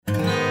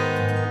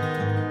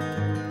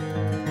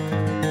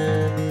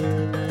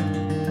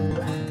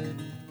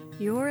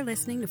You're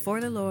listening to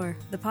For the Lore,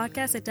 the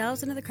podcast that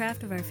delves into the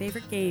craft of our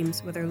favorite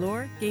games, whether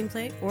lore,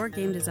 gameplay, or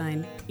game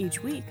design.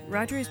 Each week,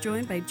 Roger is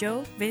joined by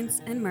Joe, Vince,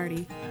 and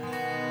Marty.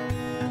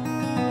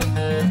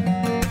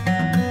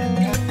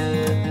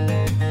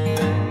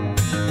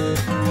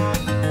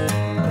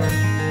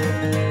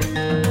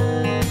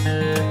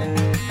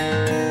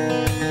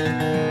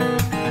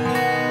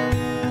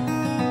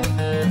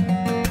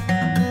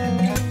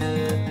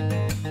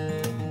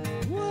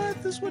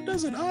 What? This one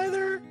doesn't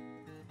either?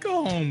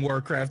 Go home,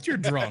 Warcraft. You're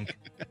drunk.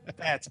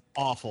 That's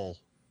awful.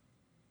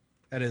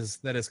 That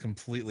is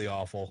completely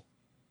awful.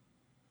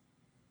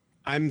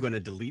 I'm going to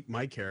delete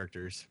my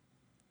characters.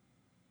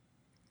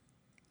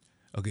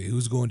 Okay,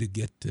 who's going to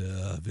get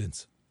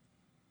Vince?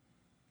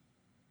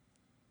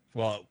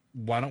 Well,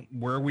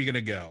 where are we gonna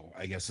go?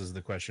 I guess is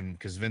the question,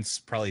 because Vince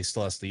probably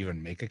still has to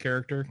even make a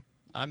character.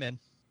 I'm in.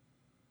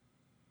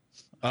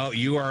 Oh,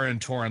 you are in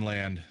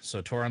Taurenland,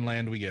 so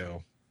Taurenland we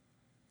go.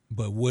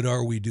 But what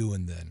are we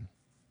doing then?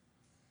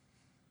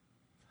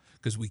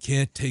 Because we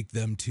can't take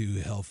them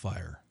to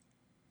Hellfire.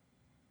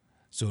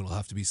 So it'll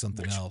have to be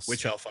something else.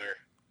 Which Hellfire?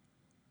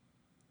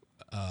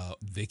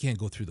 They can't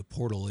go through the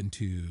portal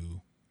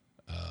into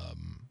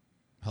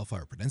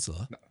Hellfire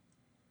Peninsula. No,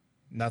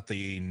 not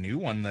the new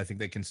one. I think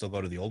they can still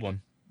go to the old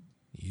one.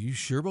 You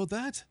sure about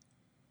that?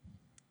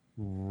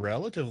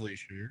 Relatively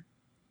sure.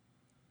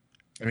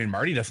 I mean,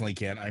 Marty definitely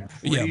can. I'm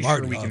pretty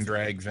sure we can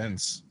drag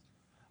Vince.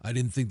 I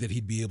didn't think that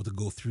he'd be able to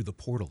go through the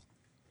portal.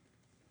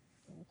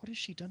 What has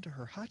she done to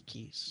her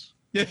hotkeys?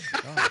 Yeah.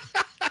 Oh,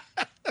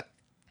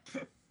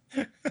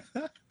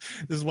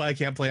 This is why I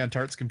can't play on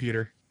Tart's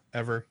computer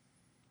ever.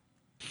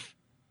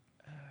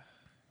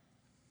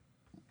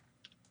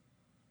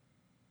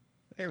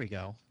 there we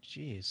go.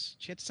 Jeez.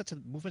 She had to set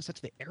the movement set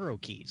to the arrow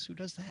keys. Who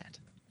does that?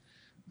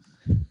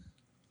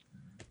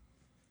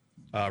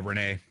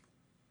 Renee.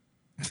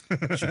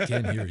 She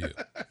can't hear you.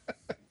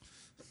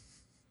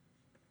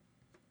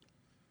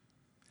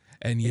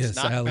 And yes, It's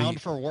not Allie, bound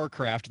for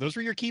Warcraft. Those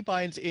were your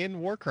keybinds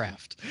in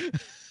Warcraft.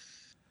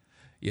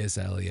 yes,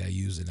 Allie, I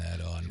use an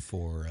add-on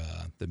for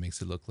that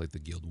makes it look like the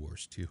Guild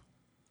Wars 2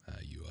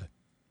 UI.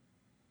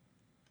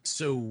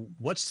 So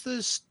what's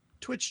this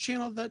Twitch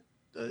channel that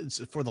is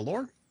for the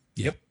lore?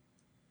 Yep.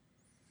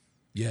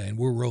 Yeah, and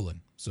we're rolling.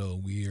 So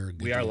we are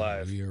good We are to-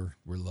 live.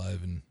 We're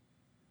live and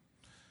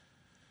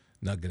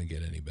not going to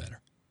get any better.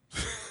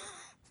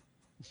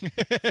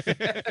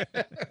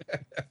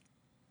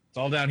 It's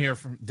all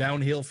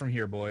downhill from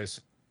here, boys.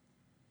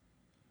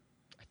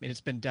 I mean, it's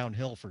been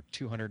downhill for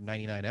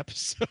 299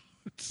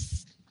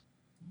 episodes.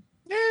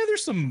 Yeah,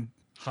 there's some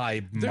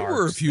high There marks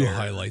were a few there,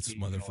 highlights, you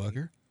know.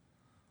 motherfucker.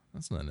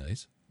 That's not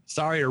nice.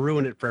 Sorry to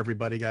ruin it for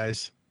everybody,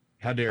 guys.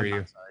 How dare I'm you?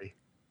 not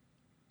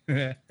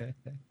sorry.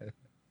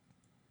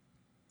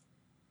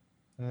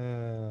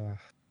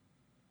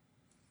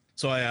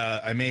 So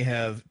I may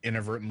have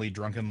inadvertently,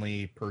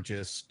 drunkenly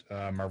purchased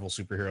Marvel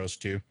Superheroes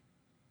 2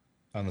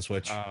 on the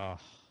Switch.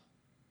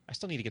 I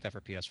still need to get that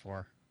for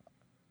PS4.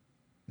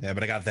 Yeah,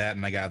 but I got that,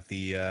 and I got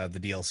the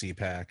DLC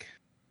pack.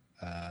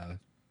 And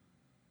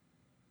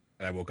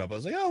I woke up, I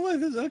was like, oh, well,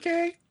 this is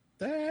okay.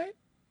 All right.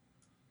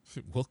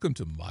 Welcome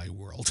to my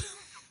world.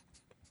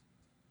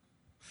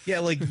 Yeah,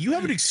 like, you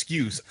have an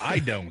excuse. I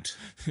don't.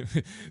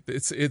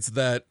 It's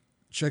that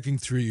checking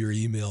through your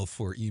email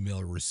for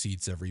email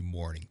receipts every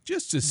morning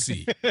just to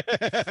see.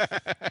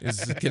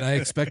 Can I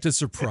expect a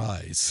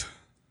surprise?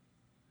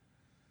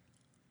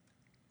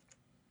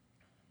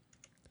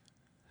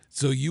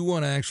 So you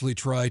want to actually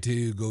try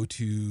to go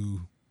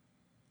to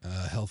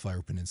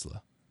Hellfire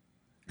Peninsula?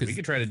 We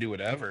could try to do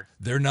whatever.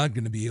 They're not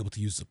going to be able to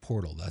use the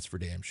portal. That's for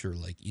damn sure.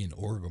 Like in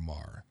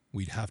Orgrimmar,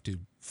 we'd have to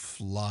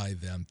fly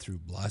them through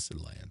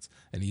Blasted Lands.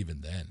 And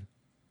even then.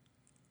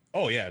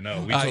 Oh, yeah,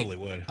 no, we totally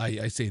would.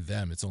 I say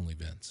them. It's only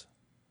Vince.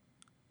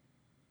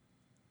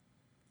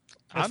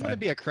 I'm going to fine.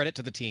 be a credit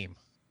to the team.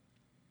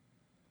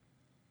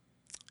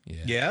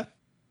 Yeah. Yeah?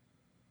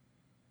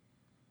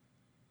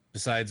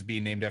 Besides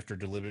being named after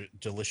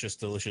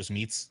delicious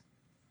meats.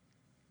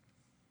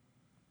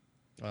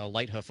 Well,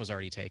 Lighthoof was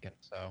already taken,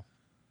 so.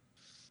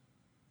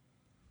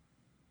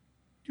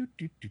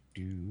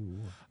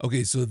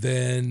 Okay, so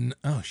then,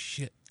 oh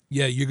shit,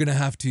 yeah, you're gonna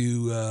have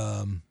to.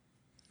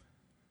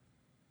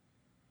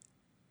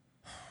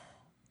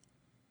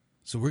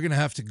 So we're gonna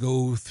have to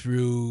go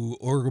through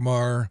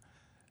Orgrimmar,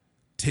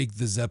 take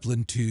the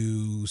Zeppelin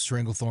to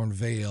Stranglethorn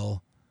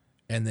Vale,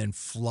 and then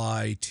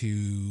fly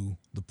to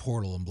the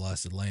portal in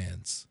Blasted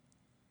Lands.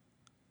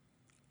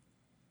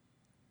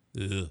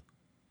 Ugh.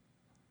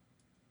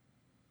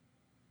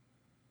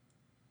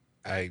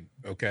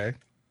 Okay.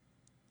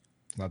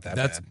 Not that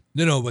That's bad.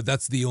 no, but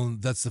that's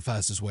the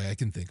fastest way I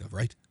can think of,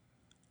 right?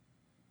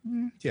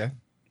 Yeah.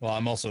 Well,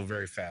 I'm also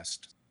very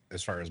fast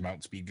as far as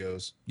mount speed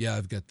goes. Yeah,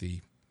 I've got the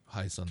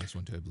highest on this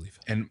one too, I believe.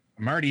 And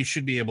Marty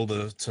should be able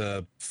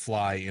to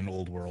fly in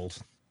Old World.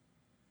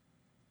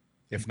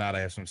 If not, I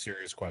have some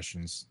serious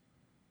questions.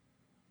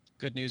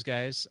 Good news,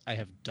 guys. I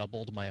have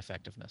doubled my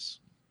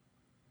effectiveness.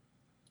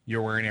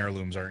 You're wearing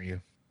heirlooms, aren't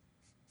you?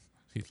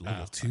 He's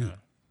level Oh, 2.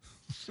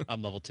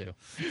 I'm level 2.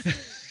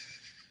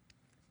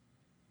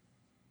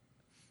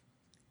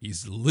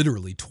 He's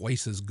literally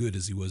twice as good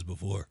as he was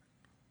before.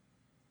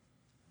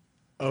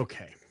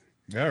 Okay.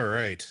 All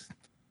right.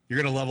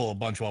 You're going to level a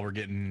bunch while we're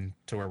getting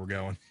to where we're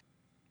going.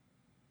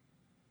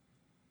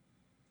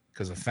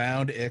 Because I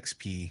found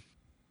XP.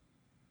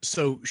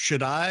 So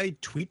should I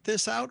tweet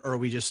this out, or are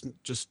we just?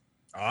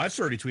 Oh, it's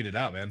already tweeted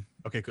out, man.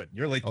 Okay, good.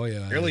 You're late. Oh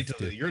yeah, You're I late to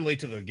did. the. You're late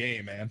to the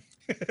game, man.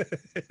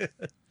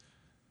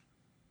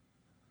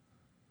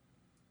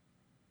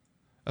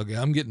 Okay,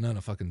 I'm getting on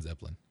a fucking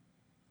Zeppelin.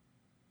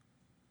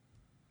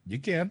 You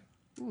can.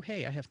 Ooh,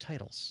 hey, I have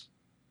titles.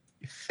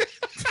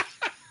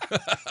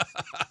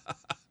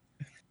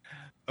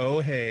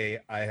 Oh, hey,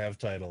 I have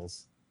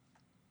titles.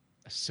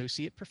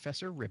 Associate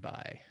Professor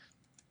Ribeye.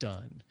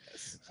 Done.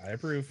 I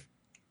approve.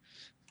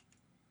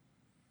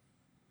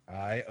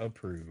 I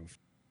approve.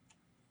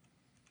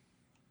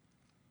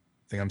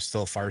 Think I'm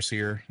still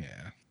Farseer?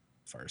 Yeah,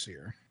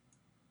 Farseer.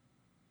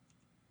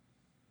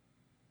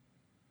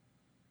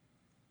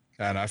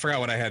 And I forgot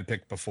what I had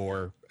picked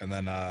before, and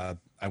then I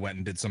went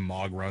and did some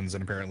Mog runs,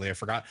 and apparently I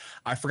forgot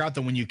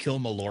that when you kill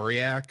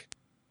Maloriak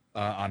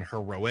on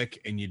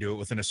heroic and you do it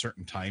within a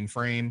certain time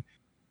frame,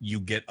 you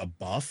get a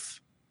buff,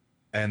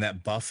 and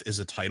that buff is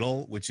a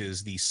title, which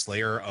is the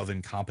Slayer of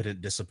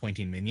Incompetent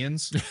Disappointing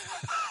Minions.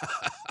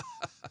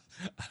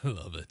 I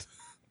love it.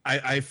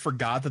 I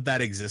forgot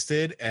that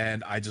existed,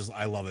 and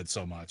I love it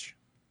so much.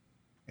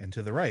 And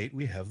to the right,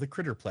 we have the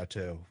Critter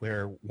Plateau,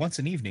 where once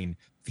an evening,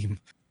 the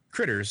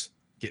critters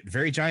get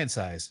very giant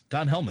size,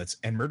 don helmets,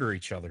 and murder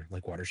each other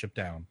like Watership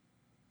Down.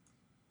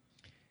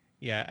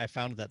 Yeah, I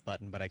found that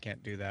button, but I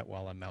can't do that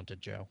while I'm mounted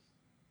Joe.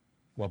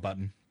 What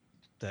button?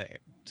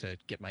 To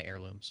get my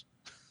heirlooms.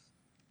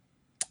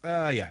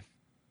 Yeah.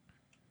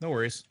 No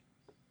worries.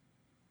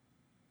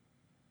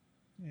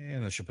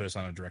 And this should put us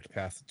on a direct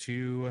path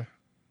to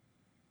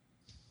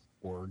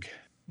Org.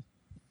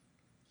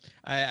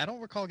 I don't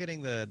recall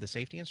getting the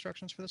safety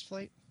instructions for this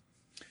flight.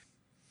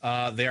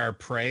 They are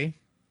prey,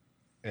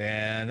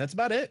 and that's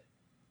about it.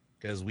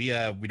 Because we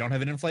don't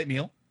have an in-flight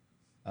meal,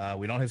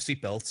 we don't have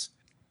seatbelts,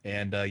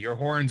 and your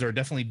horns are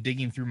definitely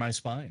digging through my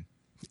spine.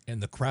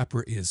 And the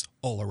crapper is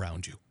all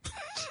around you.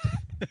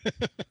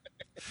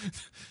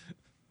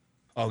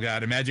 Oh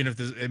god, imagine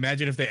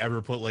if they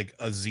ever put like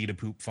a Z to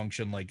poop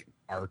function like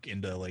Arc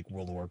into like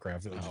World of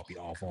Warcraft. It would just be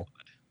awful.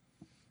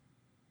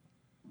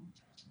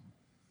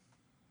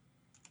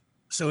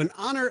 So in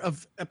honor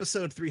of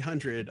episode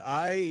 300,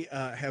 I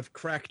have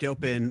cracked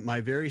open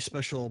my very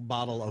special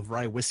bottle of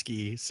rye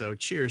whiskey. So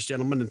cheers,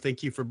 gentlemen, and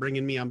thank you for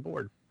bringing me on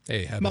board.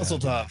 Hey, have Muscle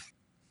it. tough.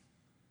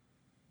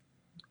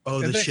 Oh,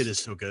 And this thanks- shit is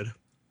so good.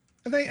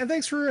 And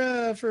thanks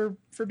for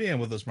being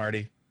with us,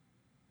 Marty.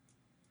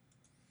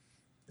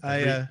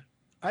 I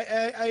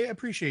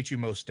appreciate you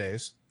most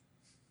days.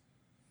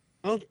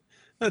 Well,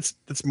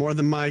 that's more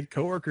than my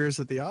coworkers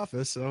at the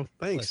office. So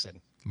thanks.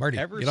 Listen, Marty,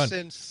 ever get on.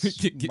 since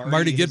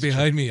Marty, get has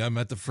behind me. I'm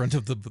at the front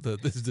of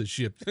the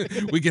ship.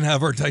 We can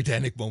have our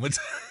Titanic moment.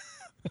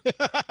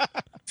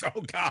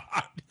 Oh God.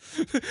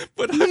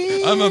 But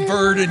I'm a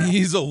bird and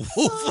he's a wolf.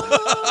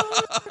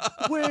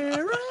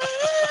 Wherever you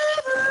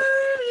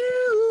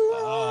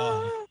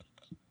Oh.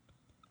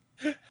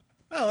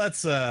 Well,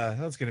 that's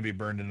gonna be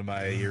burned into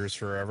my ears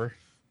forever.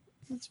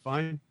 That's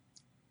fine.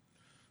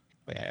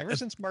 But yeah, ever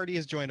since Marty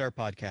has joined our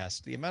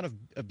podcast, the amount of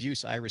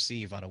abuse I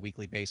receive on a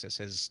weekly basis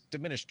has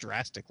diminished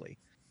drastically.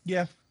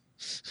 Yeah.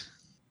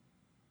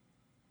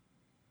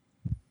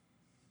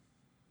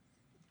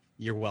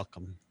 You're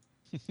welcome.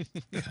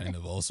 Kind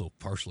of also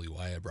partially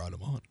why I brought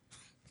him on.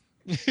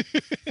 were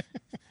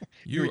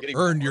You getting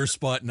earned your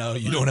spot now.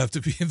 You don't have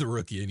to be the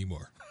rookie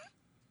anymore.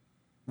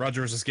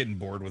 Roger was just getting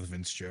bored with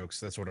Vince jokes.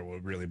 That's what it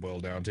would really boil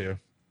down to.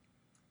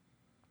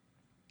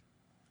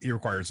 He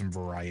required some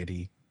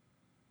variety.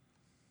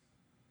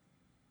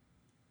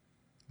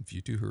 If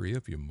you two hurry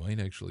up, you might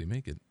actually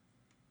make it.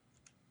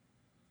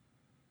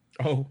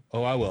 Oh,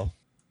 I will.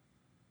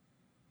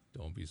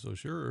 Don't be so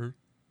sure.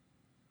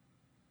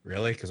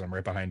 Really? Because I'm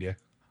right behind you.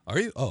 Are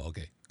you? Oh,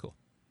 okay, cool.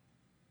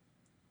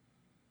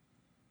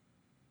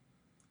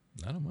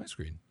 Not on my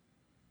screen.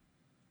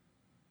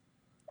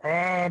 Oh,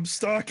 I'm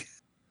stuck.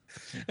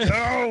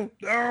 No,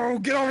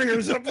 get over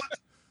here, Zeppelin.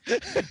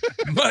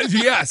 But,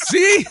 yeah,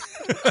 see?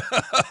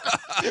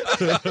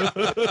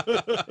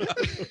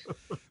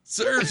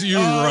 Serves you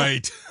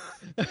right.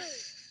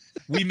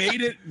 We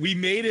made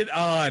it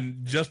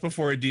on just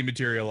before it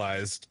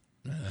dematerialized.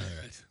 All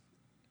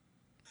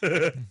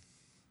right.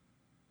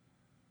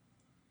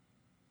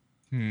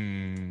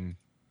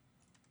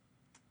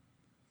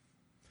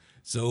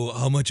 So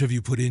how much have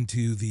you put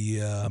into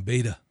the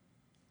beta?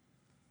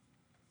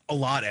 A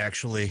lot,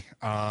 actually.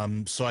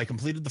 So I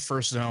completed the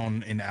first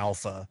zone in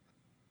alpha,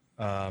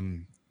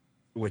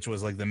 which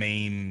was like the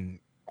main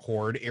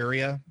horde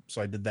area.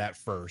 So I did that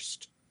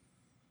first.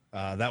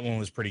 That one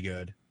was pretty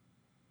good.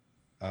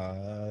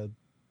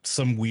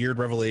 Some weird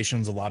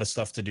revelations, a lot of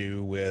stuff to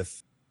do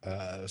with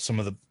some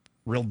of the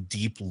real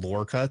deep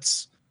lore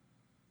cuts.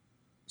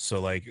 So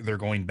like they're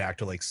going back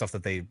to like stuff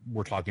that they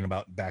were talking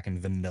about back in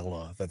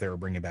vanilla, that they were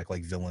bringing back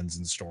like villains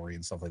and story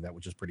and stuff like that,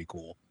 which is pretty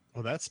cool.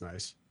 Oh, that's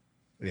nice.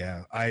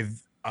 Yeah,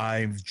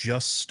 I've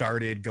just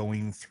started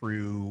going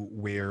through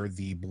where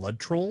the blood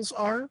trolls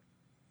are,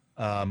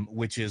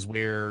 which is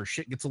where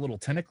shit gets a little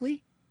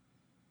tentacly.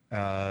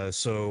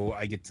 So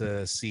I get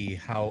to see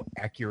how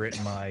accurate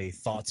my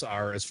thoughts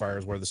are as far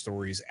as where the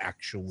story's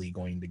actually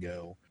going to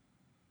go.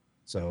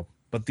 So,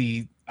 but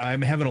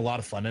I'm having a lot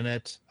of fun in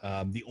it.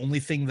 The only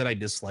thing that I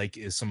dislike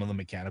is some of the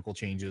mechanical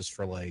changes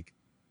for like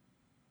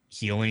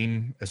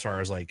healing, as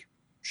far as like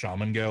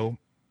shaman go.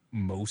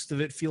 Most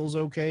of it feels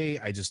okay.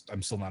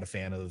 I'm still not a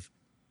fan of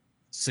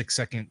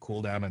 6-second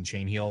cooldown on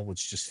chain heal,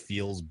 which just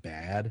feels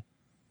bad.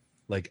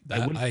 Like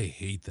I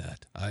hate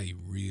that. I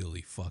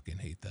really fucking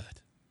hate that.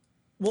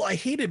 Well, I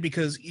hate it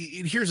because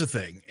here's the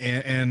thing,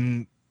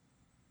 and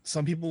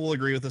some people will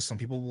agree with this, some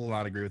people will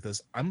not agree with this.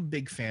 I'm a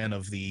big fan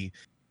of the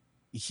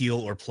heal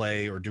or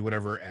play or do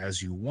whatever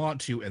as you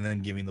want to, and then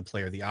giving the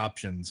player the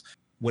options.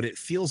 What it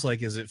feels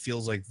like is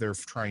they're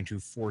trying to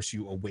force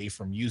you away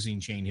from using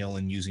chain heal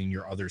and using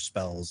your other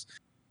spells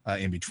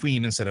in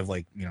between, instead of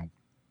like,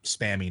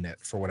 spamming it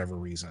for whatever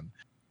reason.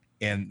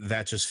 And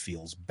that just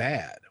feels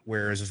bad.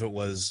 Whereas if it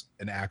was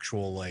an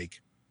actual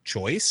like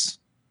choice,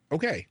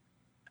 okay.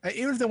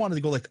 Even if they wanted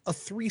to go like a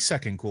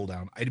 3-second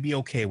cooldown, I'd be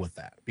okay with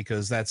that,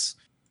 because that's,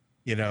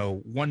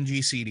 one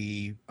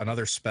GCD,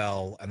 another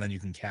spell, and then you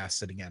can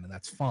cast it again, and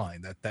that's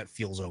fine. That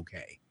feels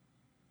okay,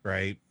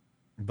 right?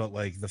 But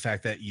like the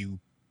fact that you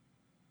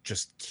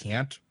just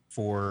can't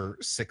for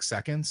 6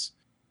 seconds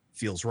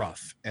feels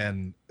rough,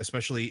 and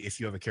especially if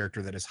you have a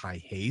character that is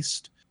high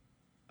haste,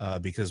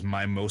 because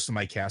most of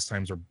my cast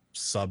times are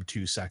sub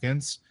 2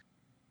 seconds.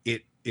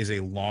 It is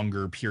a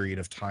longer period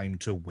of time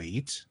to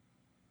wait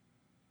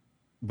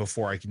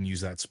before I can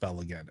use that spell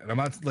again. And I'm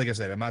not, like I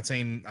said, I'm not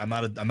saying I'm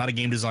not a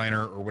game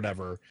designer or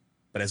whatever,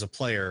 but as a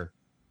player,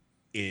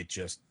 it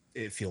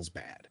feels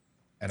bad.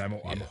 And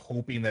I'm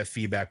hoping that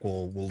feedback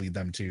will lead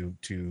them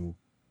to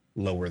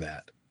lower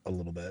that a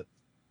little bit.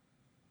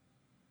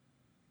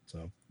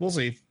 So we'll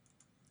see.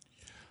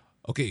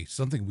 Okay,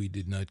 something we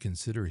did not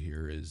consider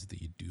here is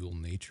the dual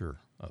nature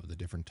of the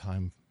different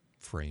time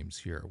frames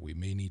here. We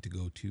may need to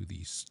go to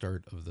the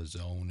start of the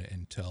zone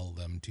and tell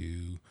them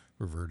to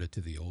revert it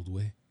to the old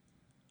way.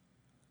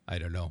 I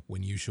don't know.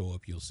 When you show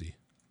up, you'll see.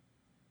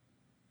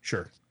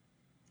 Sure.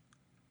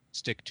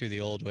 Stick to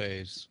the old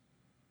ways.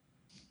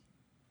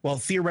 Well,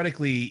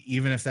 theoretically,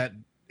 even if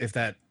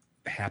that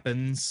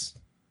happens,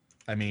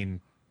 I mean,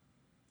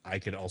 I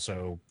could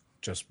also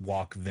just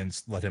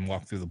let him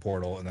walk through the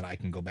portal, and then I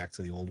can go back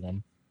to the old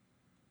one.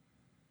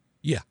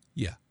 Yeah.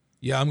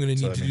 I'm going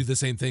to need to do the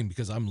same thing,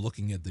 because I'm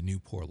looking at the new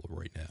portal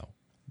right now,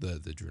 the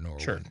Draenor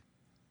sure. one.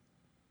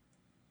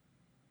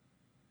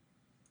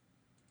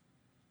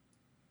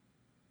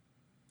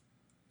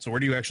 So where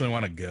do you actually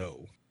want to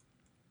go?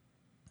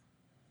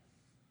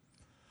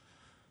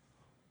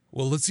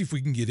 Well, let's see if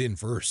we can get in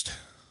first.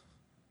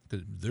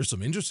 There's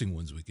some interesting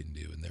ones we can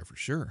do in there for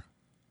sure.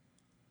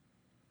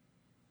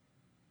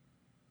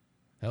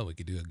 Hell, we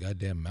could do a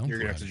goddamn mount. You're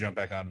going to have to jump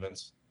back on,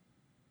 Vince.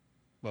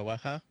 Well, what,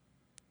 huh?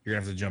 You're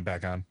going to have to jump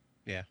back on.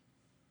 Yeah.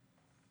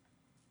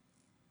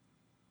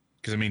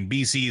 Because, I mean,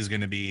 BC is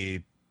going to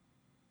be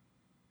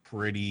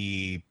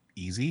pretty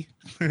easy.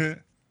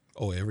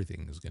 Oh,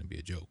 everything is going to be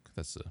a joke.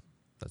 That's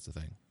the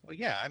thing. Well,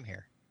 yeah, I'm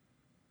here.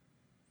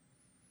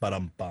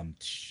 Bum.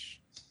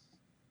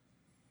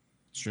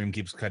 Stream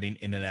keeps cutting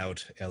in and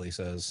out, Ellie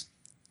says.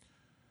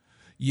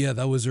 Yeah,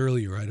 that was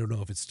earlier. I don't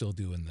know if it's still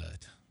doing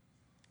that.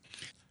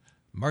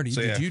 Marty,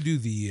 did you do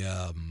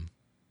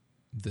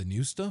the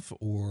new stuff,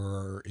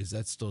 or is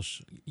that still?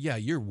 Yeah,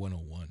 you're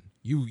 101.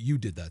 You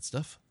did that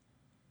stuff.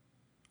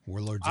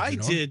 Warlords of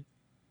Draenor?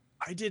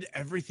 I did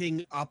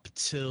everything up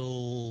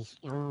till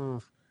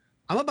I'm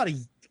about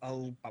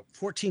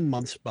 14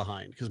 months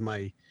behind, because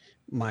my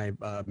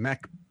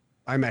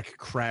iMac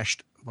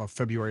crashed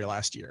February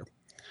last year.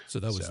 So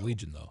that was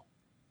Legion, though.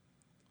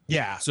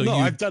 Yeah. So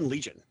I've done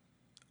Legion.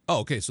 Oh,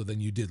 okay. So then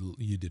you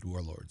did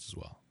Warlords as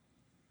well.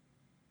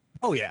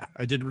 Oh yeah,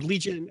 I did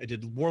Legion. I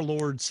did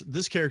Warlords.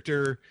 This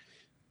character,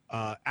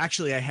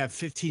 actually, I have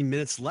 15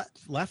 minutes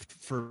left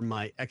for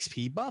my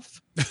XP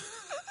buff.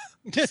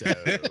 So,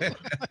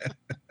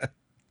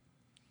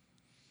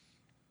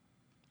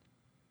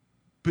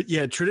 but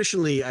yeah,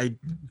 traditionally I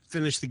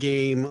finish the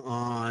game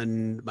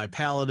on my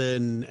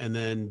Paladin and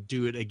then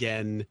do it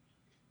again,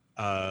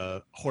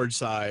 Horde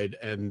side,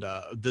 and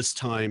this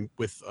time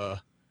with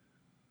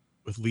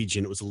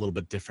Legion it was a little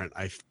bit different.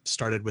 I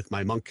started with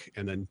my monk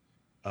and then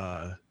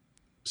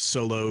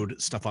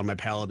soloed stuff on my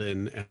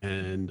Paladin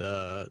and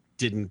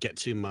didn't get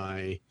to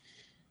my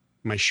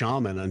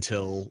shaman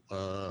until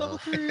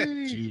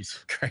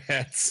jeez.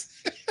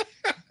 Crats.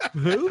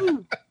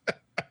 Who?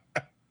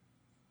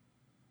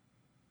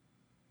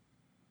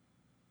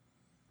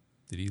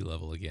 Did he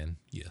level again?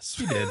 Yes.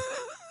 He did.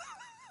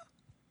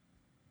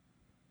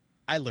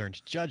 I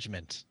learned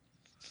judgment.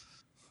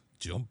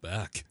 Jump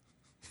back.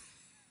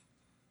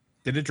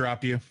 Did it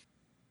drop you?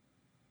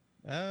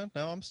 No,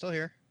 I'm still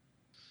here.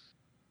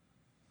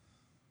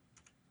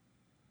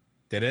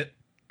 Did it?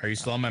 Are you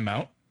still on my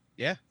mount?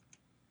 Yeah.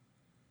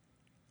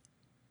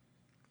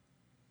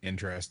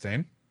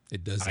 Interesting.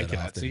 It does I that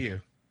cannot often. see you.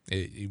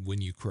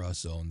 When you cross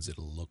zones,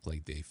 it'll look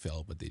like they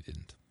fell, but they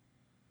didn't.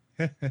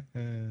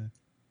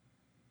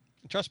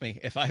 Trust me,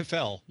 if I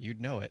fell, you'd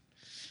know it.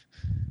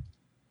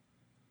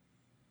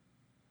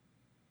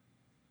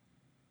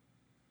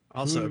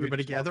 Also, Ooh,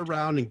 everybody it's gather welcome.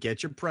 around and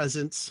get your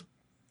presents.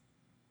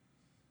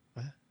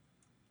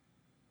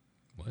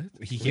 What?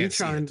 He Your can't see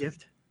charm it.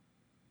 gift.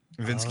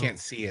 Vince Oh. can't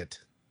see it.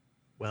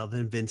 Well,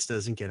 then Vince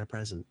doesn't get a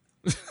present.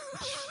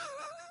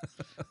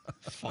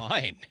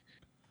 Fine.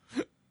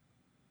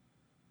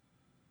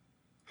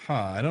 Huh.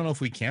 I don't know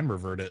if we can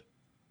revert it.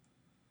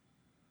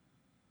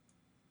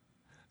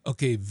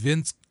 Okay,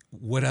 Vince,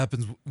 what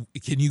happens?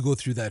 Can you go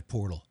through that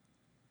portal?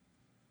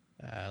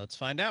 Let's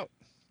find out.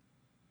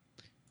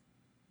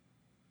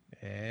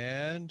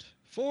 And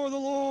for the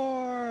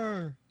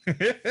lore.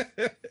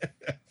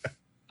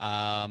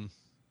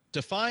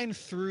 Define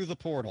through the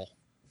portal.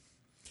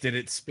 Did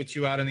it spit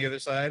you out on the other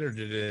side, or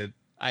did it?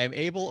 I am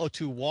able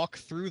to walk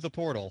through the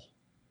portal,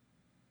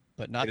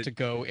 but not Did it- to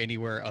go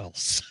anywhere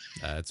else.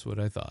 That's what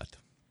I thought.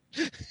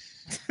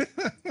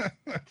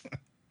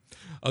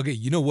 Okay,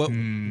 you know what?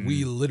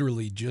 We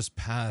literally just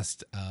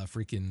passed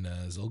freaking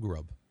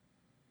Zul'Gurub.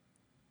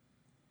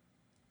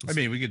 I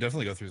mean, we could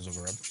definitely go through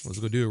Zul'Gurub. Let's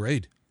go do a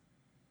raid.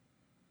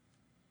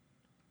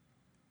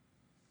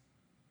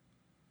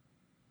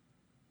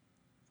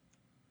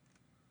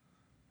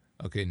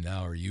 Okay,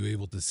 now are you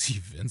able to see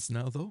Vince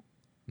now, though?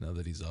 Now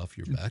that he's off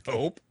your back?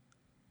 Nope.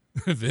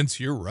 Vince,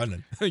 you're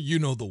running. You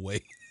know the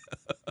way.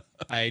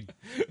 I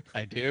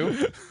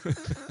do.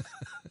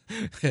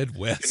 Head Can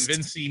west.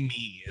 Vince see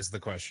me is the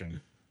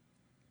question.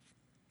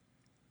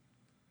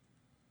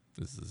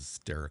 This is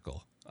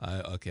hysterical.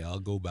 Okay, I'll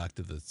go back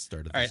to the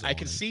start of the All right, I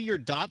can zone. see your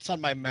dots on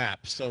my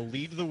map, so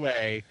lead the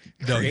way.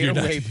 No, create you're a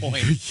not.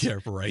 waypoint. Yeah,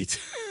 right.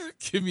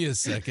 Give me a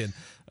second.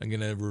 I'm going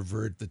to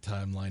revert the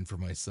timeline for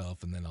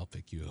myself, and then I'll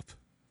pick you up.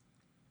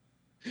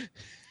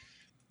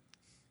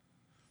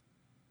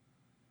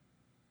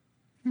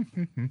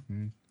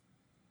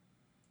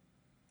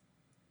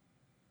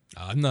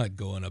 I'm not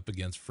going up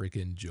against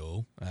freaking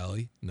Joe,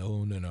 Allie.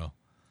 No.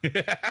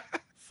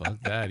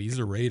 Fuck that. He's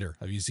a raider.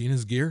 Have you seen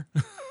his gear?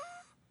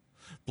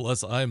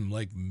 Plus, I'm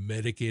like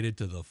medicated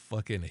to the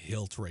fucking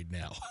hilt right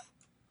now.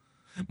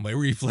 My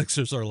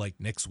reflexes are like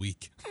next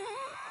week.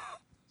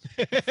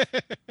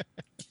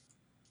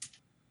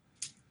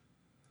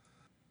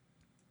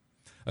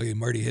 Okay,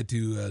 Marty, head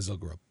to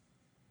Zul'Gurub.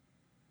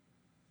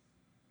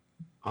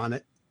 On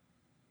it.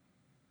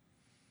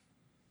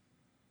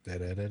 I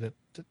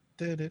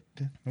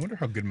wonder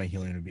how good my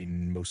healing would be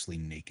mostly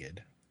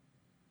naked.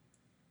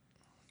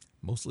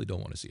 Mostly don't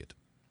want to see it.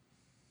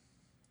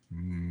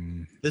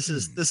 This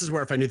is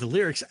where if I knew the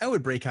lyrics, I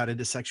would break out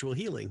into sexual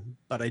healing,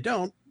 but I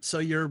don't. So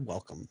you're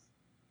welcome.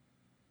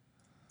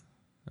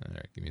 All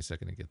right, give me a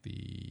second to get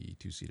the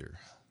two-seater.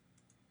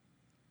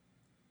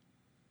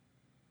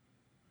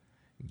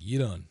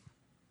 Get on.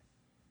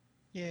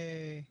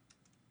 Yay.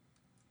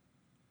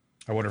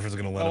 I wonder if it's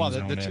going to let Oh, wow,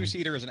 him the zone in.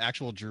 two-seater is an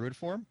actual druid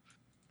form?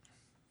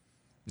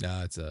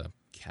 Nah, it's a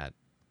cat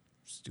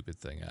stupid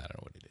thing. I don't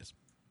know what it is.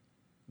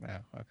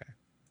 Oh, okay.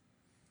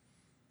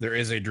 There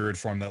is a druid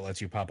form that lets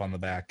you pop on the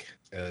back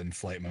in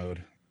flight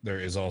mode. There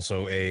is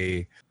also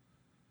a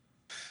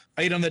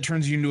item that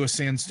turns you into a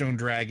sandstone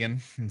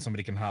dragon, and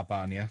somebody can hop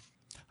on you.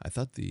 I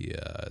thought the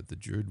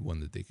druid one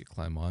that they could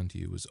climb onto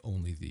you was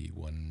only the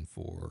one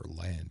for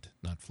land,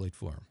 not flight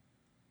form.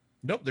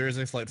 Nope, there is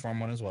a flight form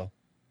one as well.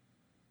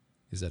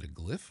 Is that a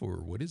glyph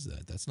or what is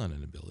that? That's not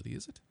an ability,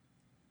 is it?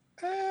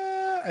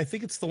 I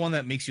think it's the one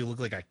that makes you look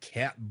like a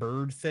cat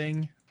bird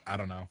thing. I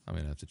don't know. I'm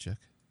gonna have to check.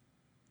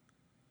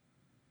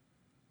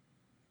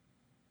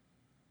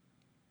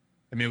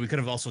 I mean, we could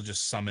have also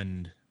just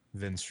summoned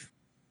Vince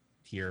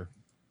here.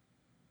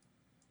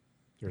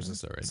 There's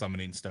That's a all right.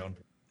 summoning stone.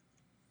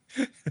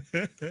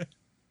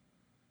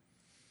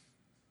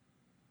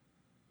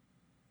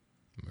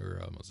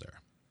 We're almost there.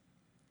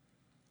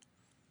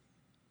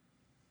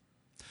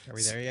 Are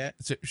we there yet?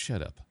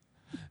 Shut up.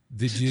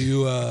 Did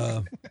you?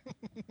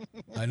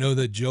 I know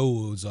that Joe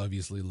was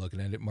obviously looking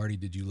at it. Marty,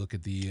 did you look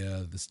at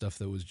the stuff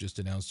that was just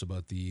announced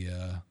about the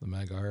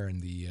Magar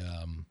and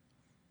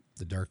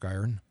the Dark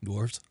Iron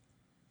dwarves?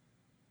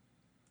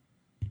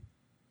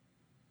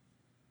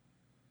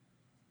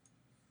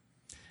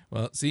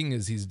 Well, seeing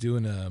as he's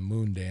doing a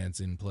moon dance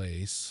in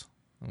place,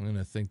 I'm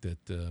gonna think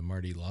that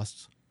Marty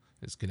lost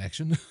his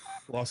connection.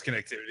 Lost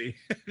connectivity.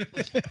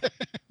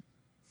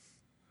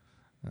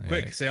 All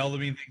Quick, right. say all the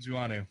mean things we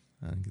want to.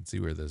 I can see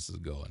where this is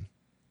going.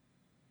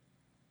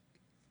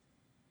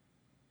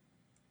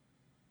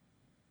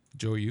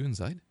 Joe, are you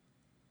inside?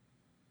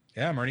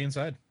 Yeah, I'm already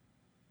inside.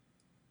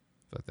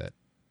 Fuck that.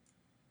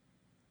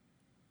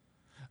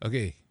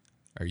 Okay.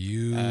 Are you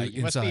You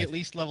inside? must be at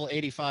least level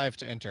 85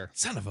 to enter.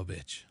 Son of a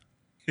bitch.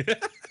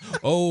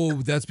 Oh,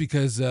 that's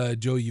because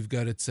Joe, you've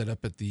got it set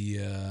up at the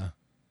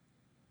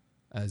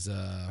as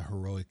a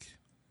heroic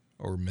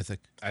or mythic.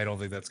 I don't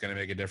think that's going to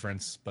make a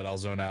difference, but I'll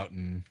zone out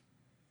and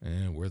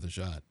Worth a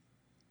shot.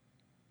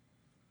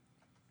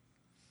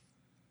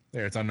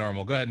 There, it's on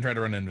normal. Go ahead and try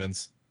to run in,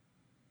 Vince.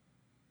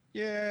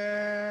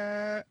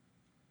 Yeah.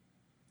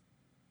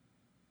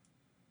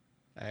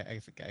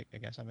 I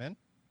guess I'm in.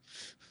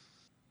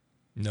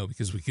 No,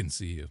 because we can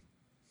see you.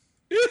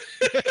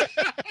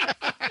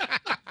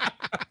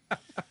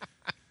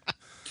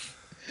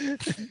 I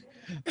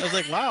was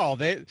like, wow,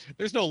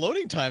 there's no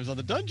loading times on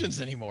the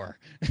dungeons anymore.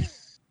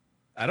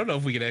 I don't know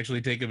if we can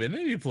actually take him in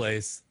any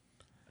place.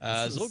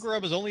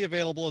 Zul'Gurub is only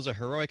available as a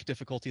heroic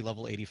difficulty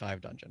level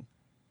 85 dungeon.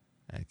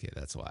 Okay,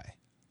 that's why.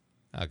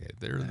 Okay,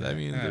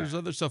 there's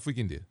other stuff we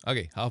can do.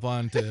 Okay, hop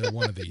on to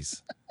one of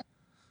these.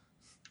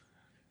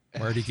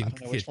 Marty can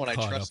get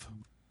caught up.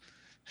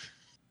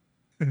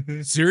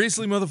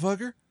 Seriously,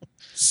 motherfucker?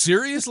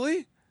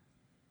 Seriously?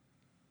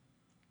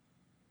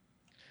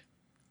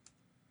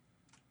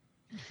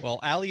 Well,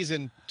 Ali's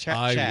in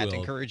chat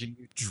encouraging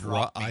you to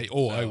drop me,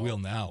 I will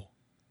now.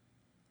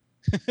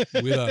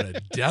 Without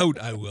a doubt,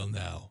 I will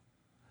now.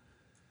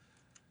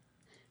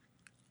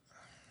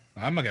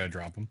 I'm not going to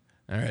drop him.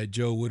 All right,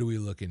 Joe, what are we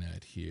looking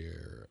at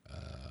here?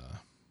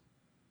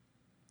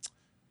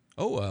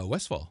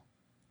 Westfall.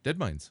 Dead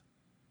Mines.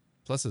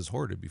 Plus his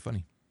horde would be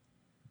funny.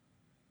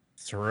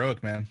 It's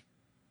heroic, man.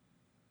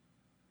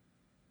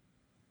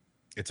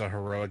 It's a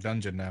heroic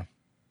dungeon now.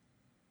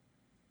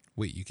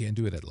 Wait, you can't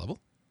do it at level?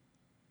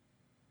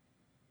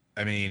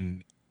 I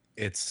mean,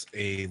 it's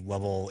a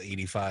level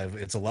 85.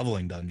 It's a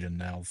leveling dungeon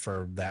now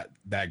for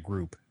that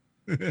group.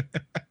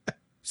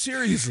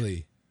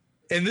 Seriously.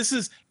 And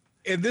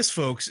this,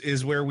 folks,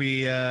 is where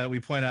we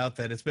point out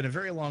that it's been a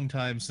very long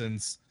time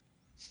since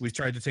we've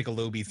tried to take a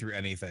lowbie through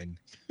anything.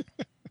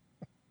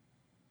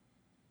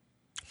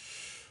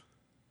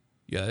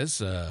 Yeah,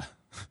 this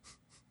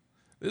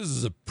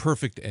is a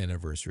perfect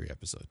anniversary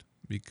episode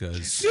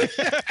because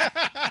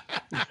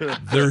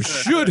there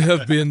should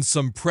have been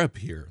some prep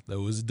here that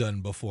was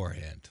done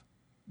beforehand.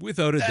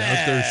 Without a doubt,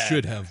 there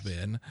should have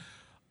been.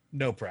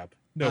 No prep.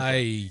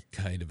 I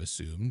kind of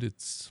assumed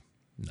it's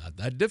not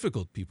that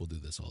difficult. People do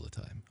this all the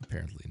time.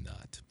 Apparently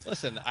not.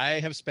 Listen, I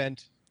have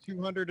spent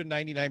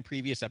 299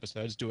 previous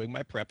episodes doing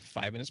my prep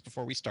 5 minutes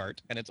before we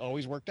start, and it's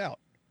always worked out.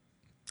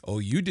 Oh,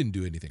 you didn't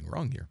do anything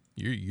wrong here.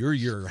 You're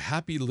your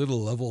happy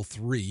little level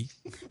 3,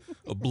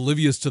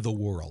 oblivious to the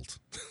world.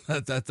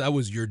 That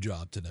was your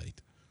job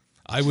tonight.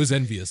 I was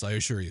envious, I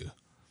assure you.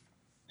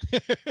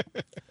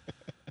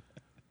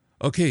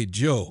 Okay,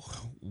 Joe,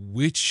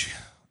 which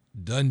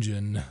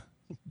dungeon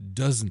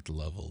doesn't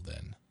level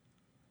then?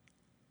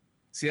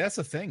 See, that's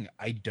the thing.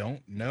 I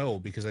don't know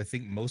because I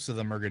think most of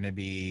them are going to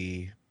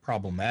be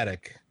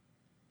problematic.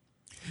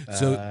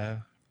 So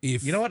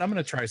if you know what, I'm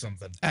going to try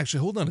something.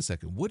 Actually, hold on a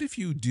second. What if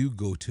you do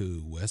go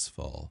to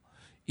Westfall?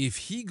 If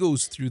he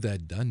goes through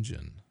that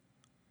dungeon,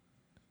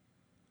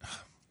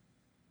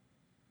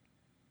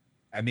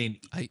 I mean,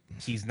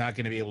 he's not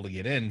going to be able to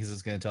get in because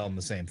it's going to tell him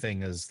the same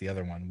thing as the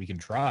other one. We can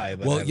try,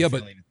 but but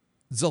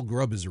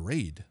Zul'Gurub is a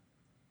raid.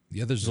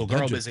 The other's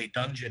Zul'Gurub is a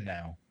dungeon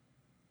now.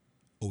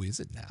 Oh, is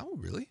it now?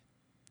 Really?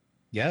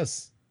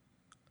 Yes.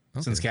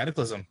 Okay. Since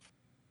Cataclysm.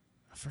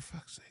 For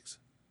fuck's sakes.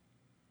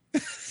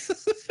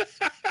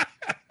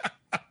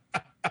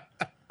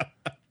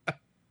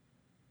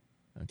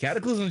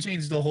 Cataclysm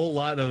changed a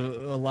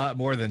lot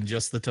more than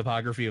just the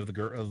topography of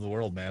the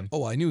world, man.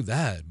 Oh, I knew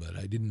that, but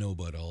I didn't know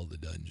about all the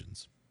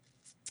dungeons.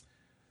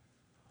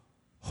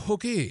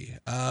 Okay,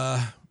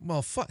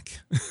 well, fuck.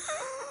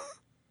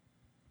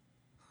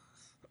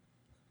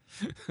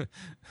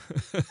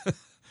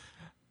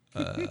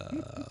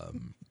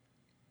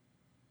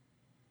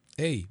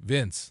 Hey,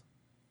 Vince.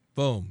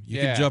 Boom.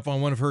 You can jump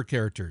on one of her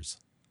characters.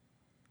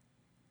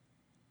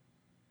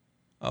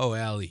 Oh,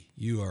 Allie,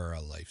 you are a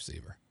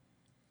lifesaver.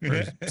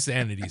 Or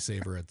sanity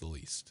saver at the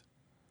least.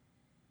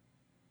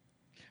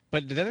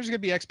 But then there's going to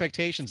be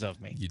expectations of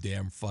me. You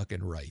damn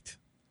fucking right.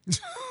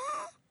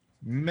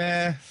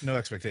 Meh, no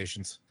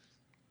expectations.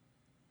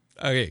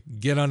 Okay,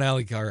 get on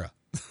Alikara.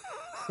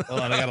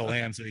 Hold on, I gotta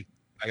land.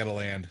 I gotta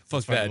land.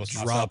 Fuck that,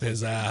 drop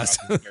his ass.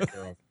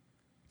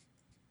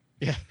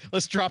 Yeah,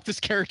 let's drop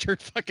this character in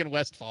fucking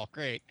Westfall.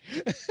 Great.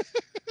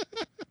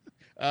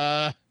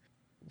 Aggro.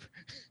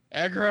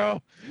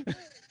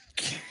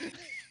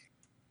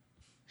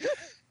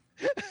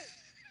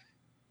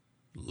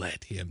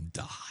 Let him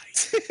die.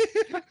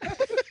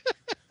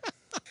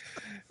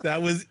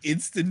 That was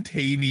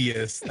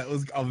instantaneous. That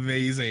was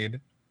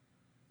amazing.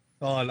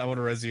 Hold on, I want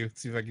to res you.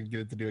 See if I can get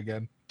it to do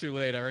again. Too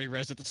late. I already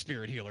resed the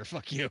spirit healer.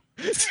 Fuck you.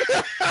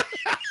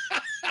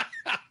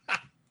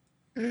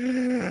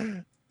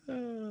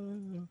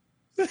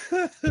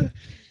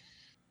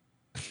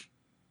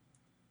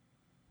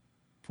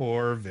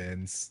 Poor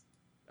Vince.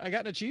 I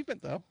got an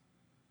achievement though.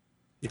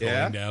 Yeah.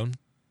 Going down.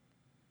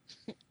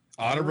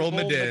 Honorable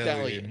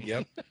medallion.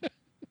 Yep.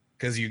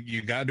 Because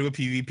you got into a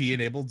PvP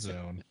enabled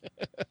zone.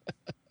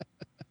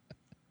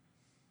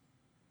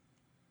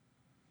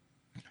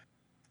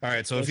 All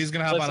right, so if he's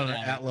gonna hop on an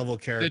at-level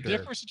character, the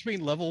difference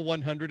between level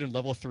 100 and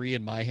level 3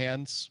 in my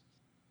hands,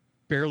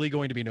 barely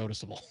going to be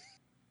noticeable.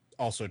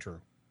 Also true.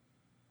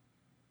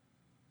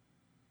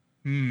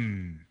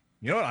 You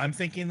know what I'm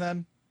thinking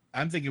then?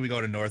 I'm thinking we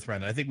go to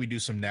Northrend. I think we do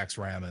some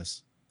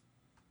Naxxramas.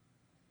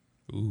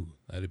 Ooh,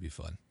 that'd be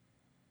fun.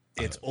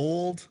 It's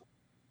old.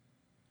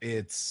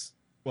 It's,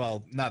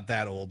 well, not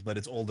that old, but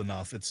it's old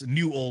enough. It's a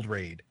new old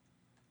raid.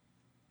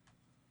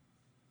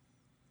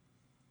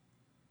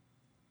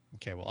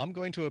 Okay, well, I'm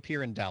going to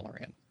appear in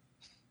Dalaran.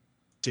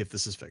 See if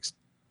this is fixed.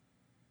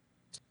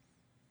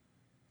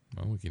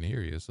 Well, we can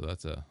hear you, so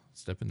that's a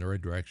step in the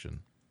right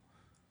direction.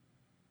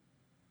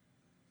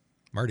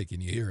 Marty,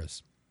 can you hear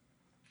us?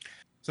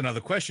 So now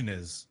the question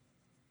is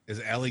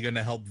Allie going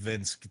to help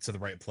Vince get to the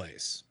right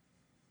place?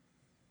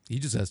 He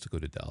just has to go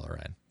to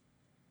Dalaran.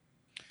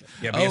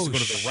 Yeah, but he has to go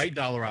to the right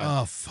Dalaran.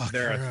 Oh, fuck.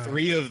 There are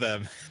 3 of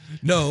them.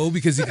 No,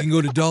 because he can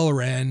go to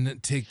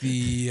Dalaran, take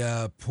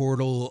the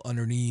portal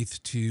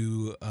underneath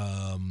to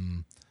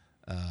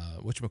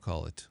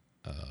whatchamacallit?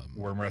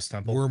 Wormrest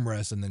Temple.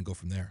 Wormrest, and then go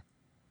from there.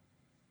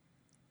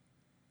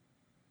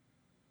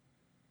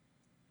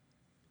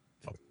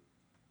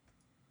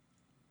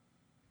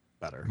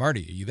 Better.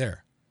 Marty, are you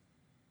there?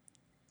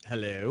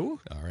 Hello?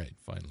 All right,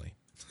 finally.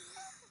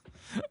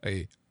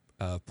 Hey,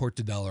 port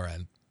to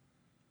Dalaran.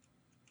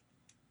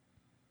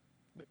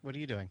 What are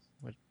you doing?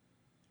 What?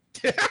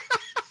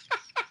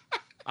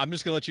 I'm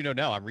just gonna let you know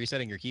now. I'm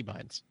resetting your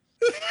keybinds.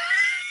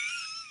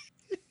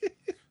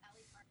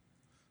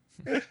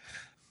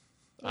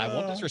 I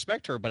won't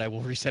disrespect her, but I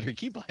will reset her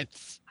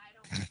keybinds.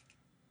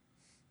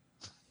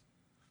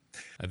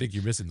 I think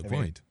you're missing the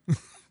point.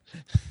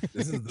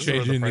 This is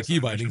Changing the key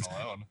admission bindings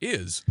alone.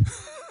 is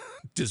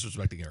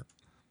disrespecting her.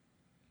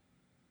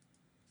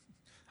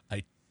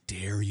 I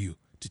dare you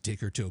to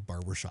take her to a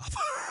barber shop.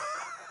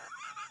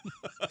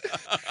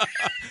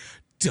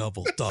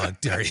 Double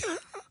dog dare you.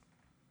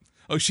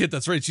 Oh shit,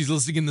 that's right. She's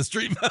listening in the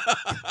stream.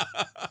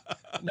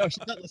 No,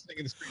 she's not listening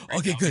in the stream right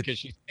Okay, now good. because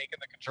she's taking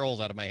the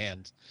controls out of my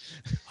hands.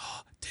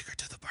 Take her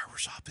to the barber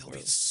shop. It'll be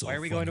so Why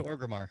are we fun. going to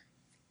Orgrimmar?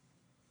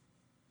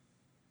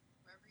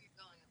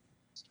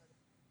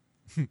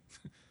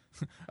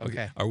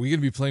 Okay. Are we going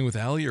to be playing with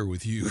Allie or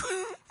with you?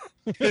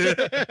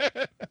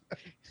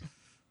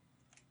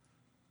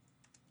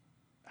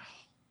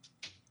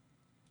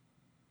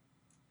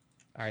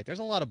 All right, there's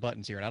a lot of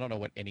buttons here, and I don't know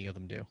what any of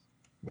them do.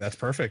 That's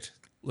perfect.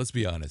 Let's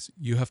be honest.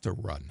 You have to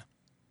run.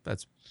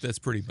 That's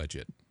pretty much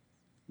it.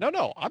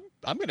 No,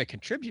 I'm going to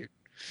contribute.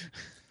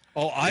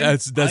 Oh,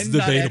 That's I'm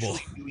debatable.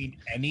 not actually doing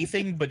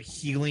anything but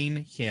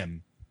healing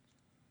him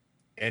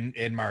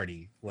and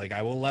Marty. Like,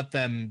 I will let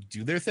them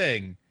do their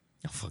thing.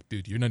 Oh fuck,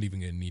 dude, you're not even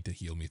going to need to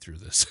heal me through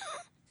this.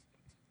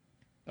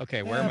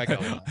 Okay, where am I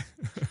going?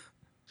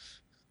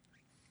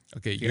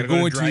 Okay, You you're gotta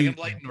go going to to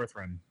Dragonblight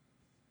Northrend.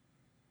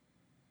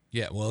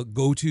 Yeah, well,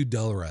 go to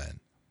Dalaran.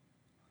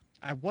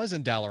 I was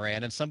in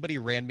Dalaran, and somebody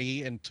ran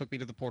me and took me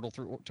to the portal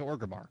to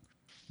Orgrimmar.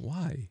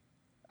 Why?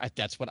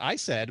 That's what I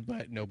said,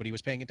 but nobody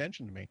was paying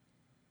attention to me.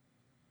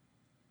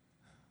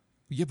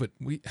 Yeah, but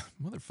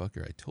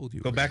motherfucker, I told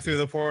you. Go back through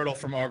the portal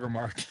from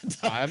Orgrimmar.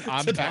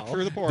 I'm to back Dal.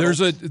 through the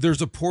portal.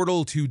 There's a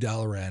portal to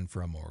Dalaran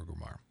from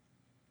Orgrimmar.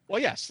 Well,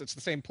 yes, it's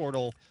the same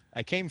portal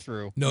I came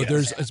through. No,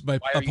 Yes. it's my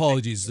Why are you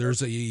apologies.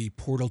 There's a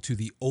portal to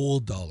the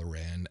old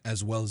Dalaran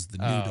as well as the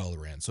new Oh.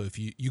 Dalaran. So if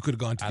you could have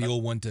gone to I the don't-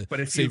 old one to But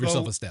if save you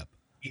yourself go- a step.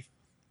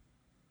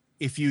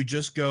 If you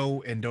just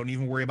go and don't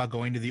even worry about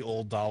going to the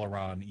old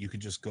Dalaran, you could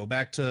just go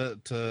back to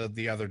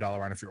the other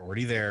Dalaran if you're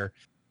already there.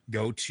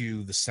 Go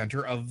to the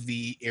center of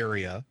the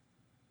area,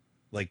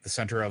 like the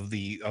center of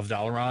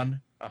Dalaran.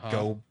 Uh-huh.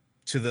 Go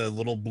to the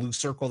little blue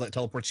circle that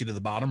teleports you to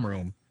the bottom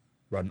room.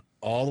 Run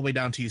all the way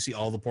down till you see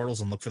all the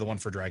portals and look for the one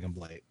for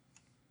Dragonblight.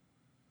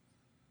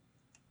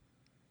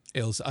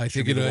 I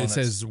think be the one it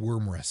says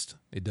Wormrest.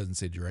 It doesn't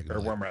say Dragon. Or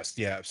Wormrest.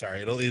 Yeah,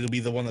 sorry. It'll be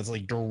the one that's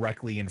like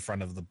directly in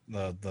front of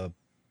the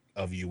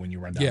of you when you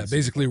run down. Yeah, the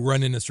basically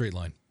run in a straight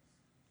line.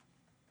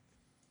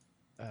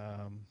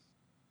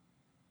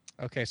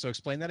 Okay, so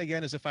explain that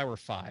again as if I were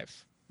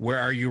 5. Where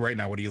are you right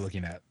now? What are you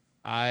looking at?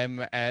 I'm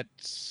at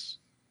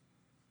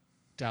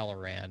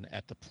Dalaran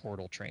at the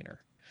portal trainer.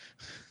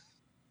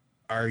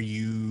 Are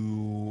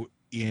you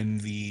in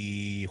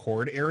the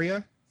Horde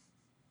area?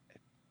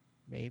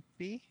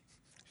 Maybe?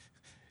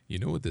 You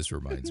know what this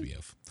reminds me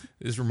of?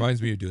 This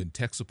reminds me of doing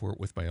tech support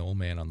with my old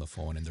man on the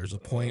phone. And there's a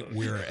point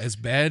where, as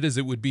bad as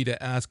it would be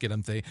to ask it,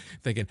 I'm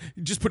thinking,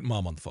 just put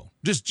mom on the phone.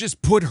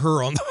 Just put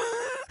her on.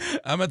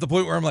 I'm at the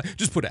point where I'm like,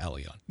 just put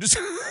Allie on. Just.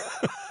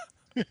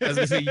 As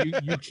I say,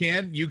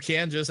 you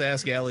can just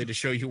ask Allie to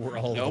show you where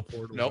all the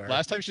portals Nope. are.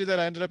 Last time she did that,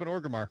 I ended up in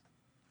Orgrimmar.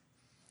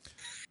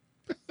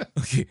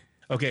 Okay.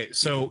 Okay,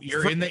 so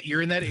you're in that.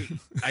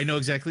 I know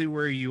exactly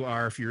where you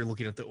are. If you're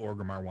looking at the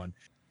Orgrimmar one,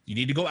 you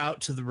need to go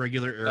out to the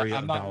regular area.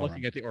 I'm of not Dalaran.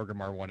 looking at the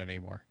Orgrimmar one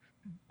anymore.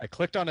 I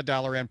clicked on a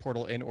Dalaran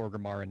portal in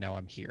Orgrimmar, and now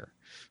I'm here.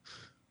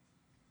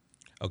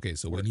 Okay,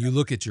 so when you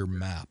look at your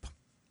map,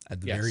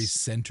 at the very Yes.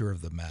 center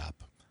of the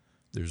map,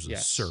 there's a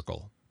Yes.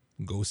 circle.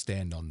 Go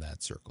stand on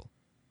that circle.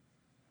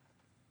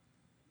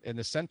 In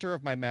the center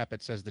of my map,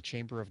 it says the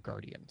Chamber of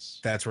Guardians.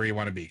 That's where you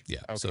want to be. Yeah.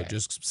 So Okay.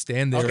 just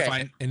stand there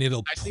Okay. and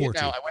it'll I see it port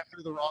now. you. I went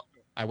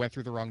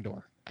through the wrong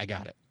door. I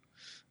got it.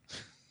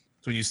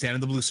 So when you stand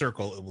in the blue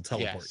circle, it will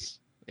teleport Yes,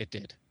 it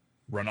did.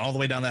 you. Run all the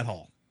way down that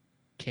hall.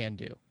 Can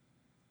do.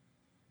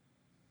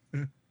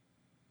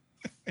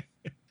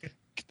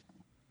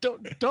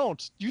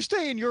 Don't. You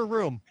stay in your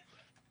room.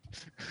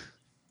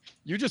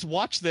 You just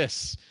watch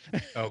this.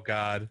 Oh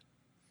God.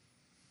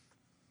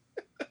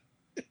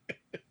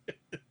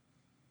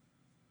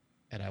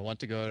 And I want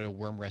to go to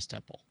Wormrest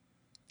Temple.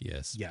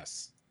 Yes.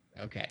 Yes.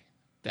 Okay.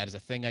 That is a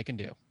thing I can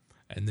do.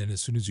 And then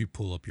as soon as you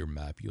pull up your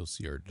map, you'll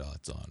see our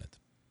dots on it.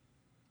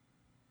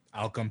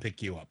 I'll come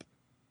pick you up.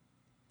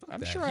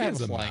 I'm that. sure He I have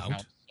has a a flying mount.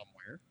 mount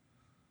somewhere.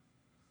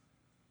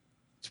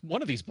 It's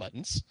one of these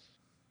buttons.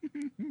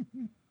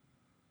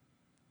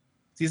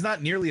 See, it's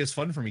not nearly as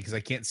fun for me because I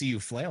can't see you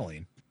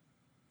flailing.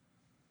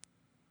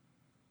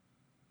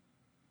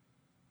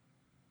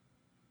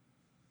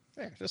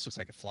 There, this looks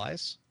like it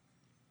flies.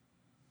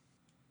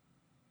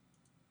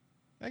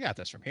 I got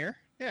this from here.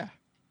 Yeah,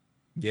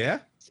 Yeah?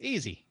 it's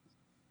easy.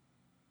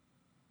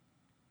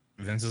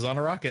 Vince is on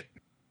a rocket.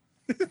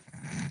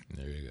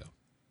 There you go.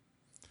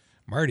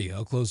 Marty,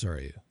 how close are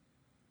you?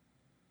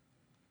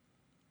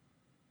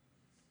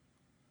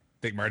 I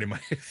think Marty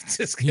might have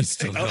just He's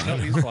still oh, no, gone.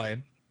 he's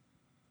flying.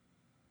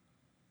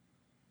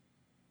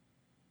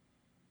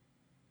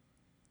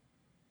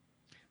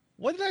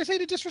 What did I say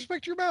to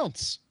disrespect your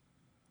mounts?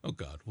 Oh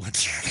God, what?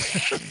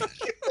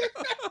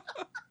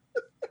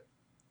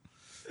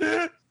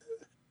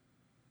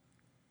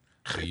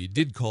 So you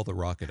did call the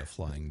rocket a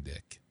flying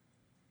dick.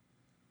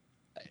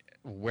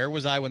 Where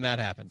was I when that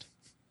happened?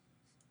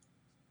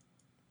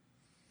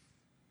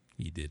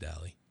 He did,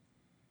 Allie.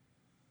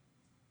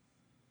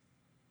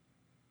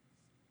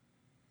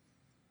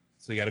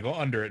 So you got to go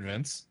under it,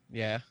 Vince.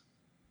 Yeah.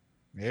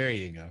 There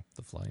you go.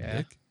 The flying Yeah.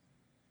 dick?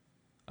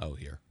 Oh,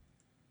 here.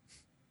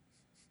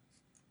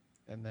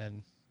 And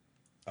then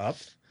Up.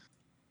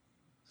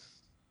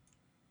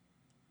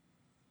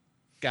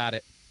 got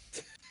it.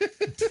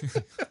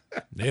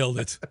 Nailed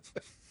it.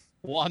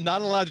 Well, I'm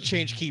not allowed to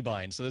change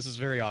keybind, so this is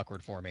very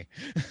awkward for me.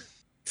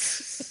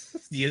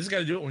 You just got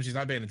to do it when she's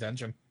not paying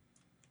attention.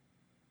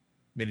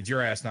 I mean, it's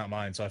your ass, not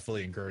mine, so I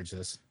fully encourage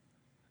this.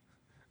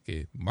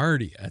 Okay,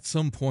 Marty, at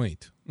some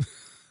point,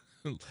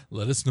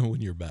 let us know when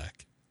you're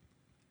back.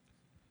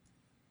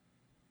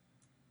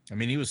 I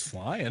mean, he was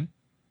flying.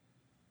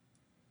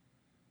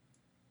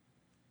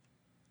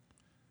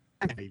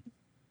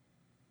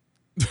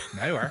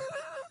 Now you are.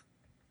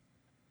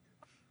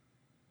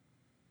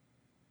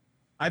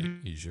 I've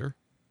You sure?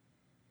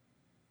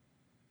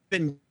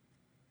 Been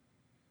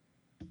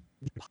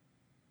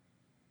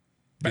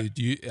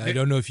Okay, I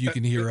don't know if you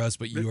can hear us,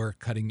 but you are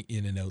cutting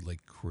in and out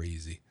like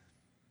crazy.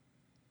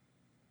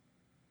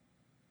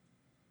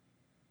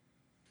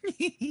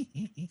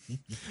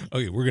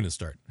 Okay, we're going to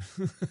start.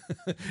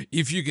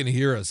 If you can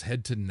hear us,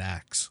 head to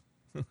Nax.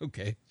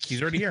 Okay.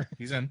 He's already here.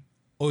 He's in.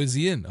 Oh, is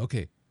he in?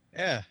 Okay.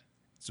 Yeah.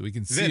 So we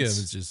can see him. Vince.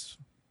 It's just,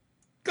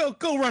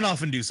 Go run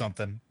off and do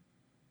something.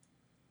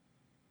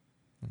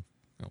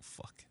 oh,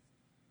 fuck.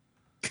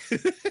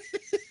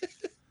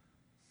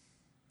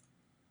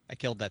 I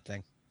killed that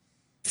thing.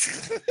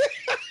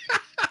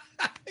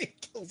 He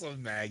kills a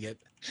maggot.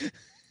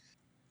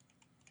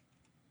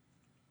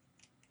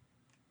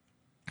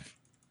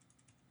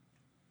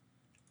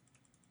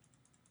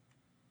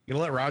 You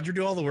gonna let Roger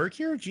do all the work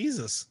here?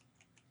 Jesus.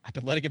 I've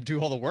been letting him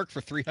do all the work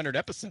for 300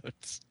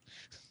 episodes.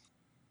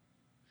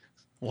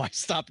 Why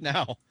stop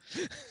now?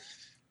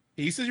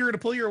 He says you're gonna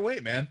pull your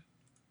weight, man.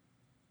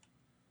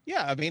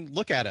 Yeah, I mean,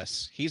 look at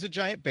us. He's a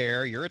giant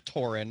bear. You're a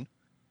tauren.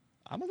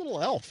 I'm a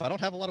little elf. I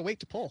don't have a lot of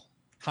weight to pull.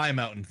 High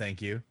mountain,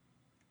 thank you.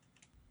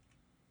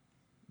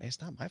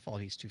 It's not my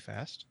fault he's too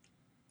fast.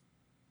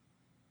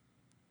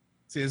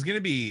 See, it's gonna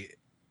be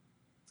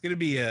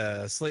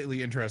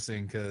slightly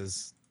interesting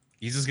because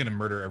he's just gonna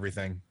murder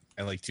everything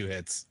in like 2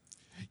 hits.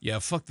 Yeah,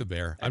 fuck the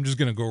bear. I'm just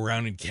going to go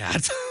around in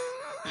cat.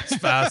 It's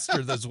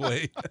faster this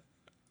way.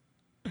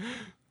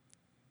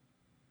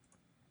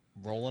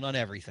 Rolling on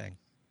everything.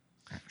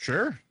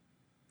 Sure.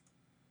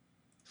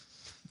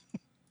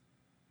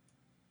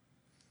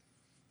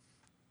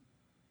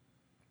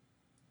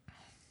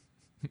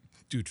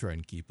 Do try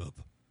and keep up.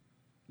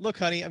 Look,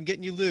 honey, I'm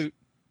getting you loot.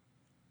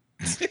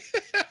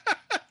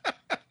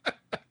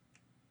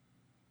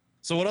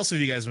 So what else have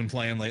you guys been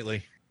playing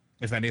lately,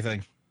 if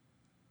anything?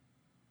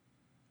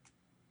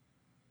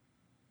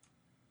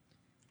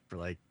 for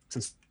like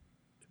since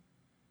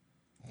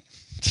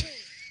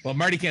Well,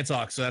 Marty can't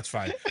talk, so that's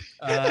fine.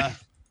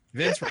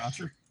 Vince,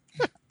 Roger.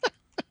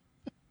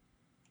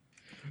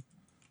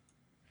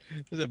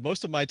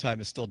 Most of my time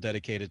is still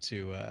dedicated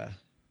to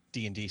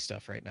D&D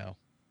stuff right now.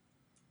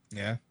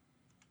 Yeah.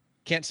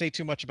 Can't say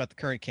too much about the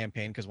current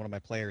campaign because one of my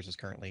players is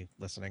currently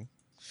listening.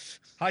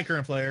 Hi,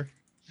 current player,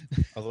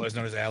 otherwise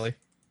known as Allie.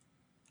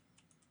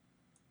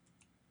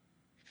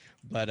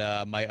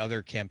 But my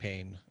other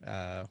campaign,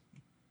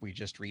 we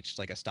just reached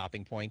like a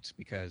stopping point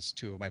because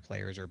 2 of my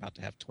players are about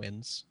to have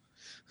twins.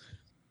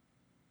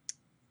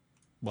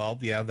 Well,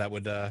 yeah, that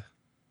would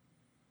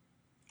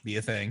be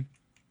a thing.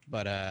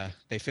 But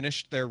they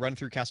finished their run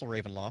through Castle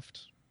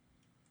Ravenloft.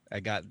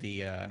 I got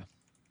the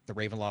the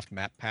Ravenloft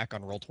map pack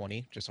on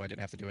Roll20, just so I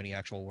didn't have to do any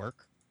actual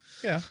work.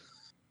 Yeah.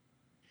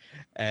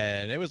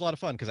 And it was a lot of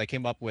fun because I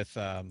came up with.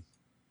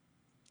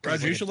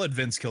 Roger, you should let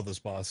Vince kill this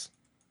boss.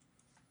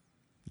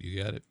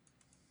 You got it.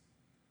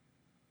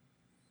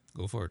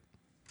 Go for it.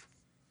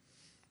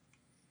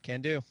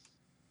 Can do.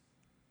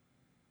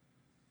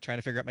 Trying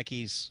to figure out my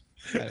keys.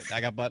 I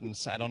got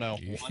buttons. I don't know.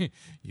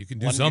 You can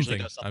do one usually something.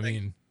 does I something.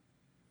 mean,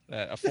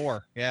 A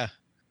 4, yeah.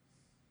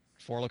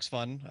 4 looks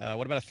fun.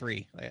 What about a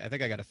 3? I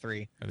think I got a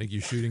 3. I think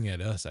you're shooting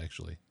at us,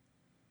 actually.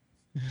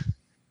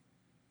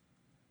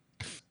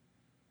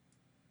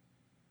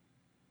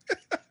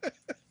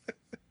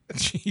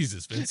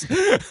 Jesus, Vince.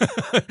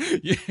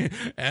 Yeah,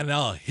 and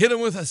I'll hit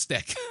him with a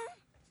stick.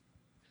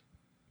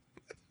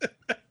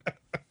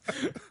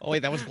 Oh,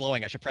 wait, that was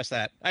glowing. I should press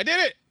that. I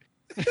did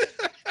it!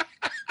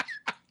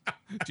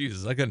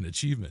 Jesus, I got an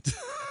achievement.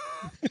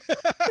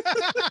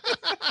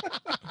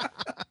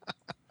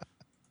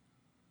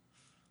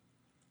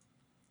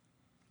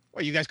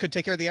 What, you guys could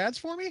take care of the ads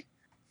for me?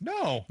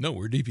 No. No,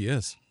 we're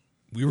DPS.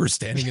 We were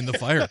standing in the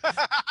fire.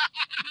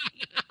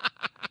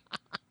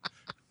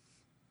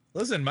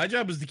 Listen, my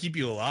job is to keep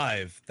you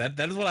alive. That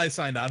is what I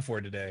signed on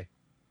for today.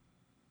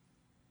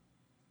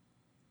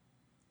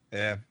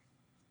 Yeah.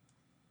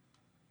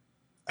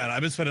 And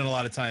I've been spending a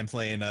lot of time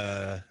playing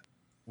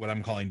what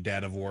I'm calling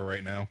Dad of War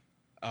right now.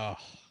 Oh,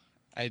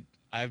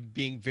 I'm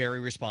being very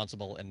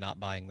responsible and not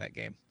buying that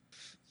game.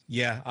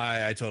 Yeah,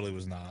 I totally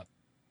was not.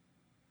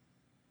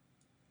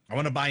 I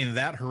want to buy in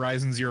that,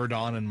 Horizon Zero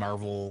Dawn, and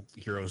Marvel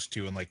Heroes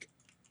 2 in like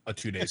a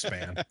 2-day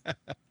span.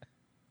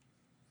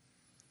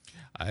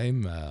 I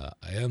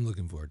am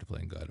looking forward to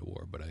playing God of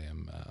War, but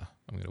I'm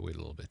going to wait a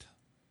little bit.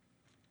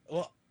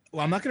 Well,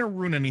 I'm not going to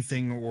ruin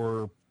anything,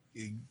 or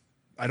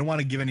I don't want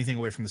to give anything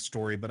away from the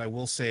story, but I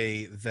will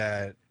say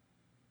that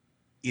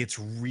it's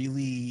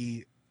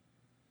really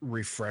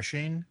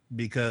refreshing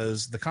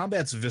because the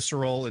combat's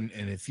visceral and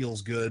it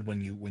feels good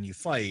when you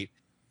fight,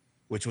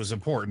 which was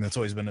important. That's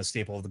always been a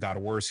staple of the God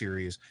of War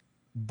series.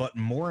 But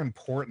more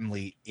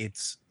importantly,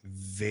 it's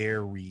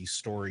very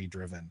story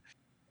driven.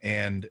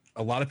 And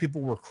a lot of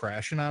people were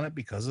crashing on it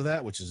because of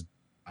that, which is,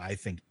 I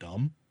think,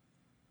 dumb.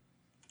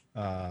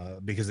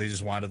 Because they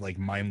just wanted like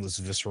mindless,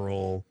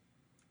 visceral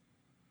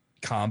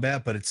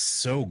combat, but it's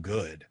so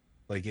good.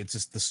 Like, it's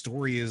just, the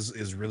story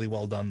is really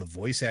well done. The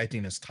voice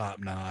acting is top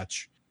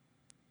notch.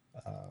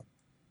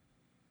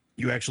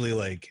 You actually,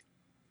 like,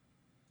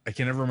 I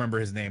can never remember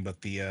his name,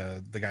 but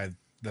the guy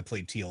that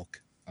played Teal'c.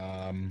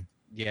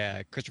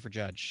 Yeah, Christopher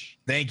Judge.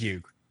 Thank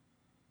you.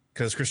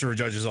 Because Christopher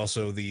Judge is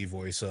also the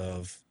voice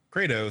of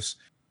Kratos.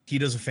 He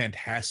does a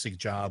fantastic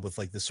job with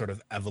like this sort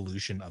of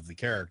evolution of the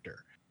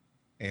character.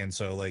 And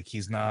so like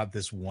he's not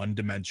this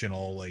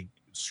one-dimensional like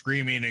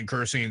screaming and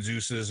cursing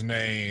Zeus's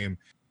name.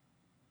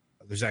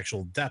 There's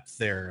actual depth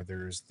there.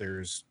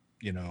 There's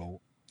you know,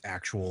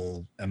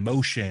 actual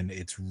emotion.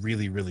 It's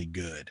really, really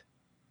good.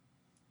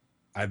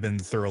 I've been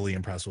thoroughly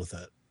impressed with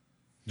it.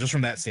 Just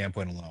from that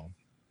standpoint alone.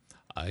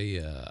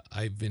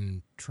 I've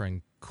been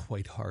trying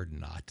quite hard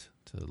not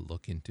to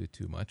look into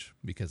too much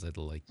because I'd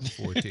like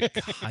for it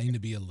to kind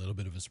of be a little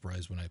bit of a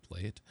surprise when I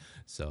play it.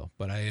 So,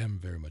 but I am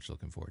very much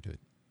looking forward to it.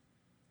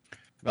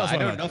 Well, I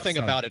know nothing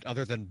about it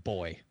other than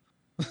boy.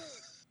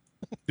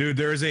 Dude,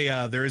 there is a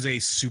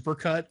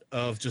supercut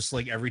of just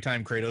like every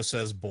time Kratos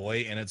says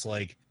boy, and it's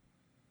like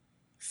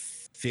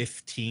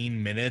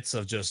 15 minutes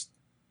of just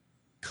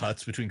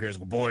cuts between Kratos.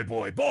 Boy,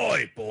 boy,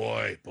 boy,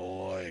 boy,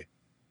 boy.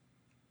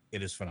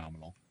 It is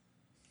phenomenal.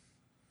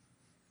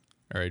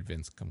 All right,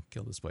 Vince, come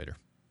kill the spider.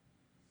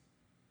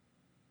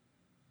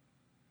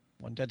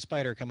 One dead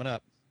spider coming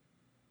up.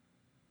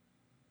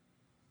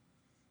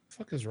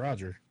 Fuck is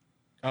Roger?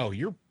 Oh,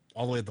 you're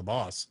all the way at the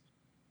boss.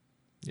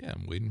 Yeah,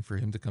 I'm waiting for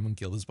him to come and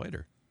kill the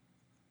spider.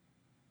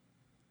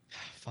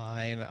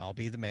 Fine, I'll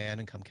be the man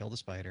and come kill the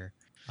spider.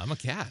 I'm a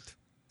cat.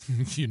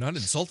 You're not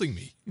insulting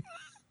me.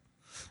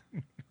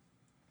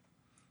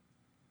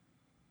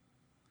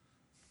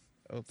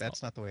 Oh,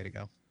 that's not the way to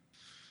go.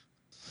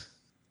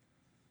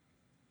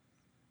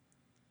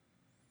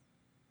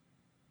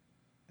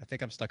 I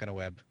think I'm stuck in a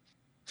web.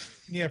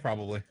 Yeah,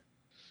 probably.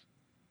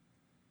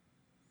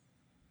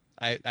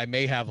 I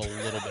may have a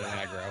little bit of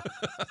aggro.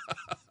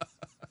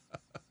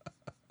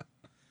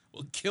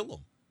 Well, kill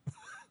him.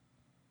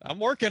 I'm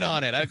working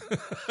on it.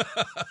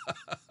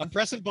 I'm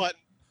pressing button.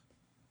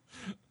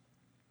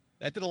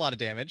 That did a lot of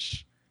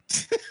damage.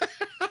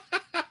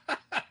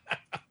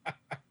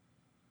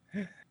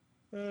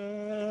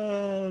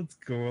 Oh, it's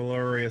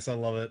glorious. I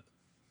love it.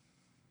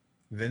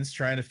 Vince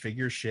trying to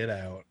figure shit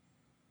out.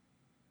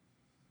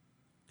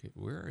 Okay,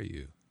 where are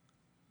you?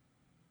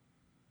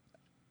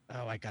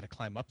 Oh, I gotta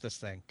climb up this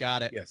thing.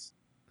 Got it. Yes.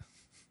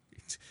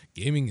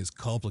 Gaming is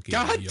complicated,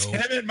 God yo.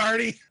 damn it,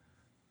 Marty.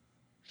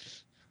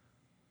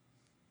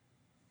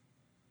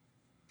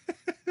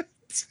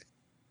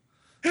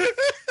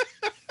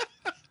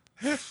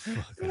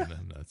 Fucking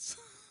nuts.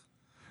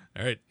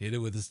 All right, hit it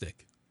with a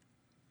stick.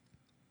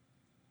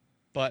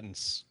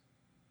 Buttons.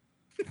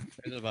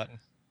 There's a button.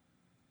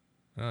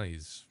 Oh,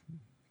 he's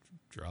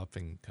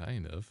dropping,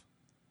 kind of.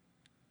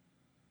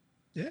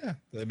 Yeah,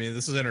 I mean,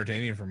 this is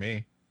entertaining for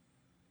me.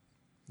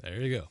 There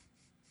you go.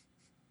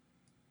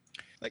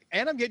 Like,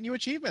 and I'm getting you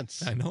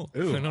achievements. I know.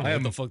 Ooh, I don't know I what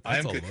am, the fuck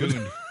I that's am all about.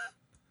 cocooned.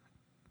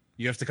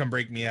 You have to come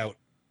break me out.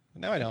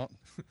 No, I don't.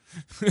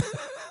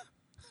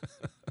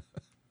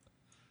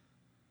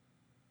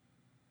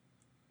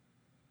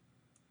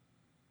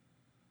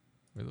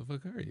 Where the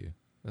fuck are you?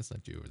 That's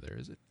not you over there,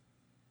 is it?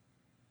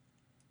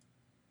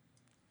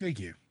 Thank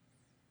you.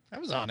 I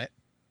was on it.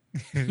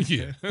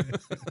 Yeah. All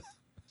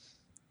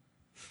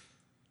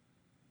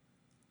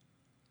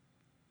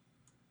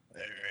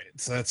right,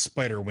 so that's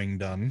Spider Wing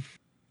done.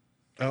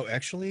 Oh,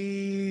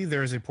 actually,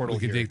 there's a portal We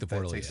can here take the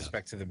portal, that takes yeah. us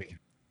back to the beginning.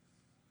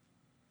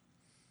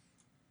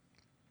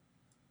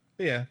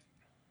 But yeah,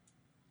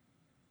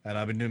 and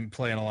I've been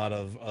playing a lot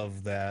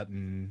of that,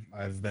 and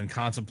I've been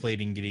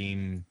contemplating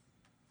getting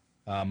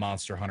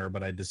Monster Hunter,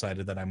 but I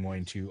decided that I'm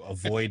going to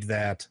avoid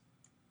that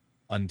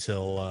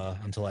until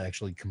I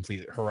actually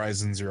complete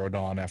Horizon Zero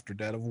Dawn after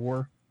Dead of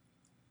War.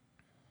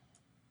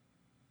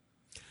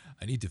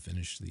 I need to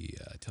finish the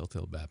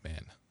Telltale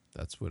Batman.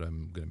 That's what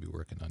I'm going to be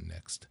working on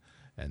next.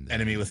 And then,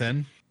 Enemy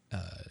Within.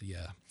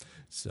 yeah.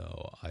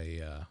 So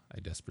I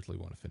desperately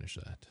want to finish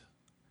that.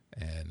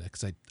 And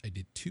because I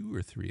did 2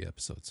 or 3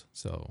 episodes,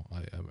 so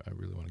I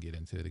really want to get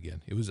into it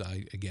again. It was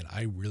I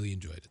really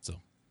enjoyed it. So,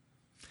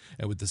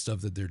 and with the stuff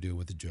that they're doing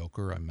with the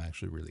Joker, I'm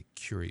actually really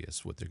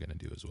curious what they're going to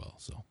do as well.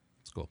 So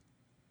it's cool.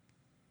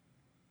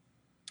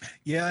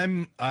 Yeah,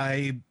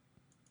 I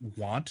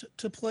want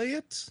to play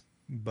it,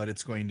 but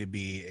it's going to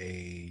be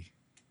a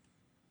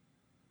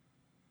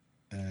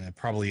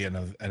probably an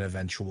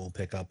eventual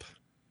pickup.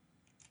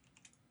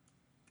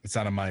 It's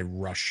not on my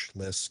rush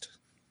list.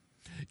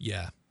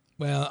 Yeah.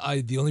 Well,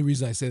 the only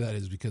reason I say that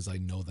is because I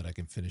know that I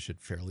can finish it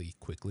fairly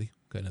quickly,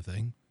 kind of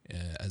thing,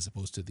 as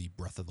opposed to the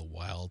Breath of the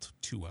Wild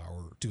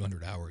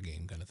 200-hour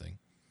game kind of thing.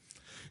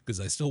 Because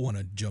I still want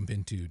to jump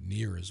into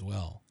Nier as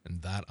well,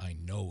 and that I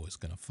know is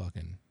gonna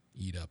fucking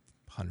eat up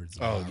hundreds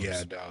of hours. Oh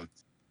yeah, dog.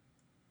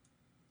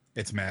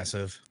 It's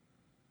massive.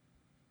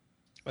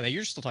 Well,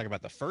 you're still talking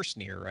about the first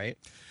Nier, right?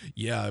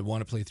 Yeah, I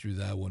want to play through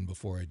that one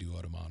before I do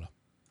Automata.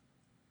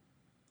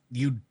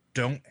 You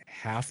don't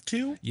have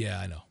to, Yeah,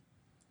 I know.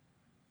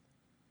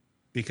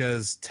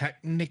 because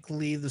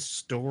technically the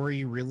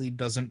story really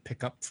doesn't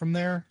pick up from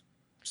there.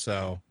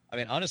 So I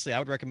mean, honestly, I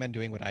would recommend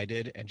doing what I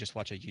did and just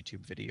watch a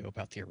YouTube video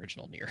about the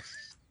original Nier.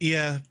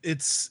 yeah,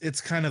 it's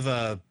kind of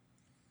a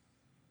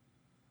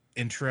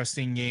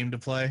interesting game to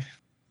play.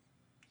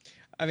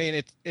 I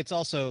mean, it's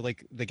also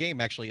like the game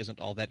actually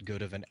isn't all that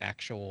good of an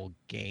actual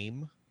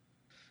game.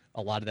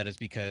 A lot of that is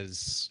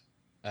because,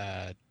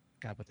 God,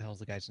 what the hell's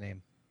the guy's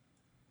name?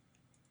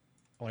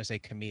 I want to say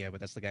Kamiya, but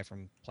that's the guy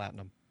from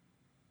Platinum.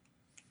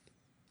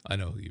 I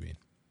know who you mean.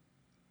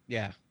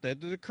 Yeah,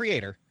 the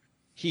creator.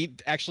 He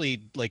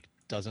actually like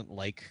doesn't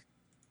like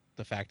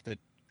the fact that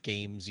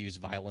games use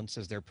violence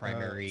as their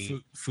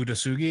primary.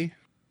 Fudasugi.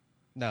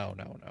 No.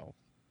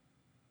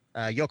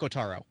 Yoko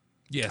Taro.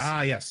 Yes.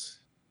 Ah, yes.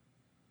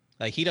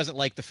 Like he doesn't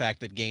like the fact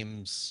that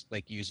games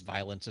like use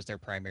violence as their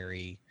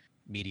primary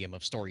medium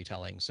of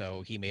storytelling.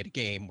 So he made a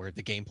game where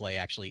the gameplay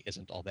actually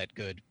isn't all that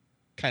good,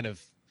 kind of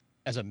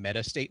as a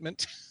meta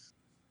statement.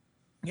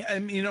 Yeah, I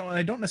mean,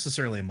 I don't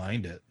necessarily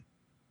mind it.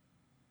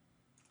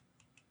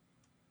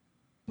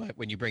 But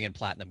when you bring in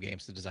Platinum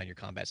Games to design your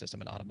combat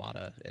system in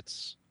Automata,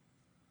 it's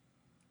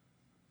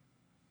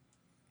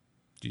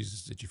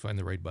Jesus, did you find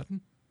the right button?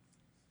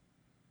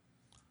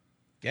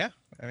 yeah.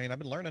 I mean, I've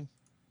been learning.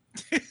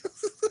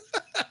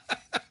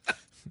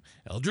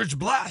 Eldritch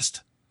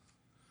Blast.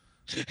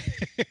 The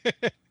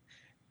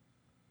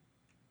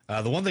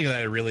one thing that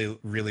I really,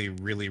 really,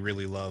 really,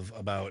 really love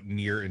about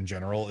Nier in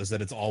general is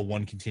that it's all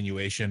one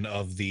continuation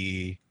of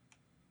the.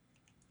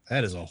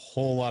 That is a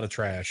whole lot of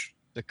trash.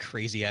 The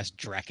crazy ass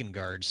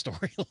Drakengard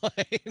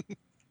storyline.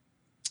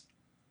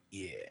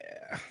 Yeah.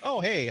 Oh,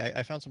 hey,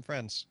 I found some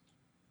friends.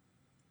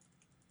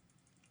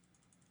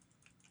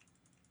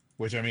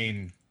 Which, I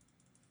mean,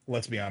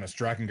 let's be honest,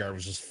 Drakengard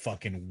was just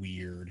fucking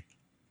weird.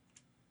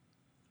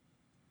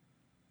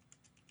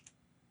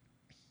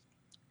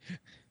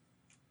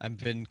 I've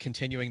been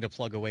continuing to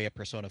plug away at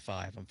Persona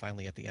 5. I'm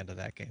finally at the end of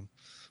that game.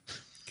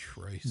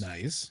 Christ.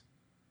 Nice.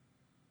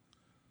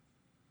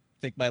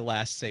 I think my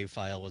last save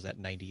file was at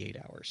 98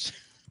 hours.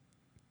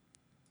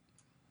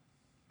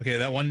 Okay,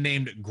 that one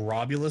named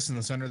Grobulus in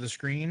the center of the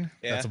screen,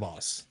 Yeah. that's a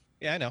boss.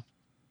 Yeah, I know.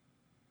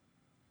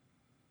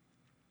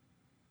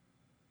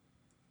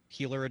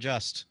 Healer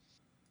adjust.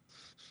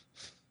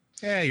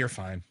 Yeah, you're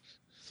fine.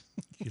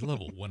 You're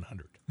level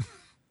 100.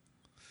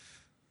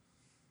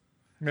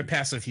 My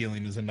passive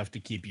healing is enough to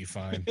keep you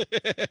fine.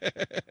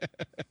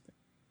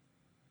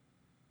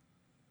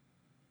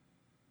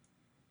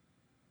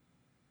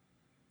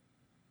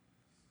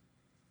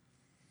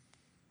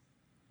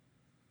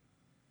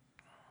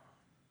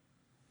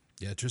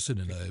 Yeah, Tristan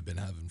and I have been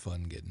having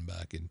fun getting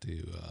back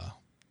into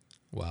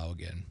WoW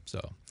again. So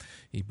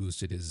he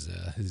boosted his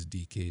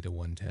DK to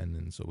 110,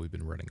 and so we've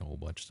been running a whole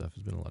bunch of stuff.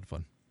 It's been a lot of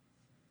fun.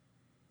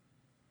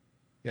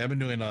 Yeah, I've been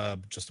doing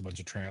just a bunch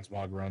of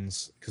transmog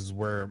runs because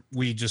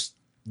we just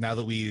now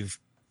that we've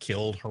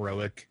killed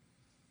heroic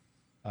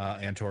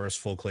and Taurus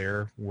full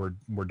clear, we're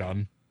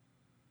done.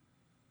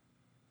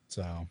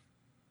 So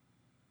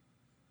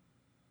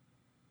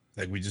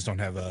like we just don't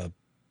have a,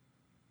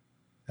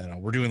 I don't know,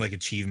 we're doing like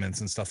achievements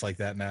and stuff like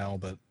that now,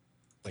 but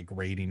like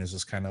raiding is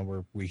just kind of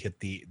where we hit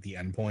the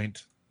end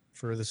point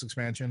for this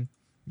expansion.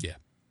 Yeah.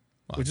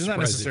 Well, which I'm is not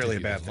surprised it necessarily a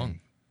took you bad this thing. long.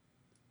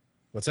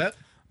 What's that?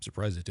 I'm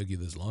surprised it took you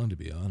this long, to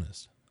be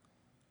honest.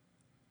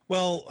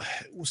 Well,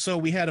 so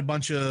we had a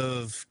bunch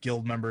of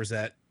guild members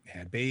that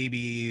had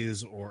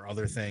babies or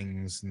other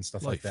things and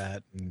stuff like Life.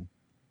 that. And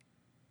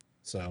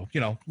so,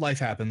 you know, life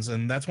happens.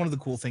 And that's one of the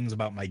cool things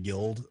about my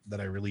guild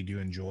that I really do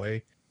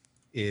enjoy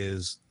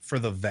is for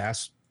the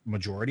vast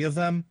majority of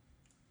them,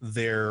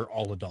 they're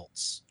all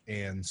adults.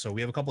 And so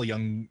we have a couple of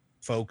young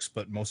folks,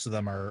 but most of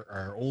them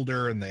are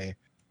older and they,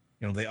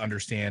 you know, they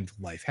understand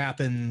life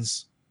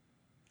happens,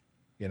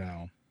 you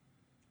know,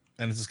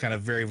 and it's just kind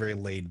of very, very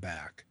laid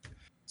back.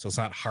 So it's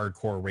not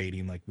hardcore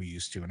raiding like we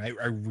used to. And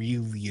I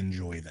really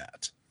enjoy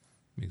that.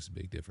 Makes a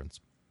big difference.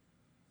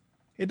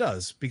 It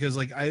does, because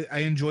like I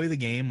enjoy the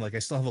game. Like I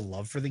still have a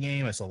love for the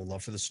game. I still have a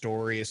love for the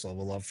story. I still have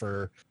a love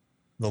for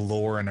the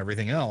lore and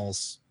everything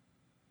else.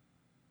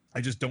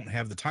 I just don't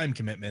have the time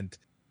commitment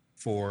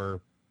for,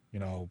 you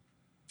know,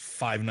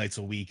 5 nights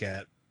a week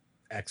at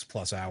X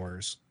plus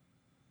hours.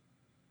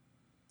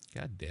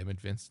 God damn it,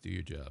 Vince, do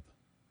your job.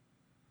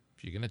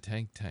 If you're gonna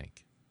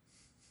tank.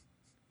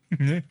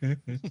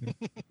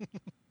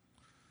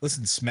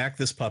 Listen, smack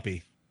this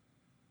puppy.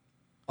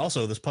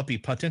 Also, this puppy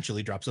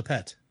potentially drops a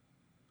pet.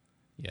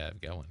 Yeah,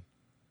 I've got one.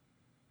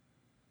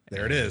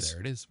 There it is.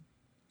 There it is.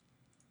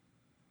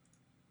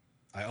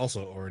 I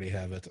also already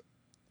have it.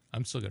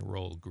 I'm still gonna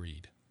roll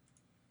greed.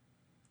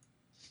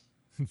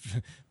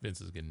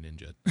 Vince is getting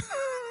ninja.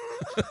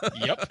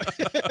 Yep.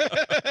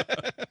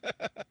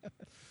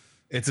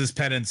 It's his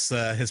penance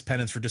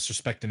for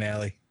disrespecting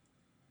Allie.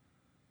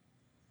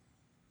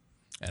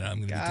 And I'm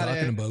going to be Got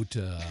talking it.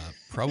 about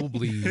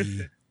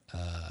probably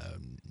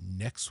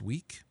next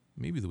week,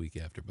 maybe the week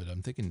after, but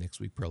I'm thinking next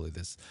week probably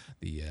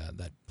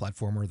that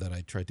platformer that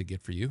I tried to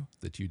get for you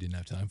that you didn't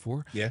have time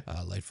for. Yeah.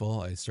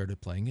 Lightfall. I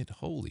started playing it.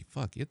 Holy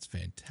fuck, it's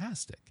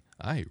fantastic.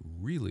 I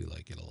really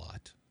like it a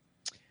lot.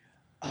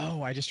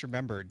 Oh, I just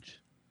remembered.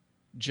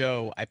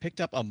 Joe, I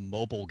picked up a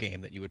mobile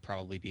game that you would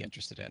probably be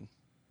interested in.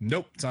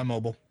 Nope, it's on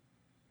mobile.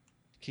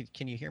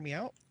 Can you hear me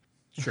out?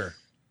 Sure.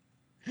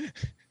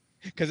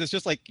 Because it's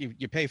just like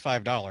you pay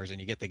 $5 and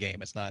you get the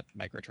game. It's not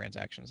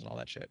microtransactions and all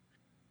that shit.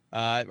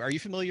 Are you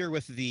familiar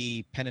with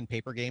the pen and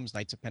paper games,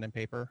 Knights of Pen and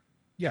Paper?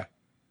 Yeah.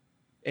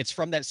 It's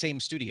from that same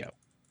studio.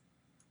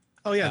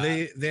 Oh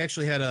yeah, they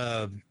actually had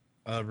a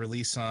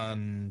release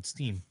on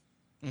Steam.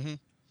 Mm-hmm.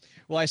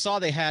 Well, I saw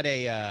they had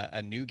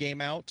a new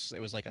game out. It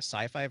was like a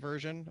sci-fi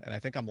version, and I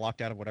think I'm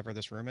locked out of whatever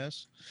this room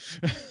is.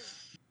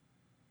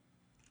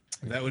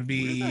 That would Where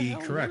the be hell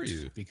were correct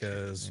you?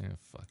 because Yeah,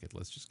 fuck it.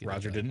 Let's just get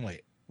Roger it done. didn't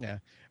wait. Yeah,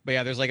 but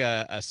yeah, there's like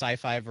a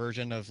sci-fi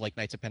version of like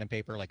Knights of Pen and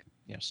Paper, like,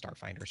 you know,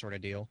 Starfinder sort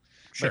of deal.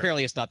 Sure. But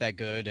apparently it's not that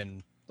good,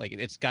 and like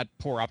it's got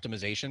poor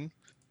optimization,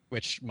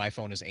 which my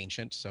phone is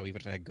ancient, so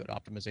even if it had good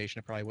optimization,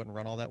 it probably wouldn't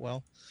run all that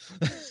well.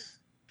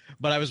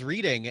 But I was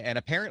reading, and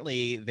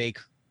apparently they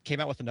came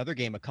out with another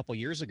game a couple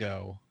years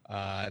ago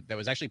that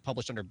was actually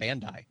published under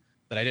Bandai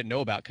that I didn't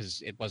know about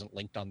because it wasn't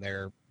linked on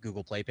their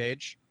Google Play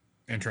page.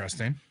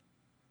 Interesting.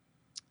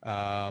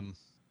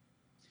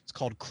 It's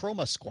called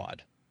Chroma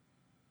Squad.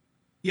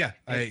 Yeah,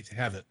 I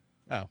have it.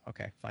 Oh,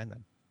 okay, fine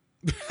then.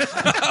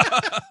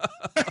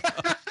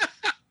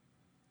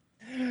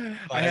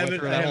 I have went it.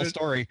 through I that have whole it.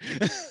 story.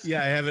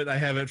 Yeah, I have it. I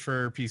have it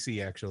for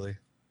PC actually.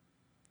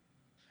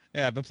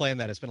 Yeah, I've been playing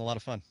that. It's been a lot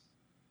of fun.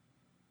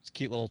 It's a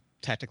cute little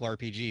tactical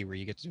RPG where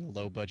you get to do a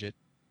low budget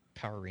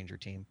Power Ranger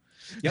team.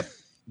 Yep.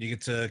 You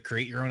get to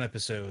create your own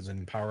episodes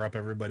and power up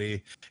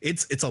everybody.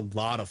 It's a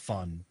lot of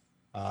fun,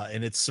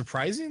 and it's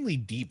surprisingly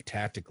deep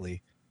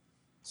tactically,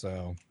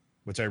 so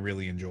which I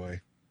really enjoy.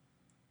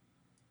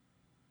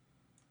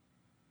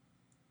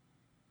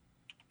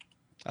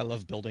 I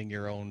love building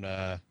your own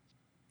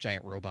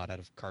giant robot out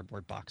of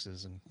cardboard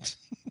boxes and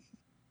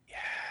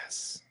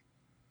Yes.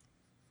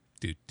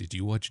 Dude, did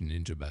you watch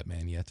Ninja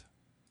Batman yet?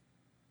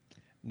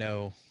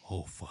 no.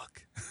 Oh,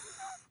 fuck.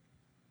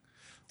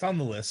 It's on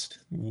the list.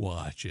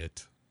 Watch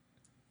it.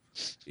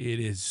 It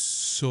is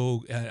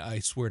so, I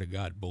swear to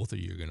God, both of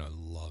you are going to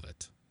love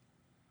it.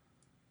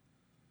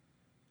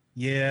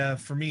 Yeah,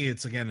 for me,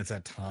 it's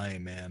that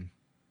time, man.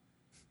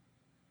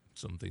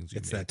 Some things you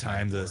It's make that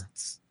time. The for.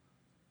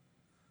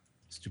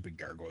 stupid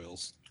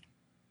gargoyles.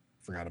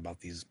 Forgot about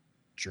these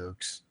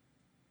jerks.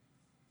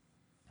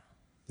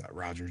 That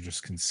Roger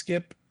just can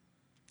skip.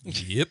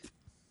 Yep.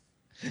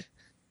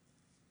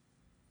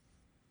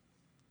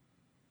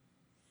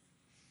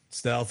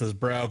 Stealth is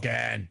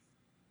broken.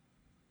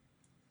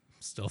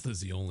 Stealth is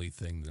the only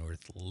thing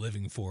worth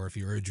living for if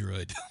you're a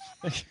druid.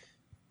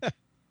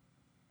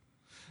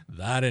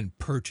 That and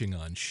perching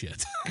on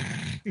shit.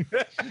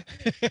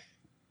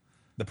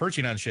 The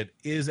perching on shit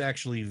is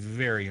actually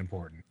very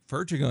important.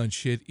 Perching on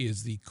shit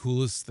is the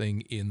coolest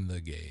thing in the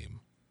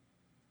game.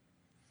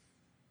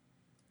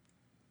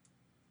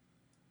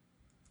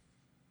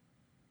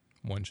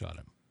 One shot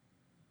him.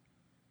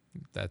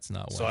 That's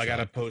not one. So I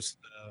gotta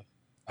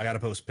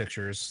post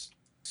pictures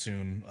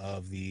soon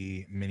of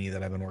the mini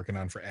that I've been working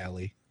on for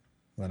Allie.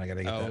 And then I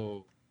gotta get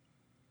that.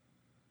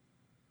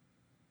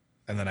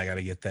 And then I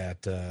gotta get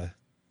that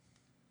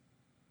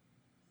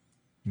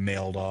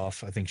mailed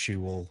off. I think she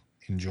will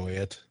enjoy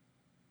it.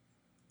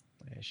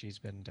 Yeah, she's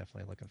been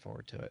definitely looking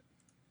forward to it.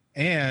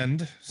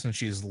 And since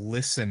she's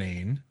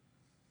listening,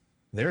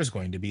 there's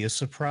going to be a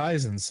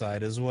surprise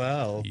inside as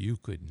well. You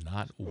could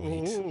not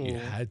wait. You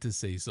had to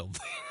say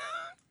something.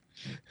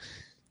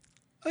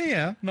 Oh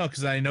yeah, no,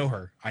 because I know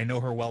her. I know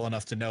her well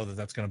enough to know that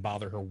that's going to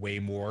bother her way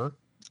more,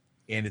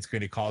 and it's going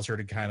to cause her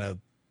to kind of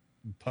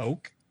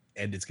poke,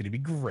 and it's going to be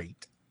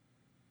great.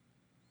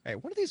 All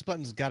right, one of these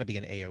buttons got to be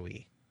an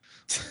AOE.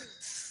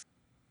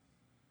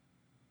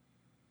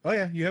 Oh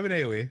yeah, you have an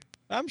AOE.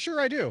 I'm sure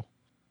I do.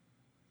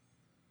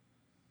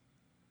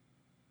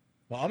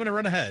 Well, I'm going to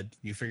run ahead.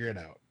 You figure it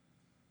out.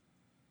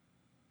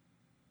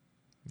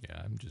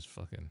 Yeah, I'm just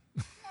fucking.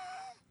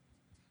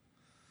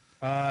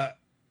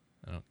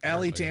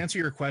 Allie, to answer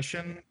your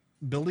question,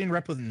 building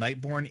rep with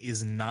Nightborne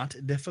is not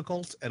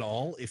difficult at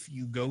all. If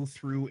you go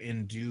through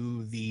and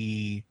do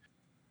the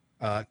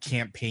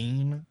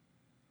campaign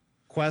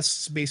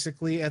quests,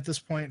 basically at this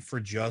point for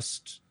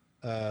just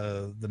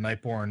the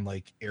Nightborne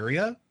like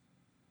area,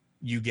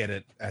 you get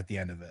it at the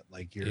end of it.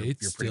 Like you're pretty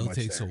still much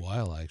takes there. a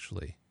while,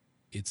 actually.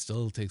 It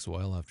still takes a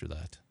while after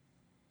that.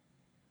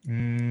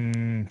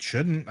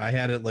 Shouldn't. I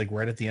had it like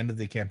right at the end of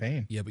the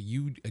campaign. Yeah, but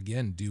you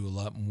again do a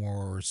lot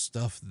more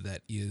stuff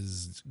that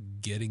is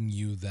getting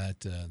you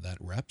that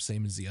rep,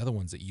 same as the other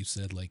ones that you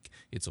said like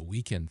it's a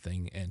weekend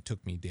thing and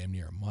took me damn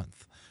near a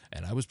month,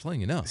 and I was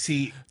playing enough.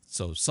 See,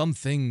 so some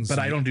things, but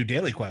I don't do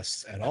daily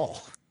quests at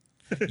all.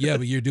 Yeah,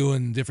 but you're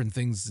doing different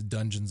things,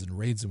 dungeons and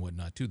raids and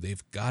whatnot too.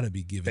 They've got to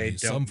be giving you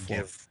some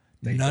form.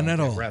 None at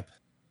all. Rep.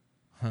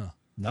 Huh?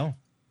 No.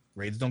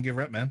 Raids don't give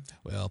rep, man.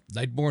 Well,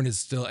 Nightborne is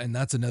still, and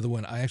that's another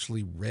one I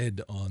actually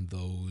read on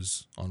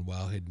those on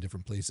Wowhead in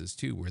different places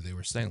too, where they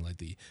were saying like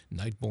the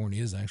Nightborne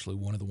is actually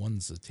one of the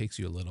ones that takes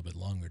you a little bit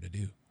longer to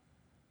do.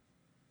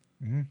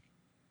 Mm-hmm.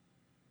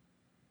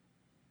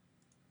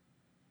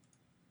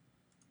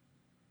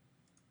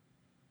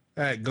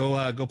 All right,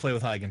 go play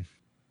with Hagen.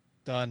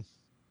 Done.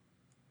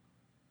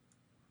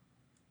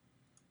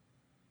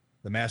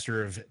 The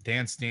Master of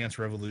Dance Dance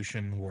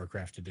Revolution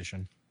Warcraft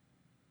Edition.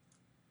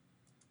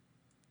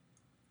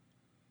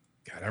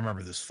 God, I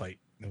remember this fight.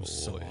 It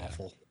was so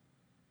awful.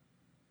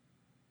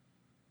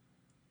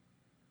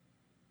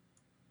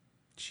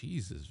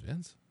 Jesus,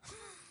 Vince.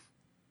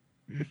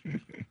 But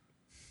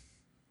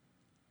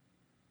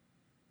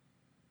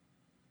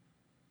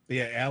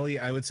yeah, Allie,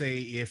 I would say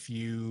if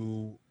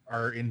you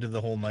are into the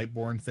whole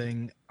Nightborne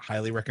thing,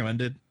 highly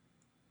recommended.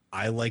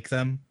 I like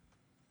them.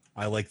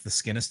 I like the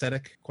skin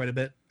aesthetic quite a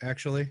bit,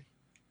 actually.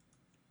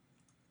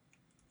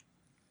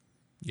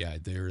 Yeah,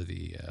 they're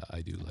the I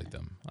do like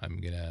them.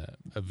 I'm gonna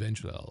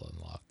eventually I'll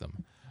unlock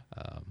them,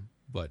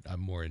 but I'm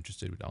more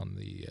interested on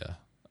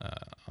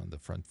the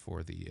front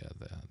for the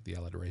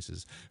allied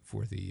races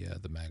for the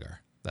Magar.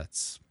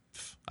 That's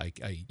I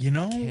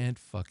can't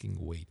fucking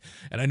wait.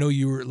 And I know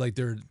you were like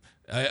they're.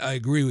 I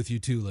agree with you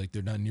too. Like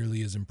they're not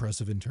nearly as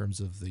impressive in terms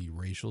of the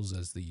racials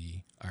as the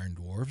Iron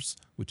Dwarves,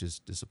 which is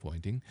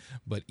disappointing.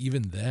 But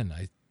even then,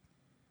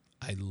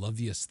 I love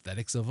the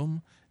aesthetics of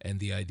them and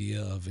the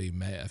idea of a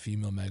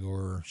female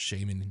Magor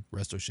shaman,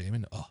 resto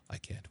shaman. Oh, I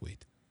can't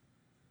wait.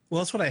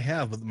 Well, that's what I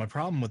have, but my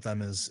problem with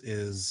them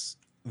is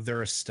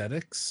their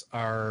aesthetics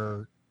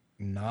are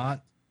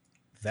not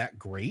that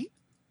great,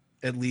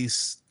 at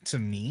least to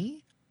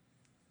me.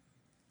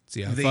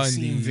 See, they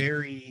seem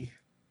very,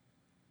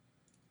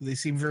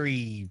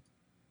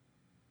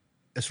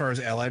 as far as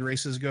allied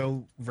races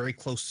go, very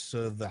close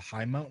to the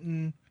High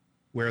Mountain,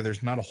 where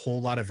there's not a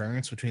whole lot of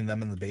variance between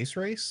them and the base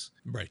race.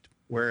 Right.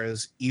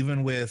 Whereas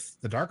even with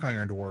the Dark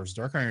Iron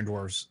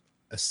Dwarves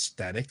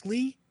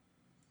aesthetically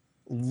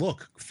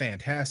look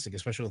fantastic,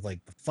 especially with like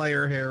the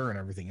fire hair and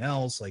everything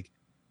else. Like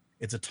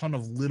it's a ton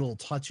of little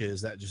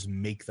touches that just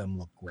make them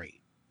look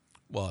great.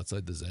 Well, it's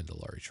like the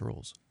Zandalari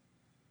Trolls.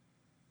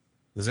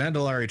 The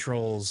Zandalari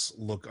Trolls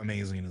look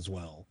amazing as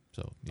well.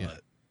 So yeah.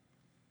 But,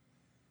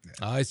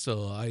 yeah.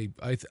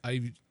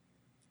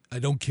 I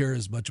don't care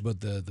as much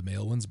about the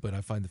male ones, but I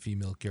find the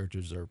female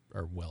characters are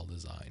well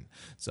designed.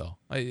 So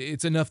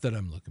it's enough that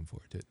I'm looking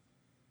forward to it.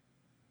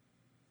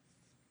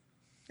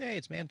 Hey,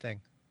 it's Man Thing.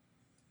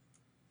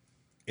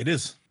 It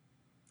is.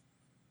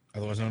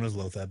 Otherwise known as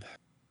Lotheb.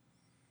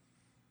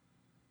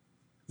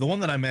 The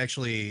one that I'm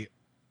actually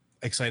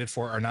excited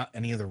for are not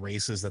any of the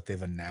races that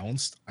they've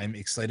announced. I'm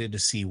excited to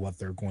see what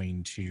they're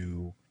going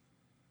to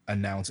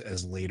announce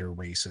as later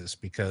races,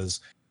 because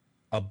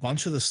a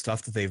bunch of the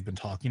stuff that they've been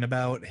talking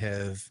about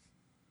have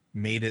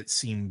made it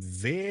seem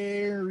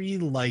very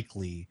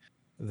likely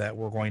that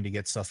we're going to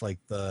get stuff like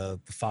the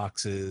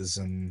Foxes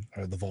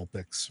or the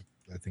Vulpix.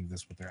 I think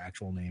that's what their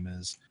actual name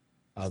is.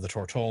 The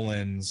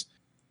Tortolans.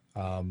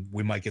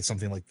 We might get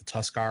something like the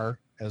Tuskar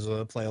as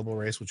a playable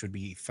race, which would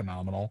be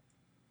phenomenal.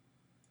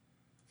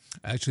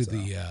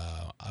 Actually,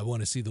 So- I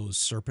want to see those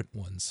serpent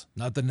ones,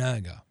 not the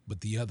Naga,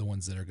 but the other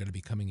ones that are going to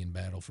be coming in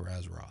battle for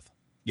Azeroth.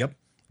 Yep.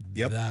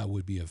 Yep. That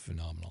would be a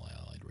phenomenal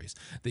allied race.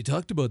 They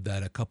talked about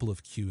that a couple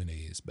of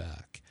Q&As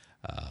back,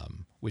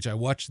 which I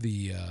watched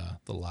the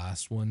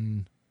last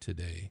one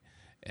today,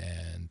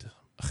 and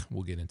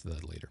we'll get into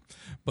that later.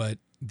 But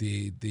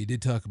they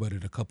did talk about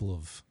it a couple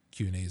of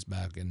Q&As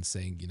back and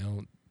saying, you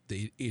know,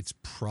 it's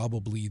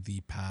probably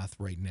the path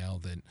right now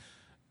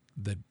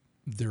that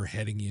they're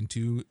heading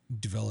into,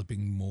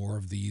 developing more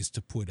of these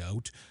to put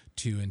out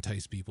to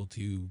entice people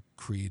to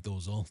create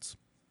those ults.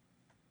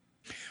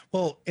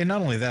 Well, and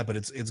not only that, but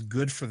it's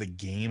good for the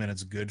game, and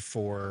it's good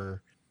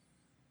for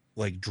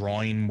like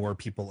drawing more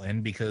people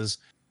in, because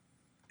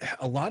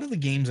a lot of the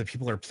games that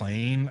people are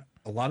playing,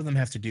 a lot of them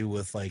have to do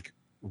with like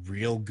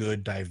real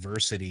good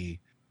diversity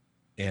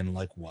in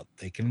like what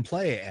they can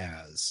play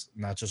as,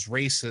 not just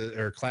races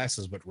or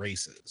classes, but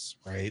races,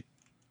 right?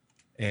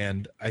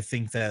 And I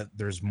think that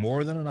there's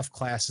more than enough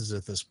classes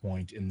at this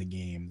point in the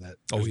game that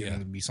there's going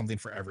to be something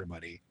for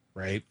everybody,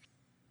 right?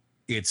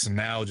 It's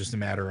now just a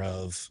matter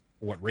of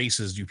what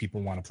races do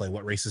people want to play?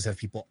 What races have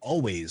people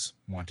always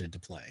wanted to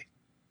play?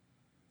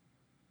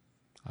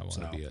 I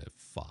want to be a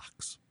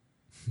fox.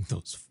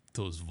 those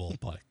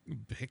Volpi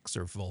Pix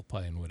or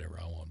Volpine, whatever.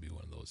 I want to be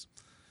one of those.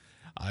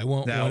 I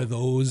want one of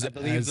those. I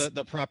believe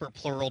the proper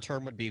plural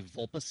term would be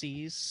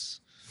Vulpes.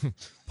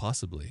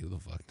 Possibly, who the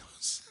fuck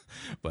knows?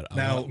 But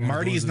now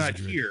Marty's not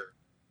here,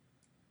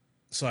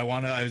 so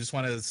I just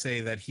want to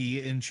say that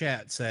he in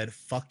chat said,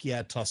 "Fuck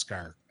yeah,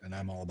 Tuskar," and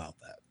I'm all about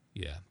that.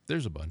 Yeah,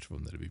 there's a bunch of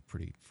them that'd be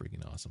pretty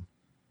freaking awesome.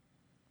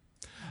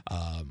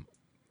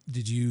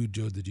 Did you,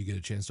 Joe? Did you get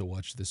a chance to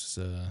watch this?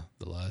 The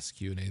last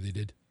Q&A they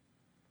did.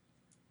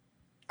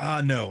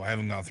 No, I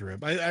haven't gone through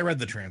it. I read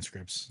the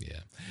transcripts. Yeah,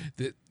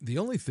 the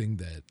only thing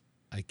that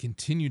I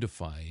continue to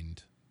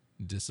find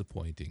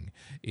disappointing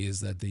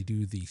is that they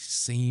do the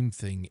same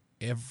thing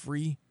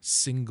every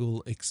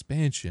single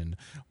expansion,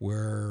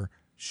 where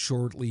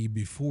shortly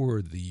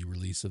before the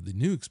release of the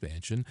new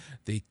expansion,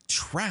 they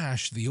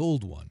trash the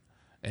old one.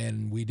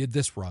 And we did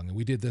this wrong, and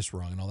we did this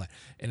wrong, and all that.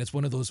 And it's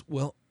one of those,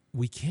 well,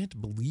 we can't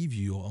believe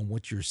you on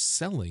what you're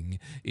selling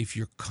if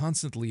you're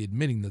constantly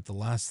admitting that the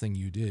last thing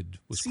you did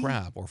was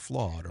crap or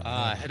flawed.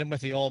 Or hit him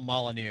with the old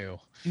Molyneux.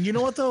 You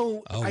know what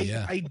though?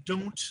 I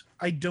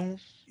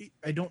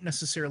don't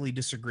necessarily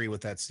disagree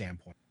with that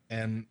standpoint.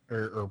 And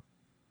let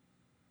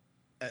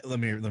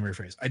me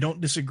rephrase. I don't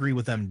disagree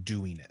with them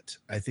doing it.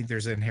 I think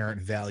there's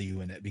inherent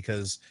value in it,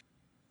 because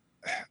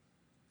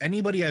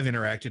anybody I've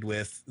interacted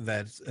with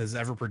that has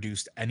ever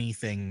produced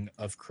anything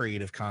of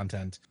creative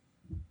content,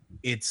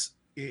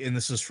 and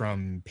this is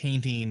from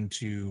painting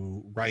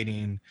to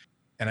writing,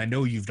 and I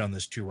know you've done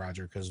this too,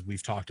 Roger, because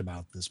we've talked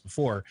about this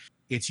before.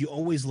 It's you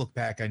always look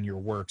back on your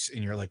works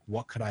and you're like,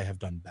 what could I have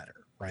done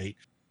better, right?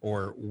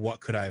 Or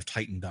what could I have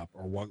tightened up,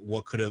 or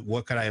what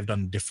could I have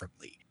done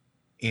differently?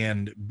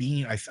 And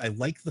I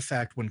like the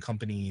fact when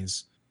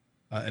companies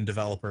and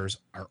developers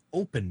are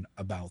open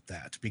about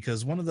that,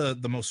 because one of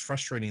the most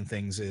frustrating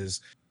things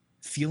is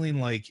feeling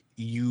like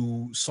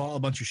you saw a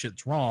bunch of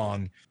shit's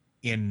wrong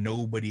and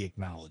nobody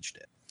acknowledged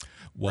it.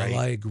 Well, right?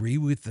 I agree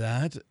with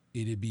that.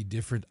 It'd be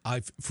different.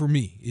 For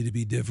me, it'd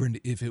be different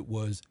if it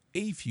was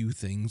a few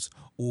things,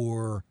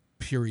 or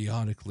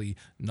periodically,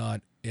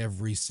 not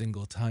every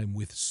single time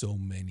with so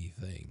many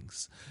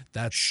things.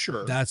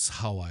 That's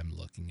how I'm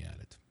looking at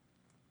it.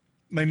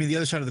 I mean, the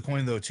other side of the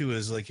coin, though, too,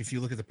 is like if you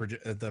look at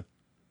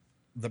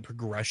the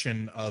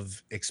progression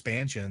of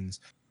expansions,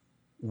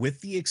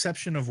 with the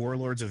exception of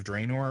Warlords of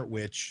Draenor,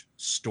 which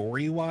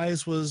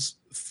story-wise was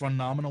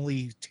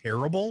phenomenally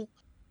terrible,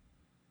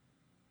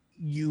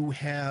 you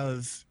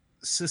have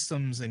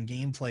systems and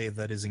gameplay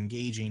that is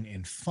engaging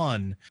and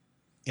fun.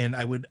 And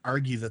I would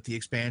argue that the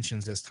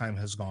expansions, as time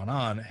has gone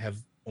on, have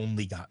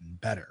only gotten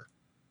better.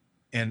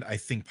 And I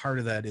think part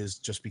of that is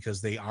just because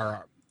they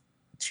are,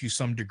 to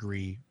some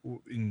degree,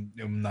 I'm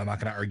not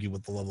going to argue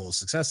what the level of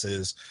success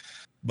is,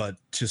 but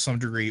to some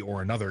degree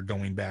or another,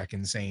 going back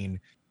and saying,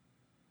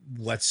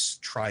 let's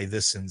try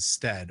this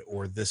instead,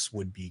 or this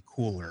would be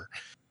cooler.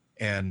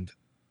 And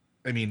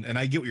I mean, and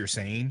I get what you're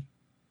saying.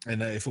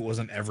 And if it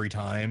wasn't every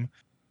time,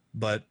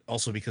 but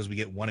also because we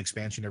get one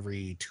expansion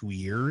every 2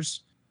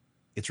 years,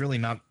 it's really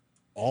not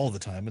all the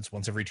time. It's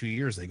once every 2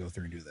 years they go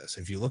through and do this.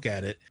 If you look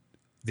at it,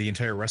 the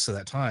entire rest of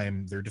that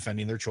time, they're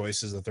defending their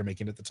choices that they're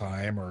making at the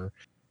time, or,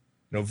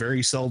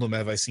 very seldom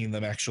have I seen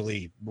them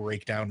actually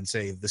break down and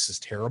say, this is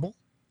terrible.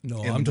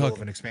 No, I'm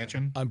talking an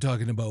expansion. I'm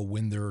talking about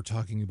when they're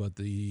talking about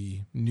the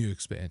new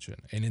expansion,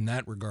 and in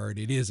that regard,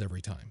 it is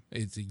every time.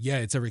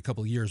 It's every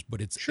couple of years, but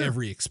it's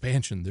every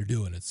expansion they're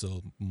doing it.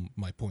 So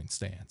my point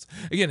stands.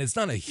 Again, it's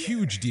not a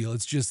huge deal.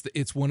 It's just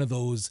it's one of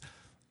those.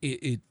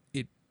 It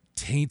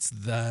taints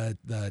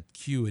that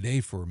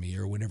Q&A for me,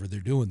 or whenever they're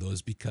doing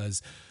those,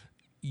 because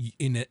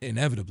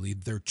inevitably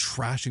they're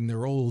trashing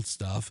their old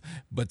stuff,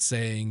 but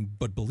saying,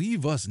 but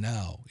believe us,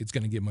 now it's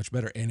going to get much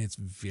better. And it's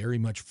very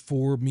much,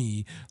 for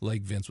me,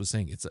 like Vince was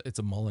saying, it's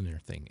a Molyneux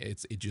thing.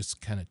 It just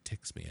kind of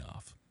ticks me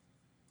off.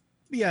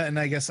 Yeah, and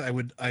I guess I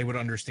would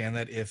understand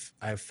that if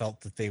I felt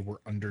that they were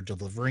under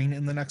delivering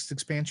in the next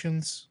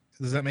expansions.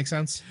 Does that make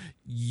sense?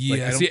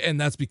 Yeah, I see,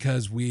 and that's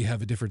because we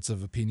have a difference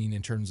of opinion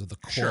in terms of the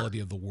Sure. quality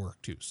of the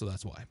work too. So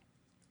that's why.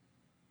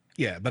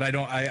 Yeah, but I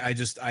don't.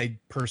 I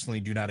personally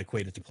do not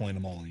equate it to pulling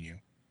them all on you,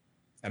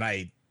 and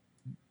I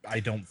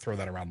don't throw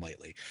that around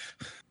lightly.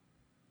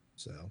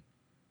 So,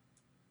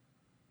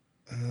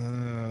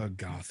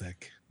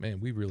 Gothic. Man,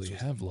 we really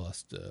have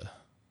lost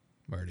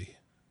Marty.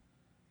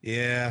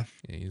 Yeah.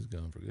 Yeah, he's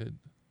gone for good.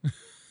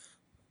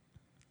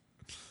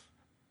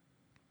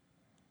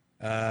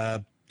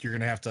 You're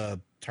gonna have to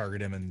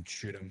target him and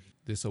shoot him.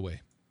 This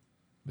away,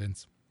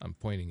 Vince. I'm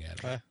pointing at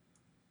him.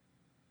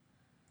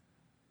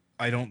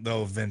 I don't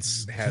know if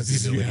Vince has.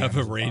 Do the you ability have on a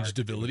his ranged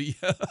bar. ability?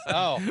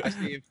 Oh, I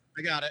see.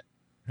 I got it.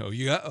 Oh,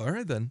 you got. All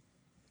right then.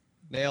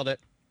 Nailed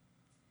it.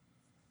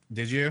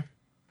 Did you?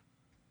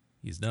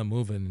 He's not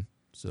moving.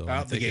 So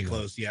I'm The gate thinking,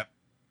 closed. Yep.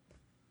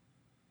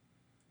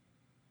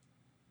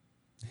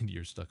 and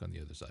you're stuck on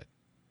the other side.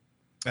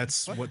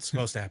 That's what's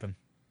supposed to happen.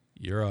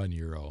 You're on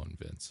your own,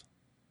 Vince.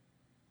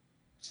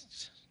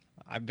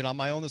 I've been on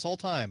my own this whole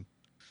time.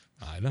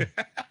 I know.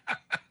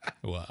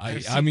 Well,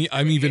 I've I'm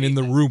seen even in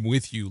the room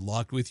with you,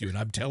 locked with you, and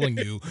I'm telling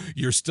you,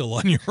 you're still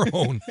on your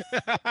own.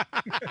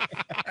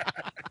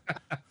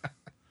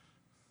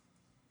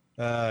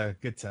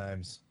 Good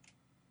times.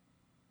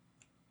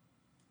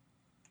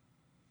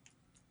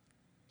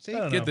 See, I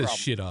don't Get know. this problem.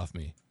 shit off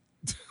me.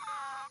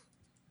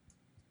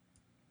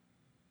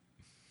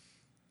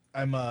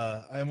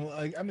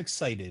 I'm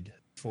excited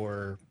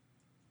for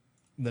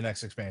the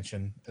next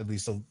expansion, at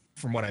least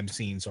from what I'm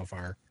seeing so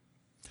far.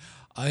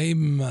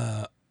 I'm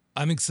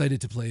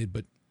excited to play it,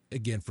 but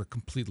again, for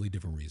completely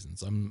different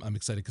reasons. I'm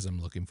excited because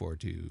I'm looking forward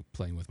to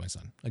playing with my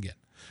son again.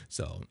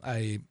 So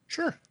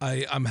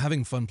I'm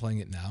having fun playing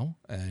it now,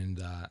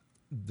 and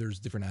there's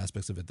different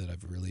aspects of it that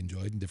I've really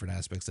enjoyed, and different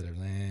aspects that are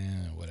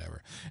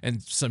whatever.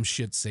 And some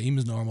shit same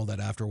as normal that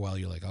after a while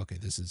you're like, okay,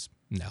 this is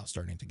now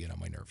starting to get on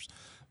my nerves.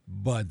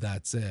 But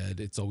that said,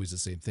 it's always the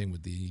same thing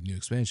with the new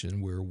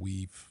expansion where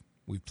we've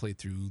played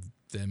through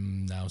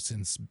them now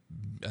since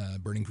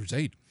Burning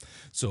Crusade.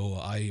 So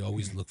I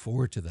always look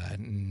forward to that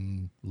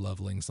and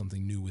leveling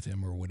something new with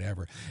him or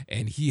whatever.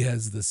 And he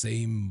has the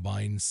same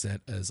mindset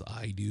as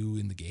I do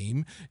in the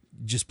game,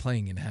 just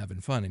playing and having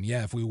fun. And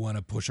yeah, if we want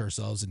to push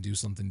ourselves and do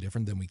something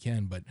different, then we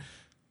can. But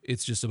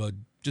it's just about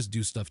just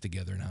do stuff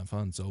together and have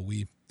fun. So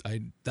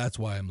that's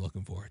why I'm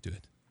looking forward to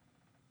it.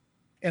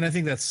 And I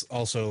think that's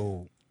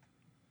also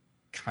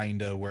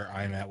kind of where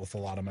I'm at with a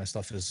lot of my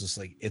stuff, is just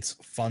like it's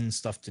fun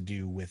stuff to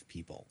do with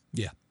people.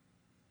 Yeah.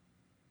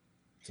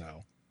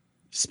 So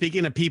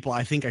Speaking of people,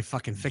 I think I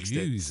fucking fixed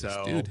Jesus, it.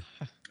 So dude.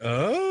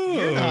 oh,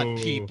 You're not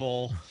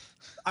people.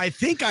 I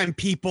think I'm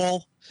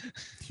people,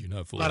 You're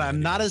not fooling but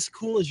I'm not anyone. as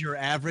cool as your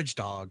average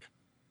dog.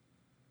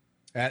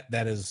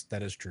 that is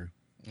true.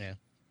 Yeah.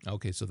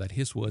 Okay, so that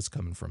hiss was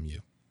coming from you.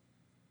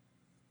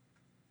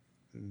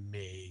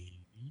 Maybe.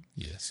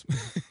 Yes.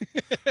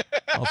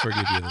 I'll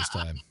forgive you this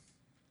time.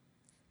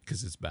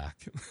 Because it's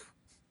back.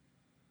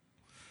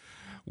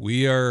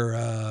 We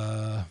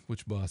are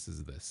which boss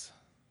is this?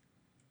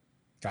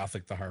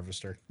 Gothic the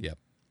Harvester. Yep.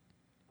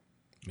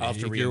 I'll have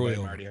to Make your way re-invite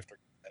over. Marty after.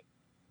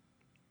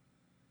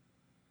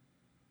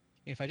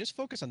 If I just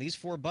focus on these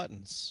 4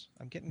 buttons,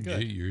 I'm getting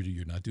good.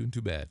 You're not doing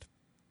too bad.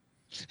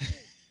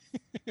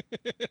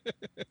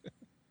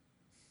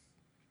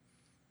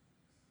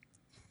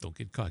 Don't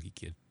get cocky,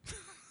 kid.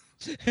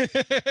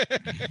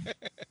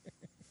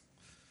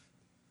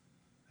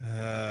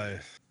 I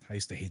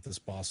used to hate this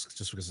boss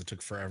just because it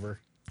took forever.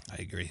 I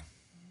agree.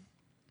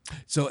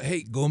 So,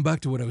 hey, going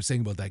back to what I was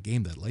saying about that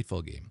game, that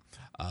Lightfall game,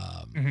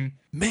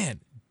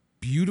 man,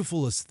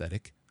 beautiful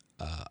aesthetic.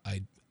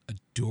 I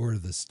adore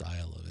the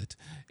style of it.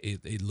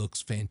 It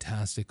looks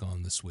fantastic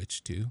on the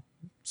Switch too,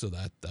 so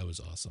that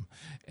was awesome.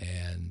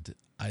 And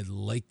I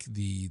like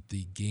the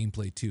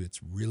gameplay too.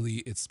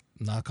 It's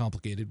not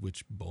complicated,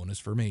 which bonus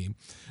for me,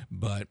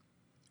 but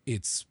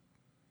it's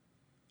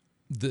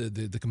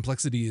the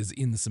complexity is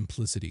in the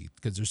simplicity,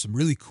 because there's some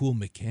really cool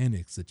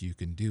mechanics that you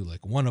can do.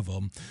 Like one of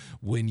them,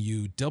 when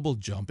you double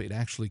jump, it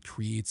actually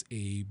creates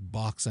a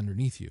box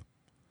underneath you,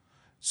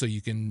 so you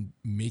can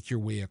make your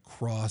way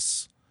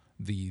across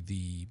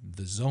the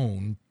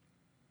zone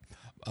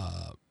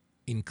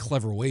in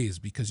clever ways,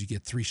 because you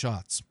get 3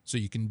 shots. So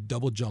you can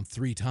double jump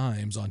 3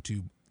 times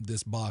onto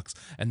this box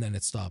and then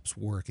it stops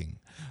working.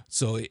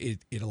 So it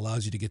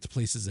allows you to get to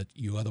places that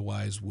you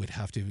otherwise would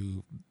have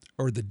to,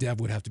 or the dev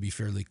would have to be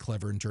fairly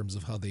clever in terms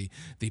of how they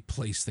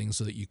place things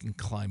so that you can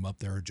climb up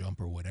there or jump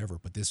or whatever.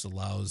 But this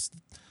allows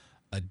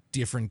a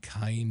different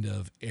kind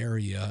of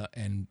area,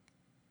 and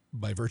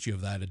by virtue of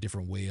that, a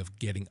different way of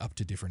getting up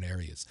to different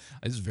areas.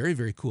 It's very,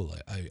 very cool.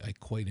 I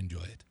quite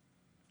enjoy it.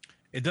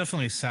 It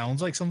definitely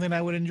sounds like something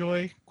I would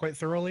enjoy quite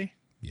thoroughly.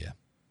 Yeah.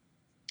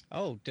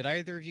 Oh, did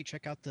either of you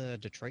check out the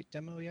Detroit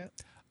demo yet?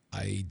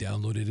 I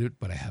downloaded it,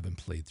 but I haven't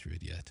played through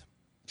it yet.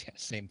 Yeah,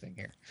 same thing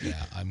here.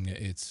 Yeah,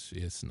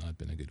 it's not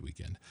been a good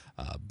weekend.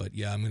 But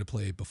yeah, I'm going to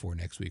play it before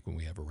next week when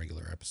we have a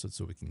regular episode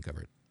so we can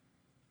cover it.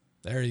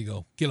 There you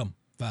go. Kill him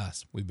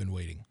fast. We've been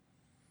waiting.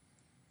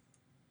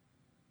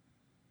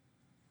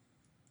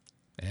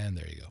 And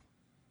there you go.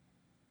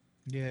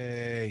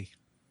 Yay.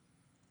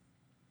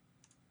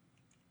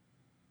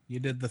 You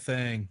did the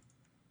thing.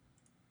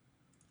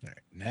 All right,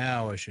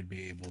 now I should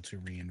be able to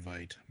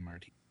re-invite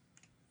Marty.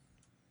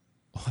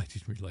 Oh, I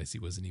didn't realize he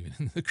wasn't even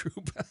in the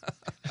group.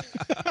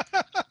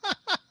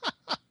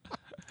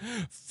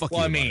 Fuck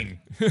Well, you, I mean,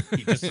 Marty.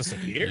 he just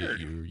disappeared.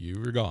 You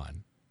were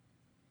gone.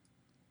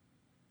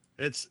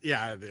 It's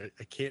I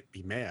can't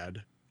be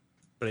mad,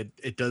 but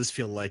it does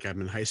feel like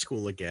I'm in high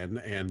school again,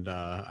 and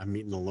I'm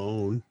eating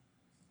alone.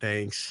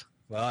 Thanks.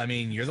 Well, I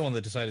mean, you're the one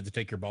that decided to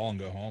take your ball and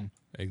go home.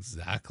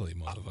 Exactly,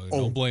 motherfucker.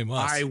 Oh, Don't blame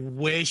us. I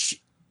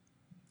wish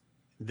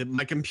that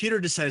my computer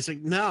decides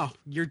like, no,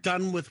 you're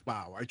done with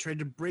WoW. I tried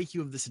to break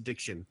you of this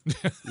addiction.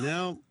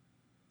 No.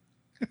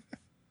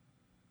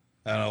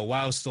 I don't know.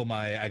 WoW's still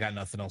I got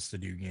nothing else to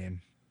do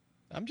game.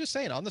 I'm just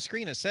saying, on the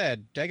screen it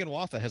said Dagan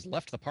Watha has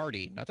left the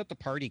party, not that the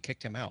party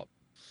kicked him out.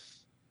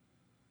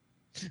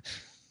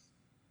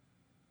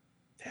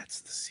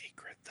 That's the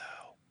secret,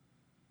 though.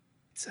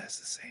 It says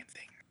the same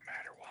thing no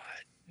matter what.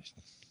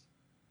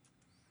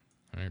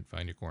 All right,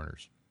 find your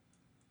corners.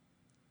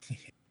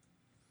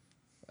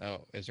 Oh,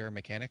 is there a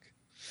mechanic?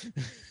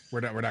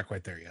 We're not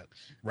quite there yet.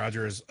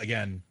 Roger is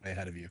again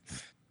ahead of you.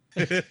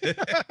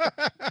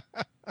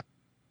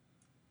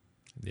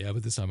 Yeah,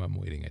 but this time I'm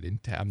waiting.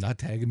 I'm not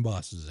tagging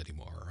bosses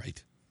anymore, all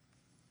right?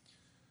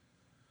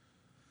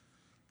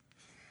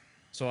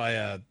 So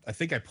I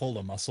think I pulled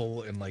a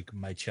muscle in like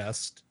my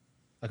chest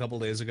a couple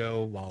days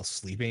ago while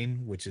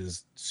sleeping, which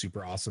is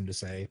super awesome to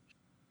say.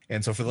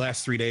 And so for the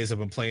last 3 days, I've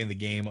been playing the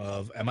game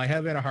of, am I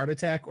having a heart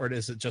attack or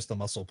is it just a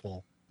muscle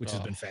pull? Which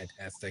has been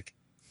fantastic.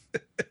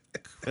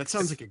 That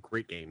sounds like a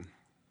great game.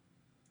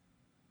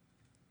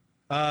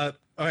 All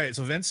right,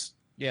 so Vince,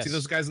 Yes. see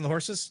those guys on the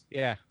horses?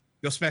 Yeah.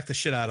 Go smack the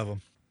shit out of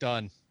them.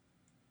 Done.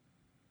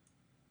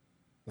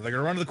 They're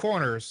gonna run to the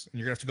corners, and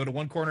you're gonna have to go to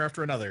one corner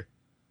after another.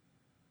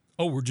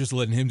 Oh, we're just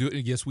letting him do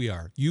it? Yes, we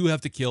are. You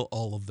have to kill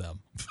all of them.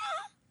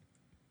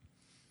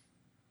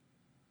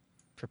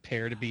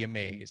 Prepare to be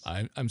amazed.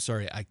 I'm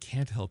sorry. I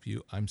can't help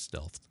you. I'm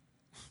stealthed.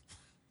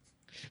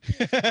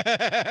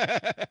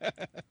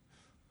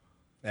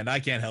 And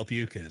I can't help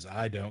you because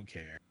I don't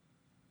care.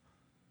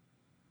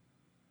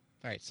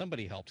 All right,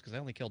 somebody helped because I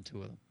only killed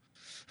 2 of them.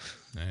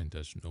 And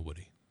touch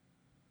nobody.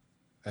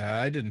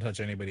 I didn't touch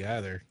anybody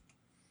either.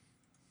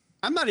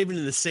 I'm not even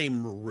in the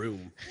same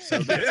room. So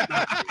that's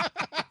not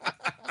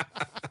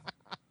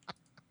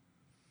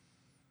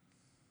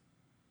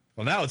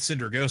Well, now it's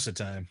Syndragosa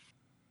time.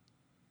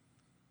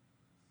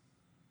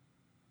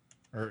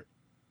 Or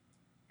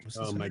was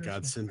it oh my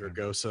God,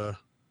 Syndragosa.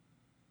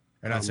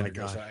 Or not Oh my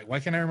Syndragosa. Why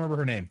can't I remember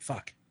her name?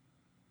 Fuck.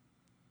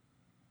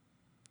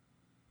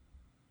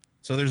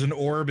 So there's an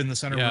orb in the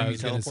center Yeah, I room you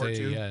was going to teleport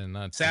say, to. yeah,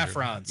 not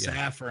Saffron. Yeah.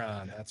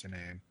 Saffron. That's her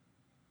name.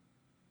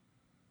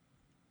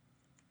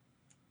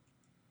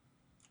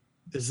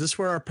 Is this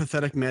where our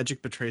pathetic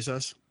magic betrays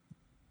us?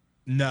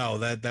 No,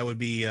 that would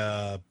be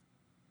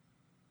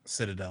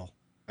Citadel.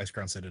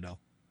 Icecrown Citadel.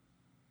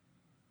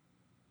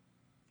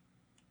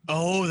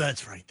 Oh,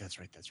 that's right.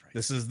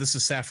 This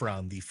is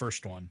Saffron, the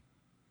first one.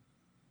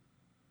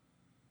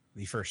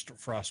 The first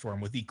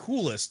Frostworm with the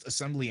coolest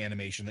assembly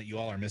animation that you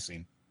all are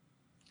missing.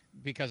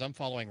 Because I'm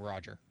following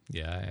Roger.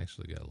 Yeah, I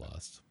actually got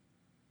lost.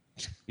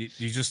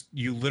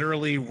 You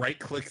literally right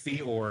click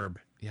the orb.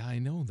 Yeah, I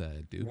know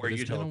that, dude. Where but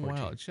you it's been a teleport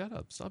to. while. Shut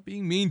up. Stop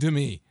being mean to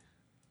me.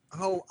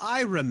 Oh,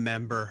 I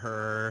remember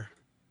her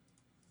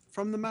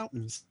from the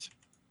mountains.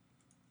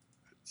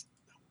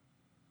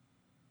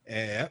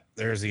 Yeah,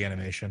 there's the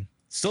animation.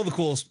 Still the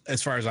coolest,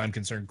 as far as I'm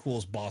concerned,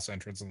 coolest boss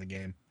entrance in the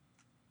game.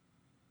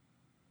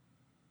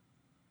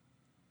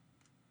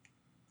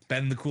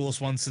 Been the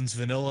coolest one since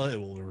vanilla. It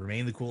will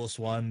remain the coolest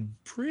one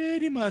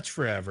pretty much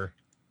forever.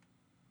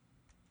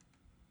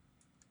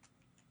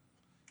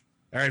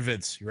 All right,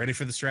 Vince, you ready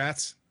for the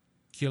strats?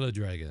 Kill a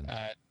dragon.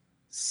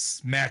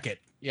 Smack it.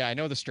 Yeah, I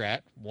know the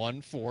strat.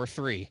 1, 4,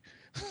 3.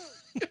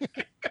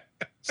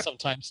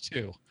 Sometimes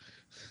 2.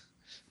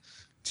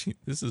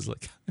 This is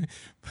like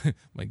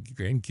my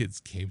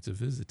grandkids came to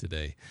visit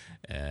today,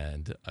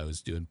 and I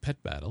was doing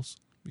pet battles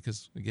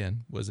because,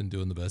 again, wasn't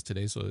doing the best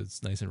today, so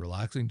it's nice and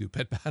relaxing, do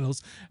pet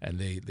battles, and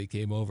they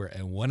came over,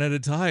 and one at a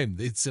time,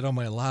 they'd sit on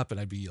my lap, and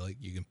I'd be like,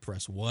 you can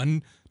press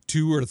 1,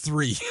 2, or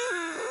 3.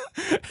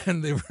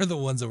 And they were the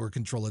ones that were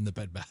controlling the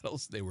pet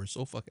battles. They were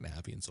so fucking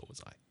happy, and so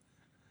was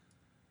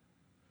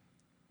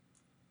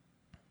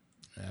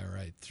I. All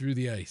right, through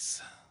the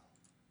ice.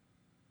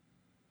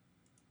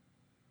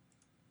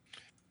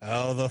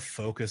 Oh, the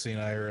focusing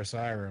iris.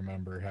 I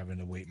remember having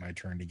to wait my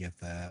turn to get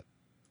that.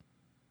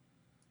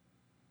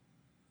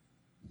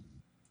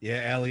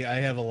 Yeah, Allie, I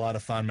have a lot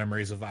of fond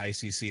memories of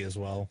ICC as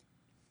well.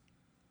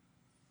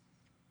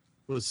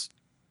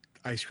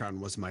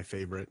 Icecrown was my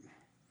favorite.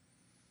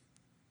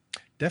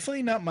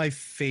 Definitely not my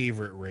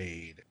favorite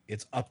raid.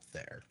 It's up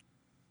there.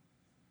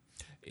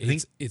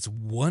 It's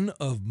one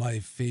of my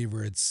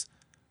favorites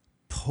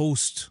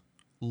post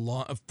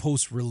of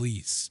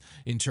post-release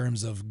in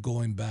terms of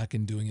going back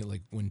and doing it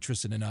like when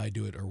Tristan and I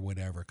do it or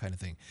whatever kind of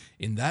thing.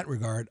 In that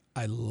regard,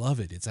 I love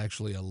it. It's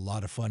actually a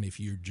lot of fun if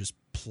you're just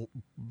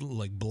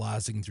like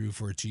blasting through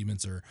for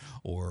achievements or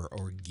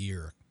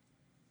gear.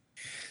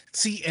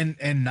 See,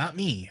 and not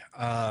me.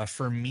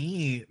 For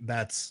me,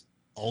 that's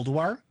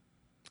Ulduar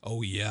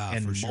Oh yeah,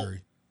 and for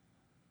sure.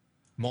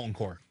 Molten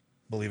Core,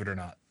 believe it or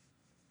not.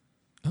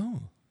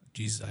 Oh,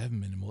 geez, I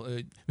haven't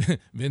been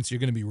Vince, you're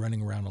going to be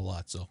running around a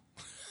lot, so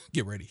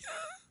get ready.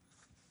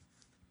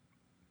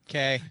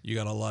 Okay. You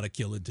got a lot of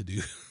killing to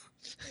do.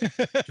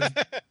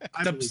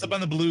 Step on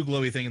the blue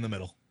glowy thing in the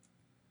middle.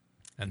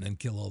 And then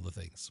kill all the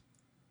things.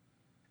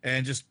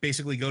 And just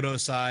basically go to a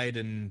side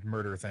and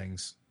murder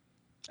things.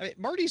 I mean,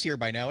 Marty's here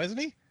by now, isn't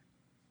he?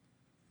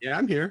 Yeah,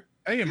 I'm here.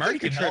 Hey, Marty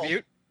can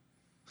contribute.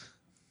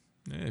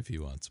 If he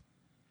wants.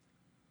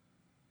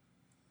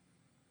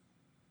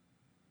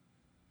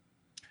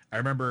 I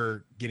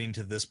remember getting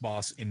to this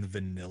boss in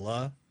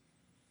vanilla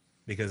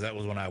because that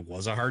was when I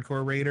was a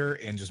hardcore raider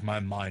and just my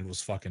mind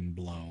was fucking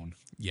blown.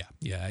 Yeah.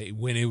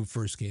 When it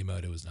first came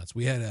out, it was nuts.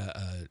 We had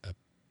a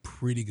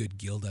pretty good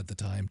guild at the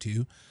time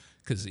too,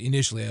 because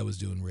initially I was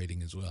doing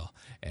raiding as well,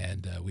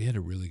 and we had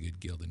a really good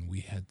guild, and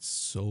we had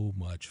so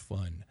much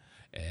fun,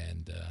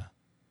 and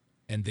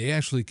they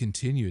actually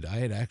continued. I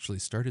had actually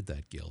started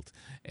that guild,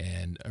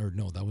 or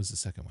no, that was the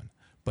second one.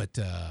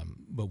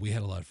 But we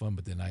had a lot of fun.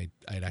 But then I'd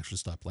actually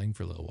stopped playing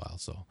for a little while.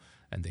 So,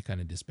 and they kind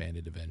of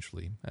disbanded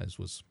eventually, as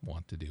was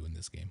wont to do in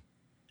this game.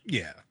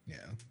 Yeah.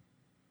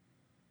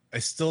 I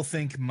still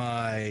think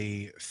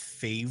my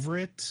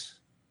favorite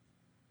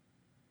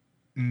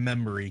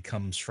memory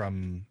comes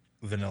from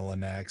Vanilla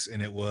Nax,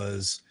 and it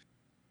was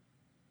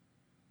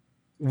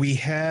we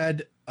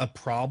had a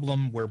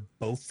problem where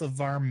both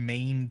of our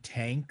main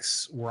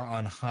tanks were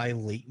on high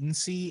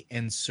latency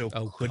and so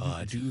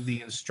couldn't do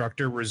the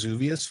instructor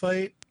Resuvius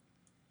fight.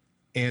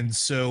 And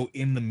so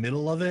in the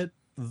middle of it,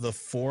 the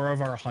 4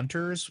 of our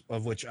hunters,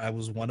 of which I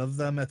was one of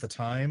them at the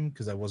time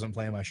because I wasn't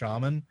playing my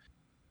shaman,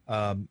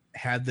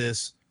 had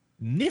this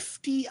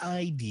nifty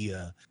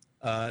idea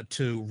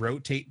to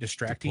rotate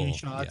distracting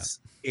shots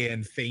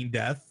and feign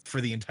death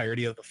for the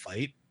entirety of the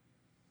fight,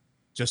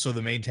 just so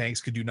the main tanks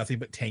could do nothing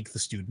but tank the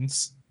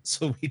students,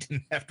 so we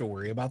didn't have to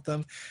worry about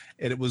them.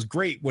 And it was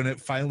great when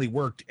it finally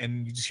worked,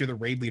 and you just hear the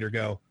raid leader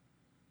go,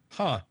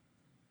 huh,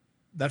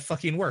 that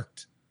fucking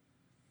worked.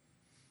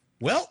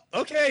 Well,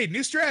 okay,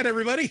 new strat,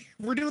 everybody.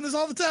 We're doing this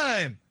all the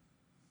time.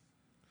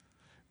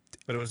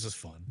 But it was just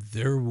fun.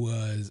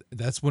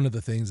 That's one of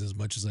the things, as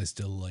much as I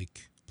still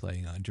like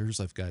playing hunters,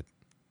 I've got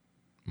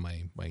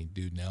my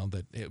dude now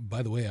that,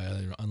 by the way,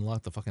 I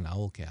unlocked the fucking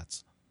owl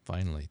cats.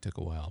 Finally, took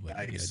a while, but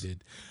nice. Yeah,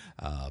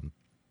 I did.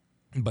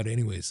 But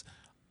anyways,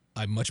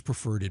 I much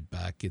preferred it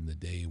back in the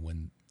day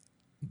when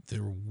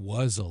there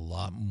was a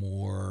lot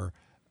more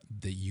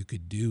that you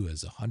could do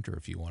as a hunter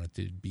if you wanted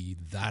to be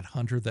that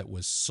hunter that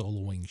was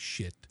soloing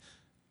shit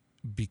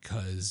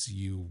because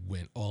you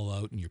went all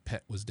out and your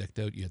pet was decked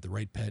out. You had the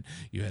right pet.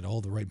 You had all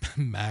the right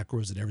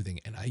macros and everything.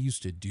 And I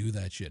used to do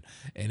that shit.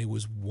 And it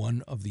was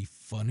one of the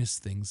funnest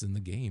things in the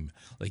game.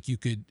 Like you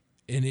could...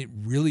 And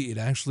it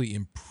actually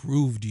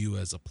improved you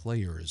as a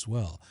player as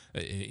well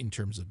in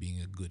terms of being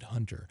a good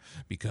hunter.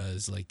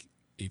 Because, like,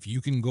 if you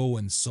can go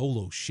and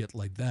solo shit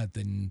like that,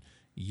 then,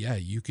 yeah,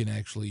 you can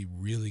actually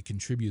really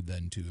contribute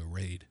then to a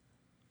raid.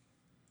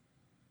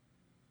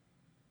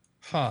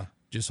 Huh.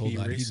 Just hold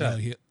on.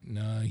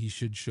 He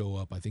should show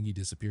up. I think he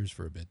disappears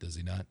for a bit, does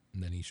he not?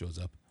 And then he shows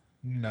up.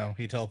 No,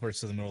 he teleports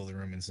to the middle of the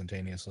room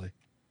instantaneously.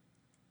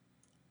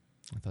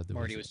 I thought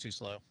Marty was too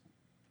slow.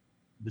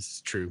 This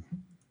is true.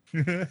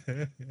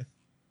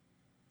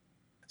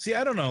 See,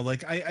 I don't know.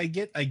 Like, I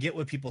get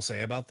what people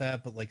say about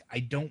that, but like, I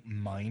don't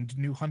mind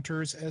new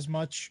hunters as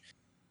much.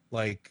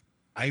 Like,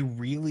 I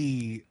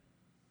really,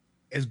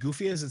 as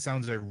goofy as it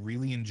sounds, I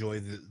really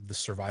enjoy the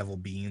survival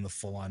being the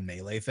full-on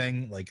melee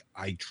thing. Like,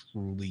 I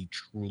truly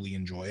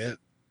enjoy it.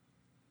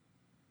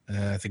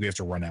 I think we have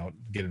to run out,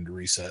 get into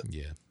reset.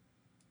 Yeah.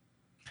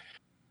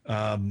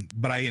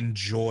 But I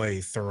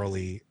enjoy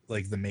thoroughly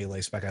like the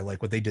melee spec. I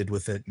like what they did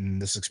with it in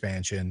this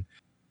expansion.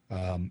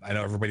 I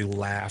know everybody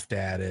laughed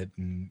at it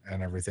and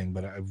everything,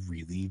 but I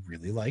really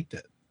liked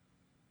it.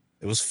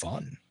 It was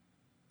fun.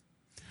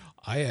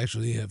 I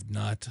actually have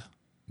not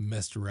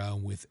messed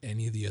around with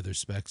any of the other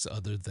specs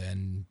other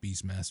than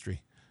Beast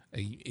Mastery.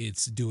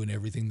 It's doing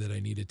everything that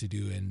I needed to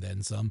do and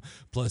then some.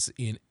 Plus,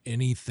 in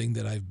anything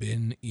that I've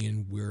been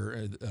in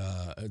where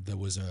there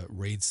was a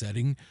raid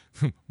setting,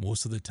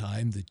 most of the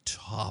time the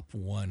top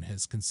one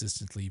has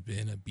consistently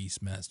been a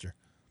Beastmaster.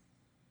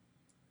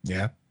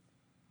 Yeah.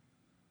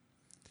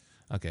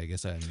 Okay, I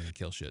guess I'm gonna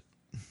kill shit.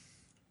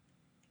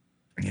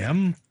 Yeah,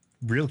 I'm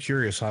real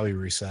curious how we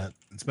reset.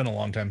 It's been a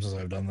long time since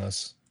I've done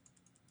this.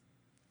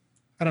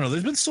 I don't know.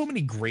 There's been so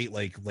many great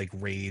like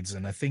raids,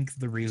 and I think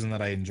the reason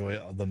that I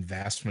enjoy the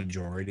vast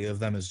majority of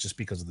them is just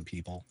because of the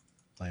people.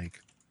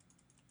 Like,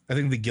 I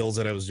think the guilds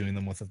that I was doing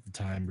them with at the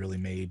time really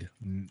made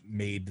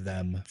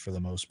them for the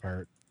most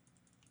part.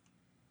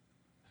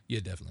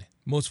 Yeah, definitely.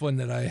 Most fun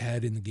that I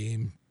had in the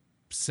game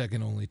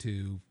second only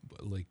to,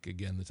 like,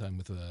 again, the time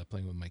with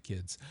playing with my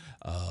kids.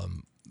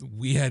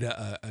 We had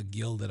a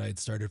guild that I had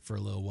started for a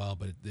little while,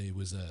 but it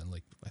was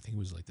like, I think it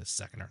was like the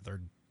second or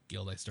third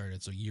guild I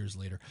started, so years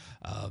later.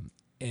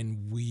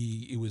 And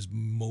it was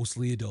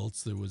mostly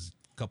adults. There was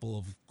a couple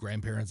of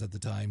grandparents at the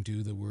time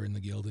too that were in the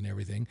guild and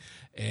everything.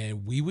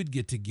 And we would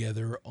get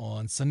together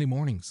on Sunday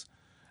mornings.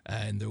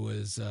 And there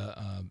was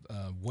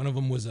one of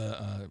them was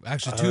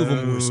actually two of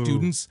them were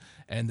students,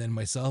 and then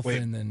myself,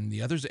 and then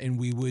the others, and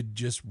we would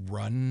just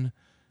run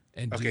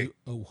and do.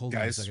 Oh, hold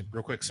on a second,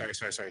 real quick. Sorry.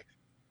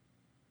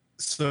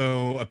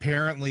 So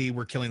apparently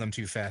we're killing them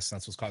too fast. And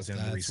that's what's causing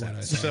them to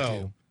reset.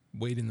 So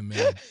wait in the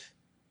middle.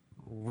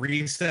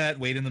 Reset,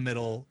 wait in the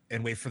middle,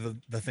 and wait for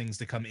the things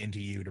to come into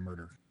you to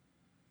murder.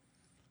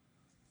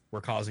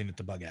 We're causing it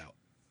to bug out.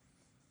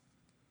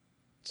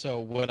 So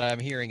what I'm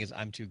hearing is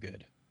I'm too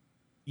good.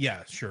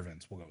 Yeah, sure,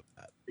 Vince. We'll go with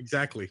that.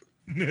 Exactly.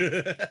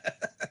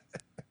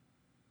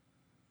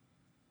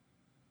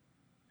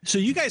 So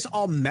you guys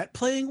all met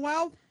playing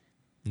WoW?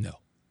 No.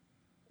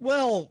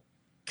 Well,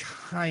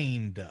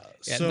 kinda.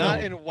 Yeah, so,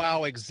 not in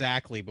WoW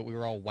exactly, but we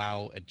were all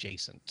WoW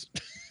adjacent.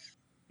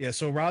 Yeah,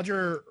 so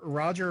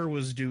Roger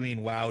was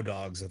doing WoW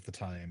Dogs at the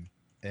time,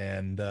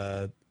 and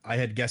I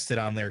had guessed it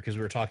on there because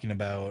we were talking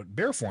about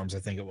bear forms, I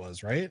think it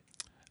was, right?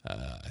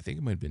 I think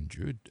it might have been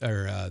Druid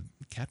or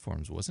cat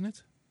forms, wasn't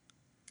it?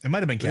 It might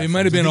have been cat It forms.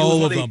 might have been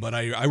all of them, but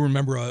I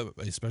remember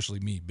especially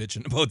me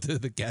bitching about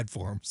the cat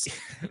forms.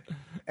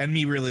 And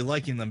me really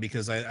liking them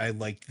because I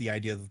liked the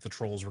idea that the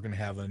trolls were going to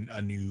have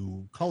a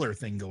new color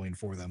thing going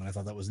for them, and I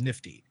thought that was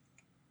nifty.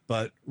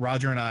 But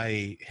Roger and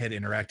I had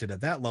interacted at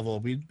that level.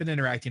 We'd been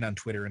interacting on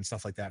Twitter and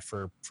stuff like that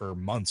for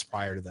months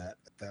prior to that,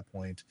 at that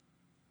point.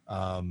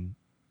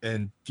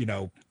 And, you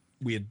know,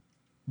 we had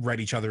read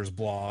each other's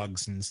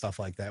blogs and stuff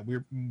like that.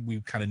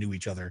 We kind of knew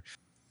each other.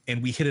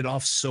 And we hit it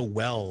off so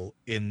well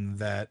in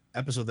that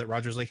episode that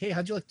Roger's like, hey,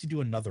 how'd you like to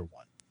do another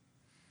one?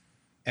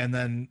 And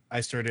then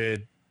I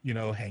started, you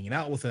know, hanging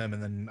out with him.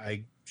 And then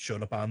I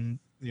showed up on,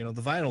 you know,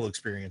 the Vinyl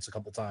Experience a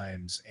couple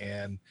times.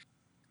 And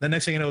the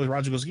next thing you know,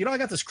 Roger goes, you know, I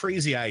got this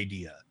crazy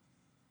idea.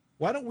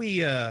 Why don't we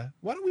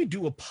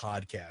do a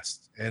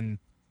podcast? And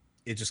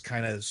it just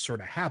kind of sort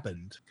of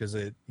happened because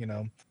it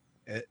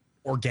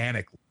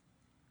organically.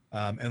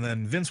 And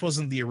then Vince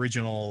wasn't the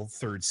original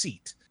third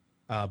seat,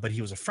 but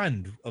he was a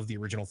friend of the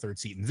original third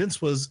seat. And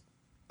Vince was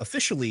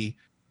officially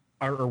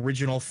our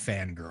original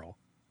fangirl.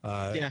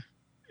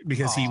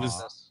 Because he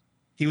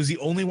was the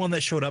only one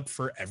that showed up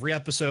for every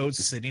episode,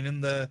 sitting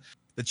in the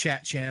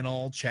chat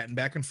channel, chatting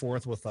back and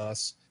forth with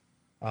us.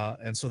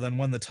 And so then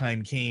when the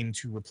time came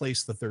to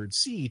replace the third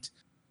seat,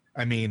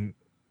 I mean,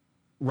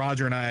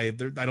 Roger and I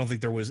don't think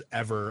there was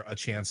ever a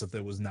chance that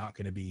there was not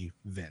going to be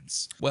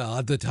Vince. Well,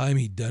 at the time,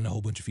 he'd done a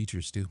whole bunch of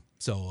features too.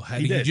 So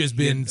had he just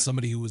been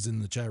somebody who was in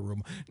the chat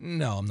room,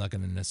 no, I'm not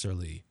going to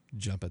necessarily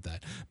jump at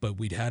that. But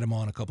we'd had him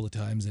on a couple of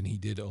times, and he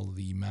did all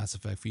the Mass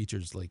Effect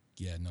features. Like,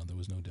 yeah, no, there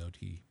was no doubt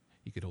he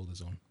could hold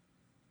his own.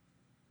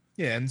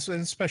 Yeah, and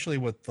especially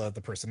with the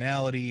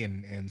personality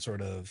and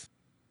sort of,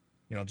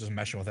 you know, just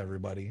meshing with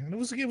everybody, and it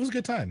was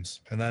good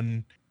times. And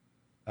then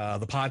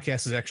the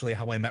podcast is actually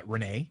how I met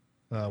Renee,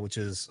 which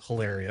is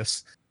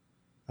hilarious.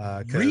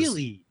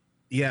 Really?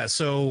 Yeah.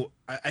 So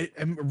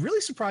I'm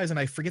really surprised, and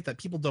I forget that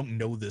people don't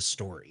know this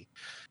story.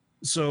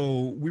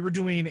 So we were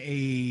doing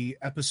a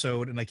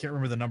episode, and I can't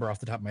remember the number off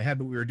the top of my head,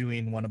 but we were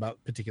doing one about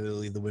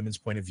particularly the women's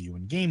point of view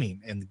in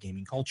gaming and the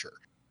gaming culture.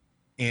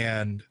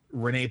 And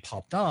Renee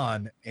popped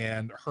on,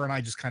 and her and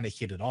I just kind of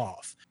hit it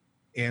off.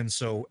 And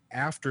so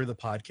after the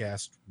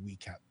podcast, we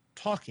kept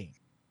talking,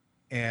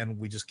 and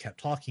we just kept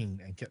talking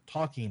and kept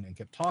talking and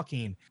kept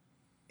talking.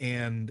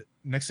 And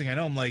next thing I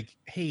know, I'm like,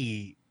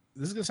 hey,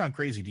 this is going to sound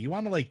crazy. Do you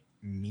want to like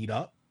meet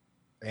up?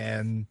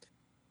 And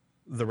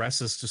the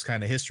rest is just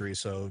kind of history.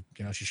 So,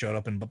 you know, she showed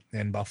up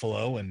in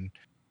Buffalo and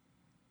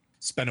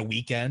spent a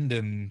weekend,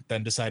 and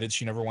then decided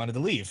she never wanted to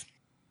leave.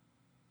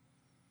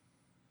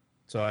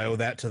 So I owe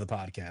that to the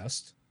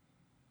podcast.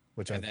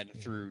 Then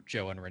through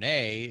Joe and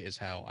Renee is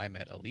how I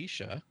met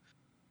Alicia.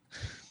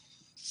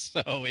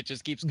 So it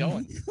just keeps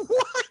going.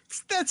 What?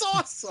 That's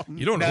awesome.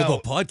 You don't owe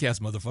the podcast,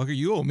 motherfucker.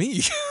 You owe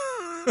me.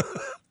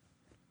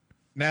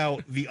 Now,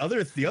 the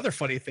other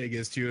funny thing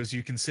is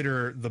you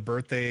consider the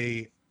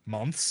birthday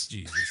months.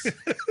 Jesus.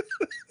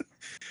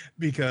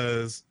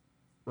 Because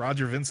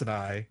Roger, Vince, and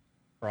I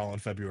are all in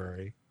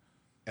February,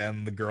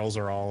 and the girls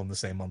are all in the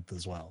same month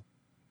as well.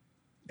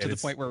 To the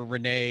point where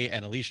Renee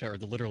and Alicia are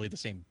literally the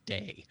same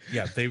day.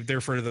 Yeah, they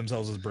refer to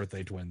themselves as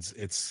birthday twins.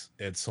 It's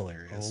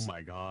hilarious. Oh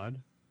my god.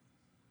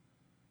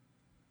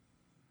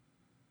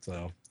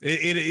 So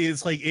it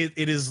is like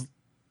it is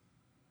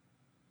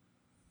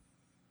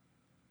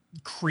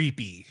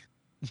creepy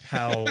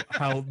how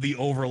the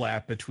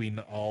overlap between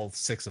all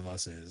six of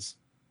us is.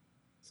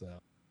 So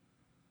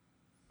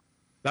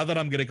not that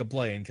I'm gonna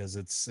complain, because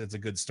it's a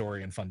good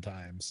story and fun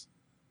times.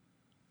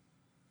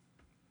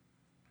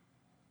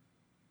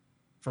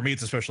 For me,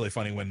 it's especially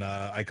funny when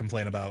I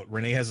complain about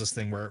Renee has this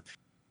thing where,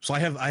 so I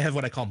have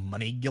what I call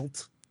money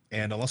guilt.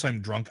 And unless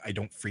I'm drunk, I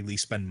don't freely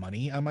spend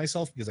money on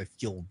myself because I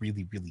feel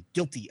really, really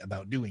guilty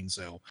about doing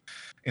so.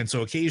 And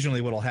so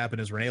occasionally what'll happen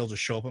is Renee will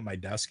just show up at my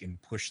desk and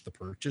push the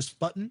purchase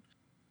button.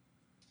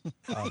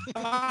 Did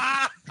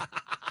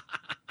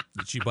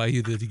she buy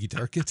you the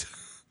guitar kit?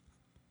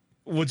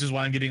 Which is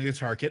why I'm getting the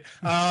guitar kit.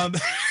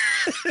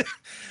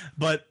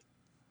 But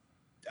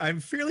I'm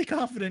fairly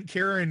confident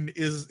Karen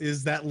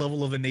is that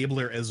level of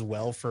enabler as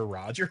well for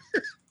Roger.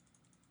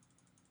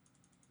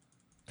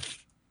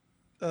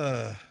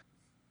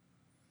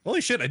 Holy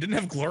shit, I didn't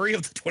have Glory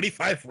of the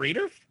 25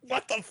 Raider?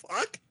 What the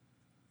fuck?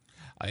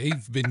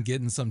 I've been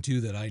getting some too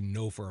that I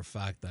know for a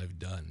fact I've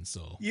done,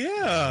 so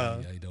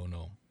Yeah. I don't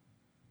know.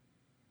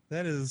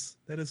 That is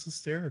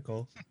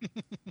hysterical.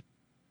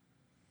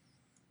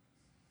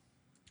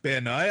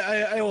 Ben,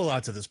 I owe a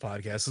lot to this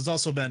podcast. It's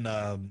also been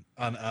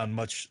on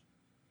much,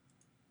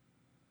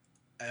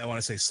 I want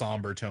to say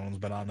somber tones,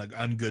 but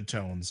on good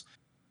tones.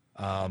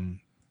 You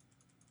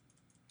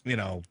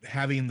know,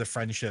 having the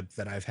friendship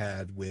that I've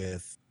had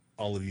with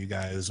all of you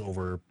guys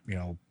over, you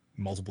know,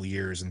 multiple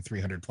years and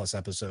 300 plus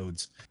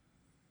episodes,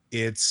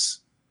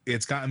 it's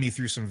gotten me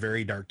through some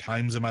very dark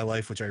times in my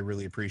life, which I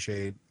really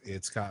appreciate.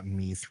 It's gotten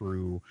me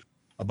through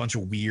a bunch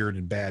of weird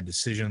and bad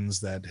decisions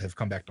that have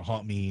come back to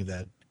haunt me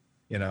that,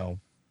 you know.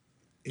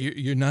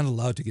 You're not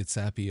allowed to get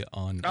sappy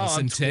on a I'm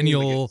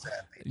centennial. totally getting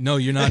sappy. No,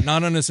 you're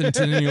not on a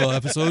centennial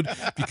episode,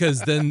 because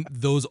then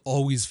those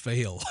always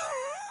fail.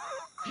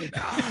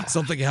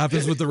 Something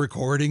happens with the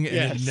recording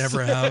and Yes. it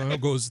never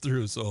goes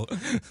through. So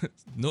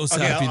no Okay,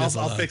 sappiness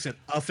I'll allowed. fix it.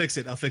 I'll fix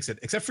it.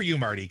 Except for you,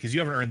 Marty, because you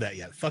haven't earned that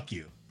yet. Fuck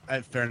you.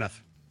 Fair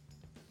enough.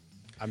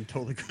 I'm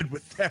totally good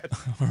with that.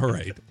 All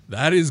right.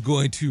 That is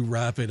going to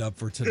wrap it up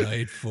for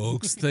tonight,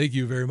 folks. Thank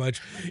you very much.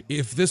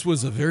 If this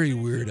was a very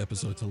weird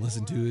episode to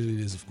listen to, it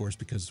is, of course,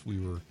 because we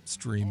were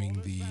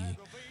streaming the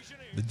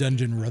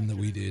dungeon run that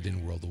we did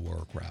in World of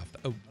Warcraft.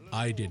 Oh,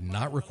 I did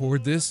not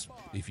record this.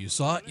 If you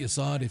saw it, you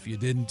saw it. If you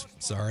didn't,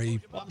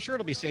 sorry. Well, I'm sure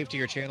it'll be saved to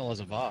your channel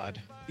as a VOD.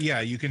 Yeah,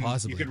 you can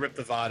Possibly. you can rip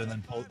the VOD and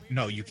then pull.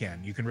 No, you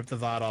can. You can rip the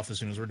VOD off as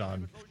soon as we're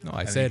done. No,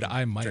 I And said then you I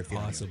can might check the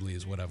audio. possibly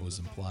is what I was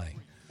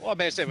implying. Well, I'm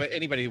going to say, but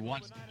anybody who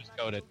wants to just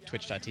go to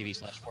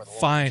twitch.tv/4thewolf.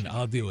 Fine,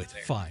 I'll do it.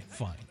 Fine.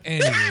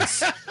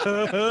 Anyways,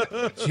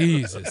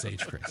 Jesus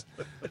H. Chris.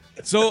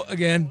 So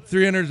again,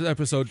 300th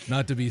episode,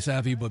 not to be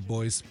sappy, but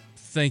boys,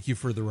 thank you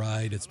for the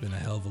ride. It's been a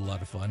hell of a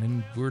lot of fun,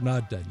 and we're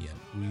not done yet.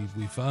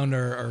 We found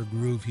our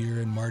groove here,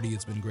 and Marty,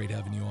 it's been great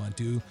having you on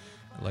too.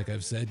 Like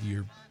I've said,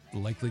 you're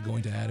likely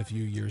going to add a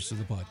few years to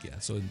the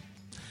podcast, so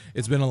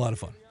it's been a lot of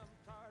fun.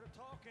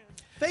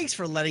 Thanks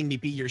for letting me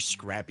be your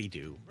Scrappy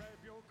Doo.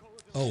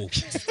 Oh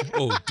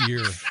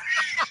dear.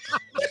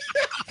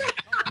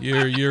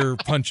 You're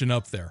punching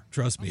up there.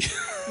 Trust me.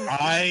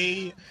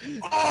 I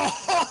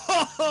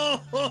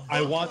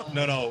want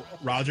no,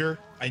 Roger.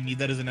 I need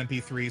that as an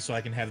MP3 so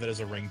I can have that as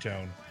a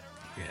ringtone.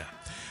 Yeah.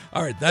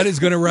 All right, that is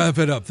going to wrap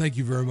it up. Thank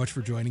you very much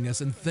for joining us,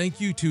 and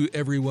thank you to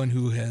everyone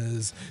who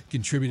has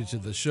contributed to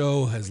the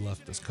show, has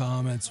left us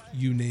comments,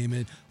 you name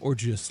it, or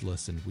just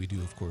listened. We do,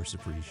 of course,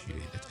 appreciate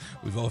it.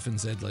 We've often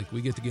said, like,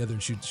 we get together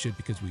and shoot the shit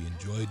because we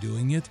enjoy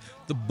doing it.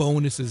 The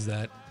bonus is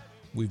that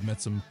we've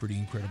met some pretty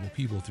incredible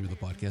people through the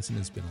podcast, and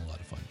it's been a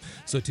lot of fun.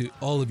 So to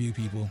all of you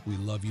people, we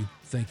love you.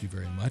 Thank you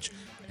very much,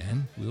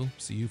 and we'll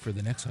see you for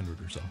the next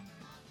 100 or so.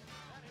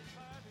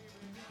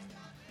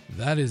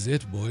 That is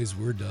it, boys.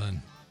 We're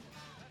done.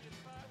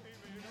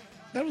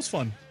 That was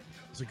fun.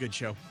 It was a good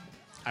show.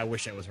 I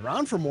wish I was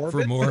around for more of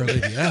For it. more of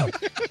it, yeah.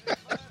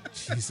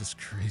 Jesus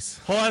Christ.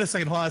 Hold on a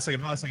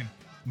second.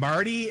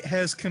 Marty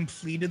has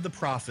completed the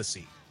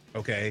prophecy.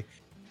 Okay.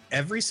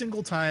 Every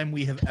single time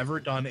we have ever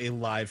done a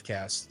live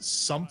cast,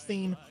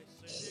 something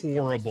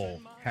horrible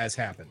has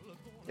happened.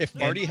 If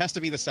Marty has to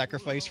be the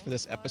sacrifice for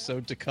this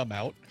episode to come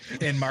out,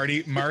 And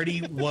Marty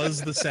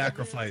was the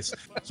sacrifice.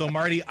 So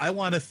Marty, I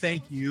want to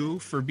thank you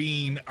for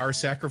being our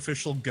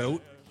sacrificial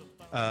goat.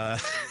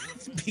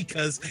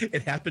 Because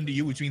it happened to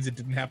you, which means it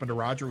didn't happen to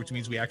Roger, which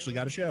means we actually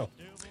got a show.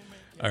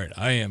 All right,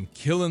 I am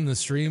killing the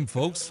stream,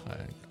 folks.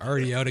 I'm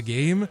already out of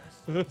game.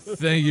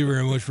 Thank you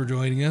very much for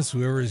joining us,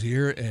 whoever's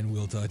here, and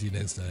we'll talk to you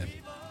next time.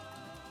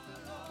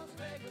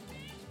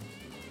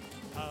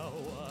 How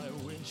I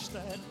wish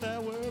that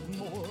there were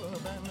more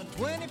than the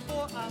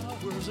 24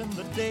 hours in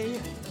the day.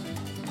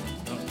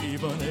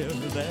 Even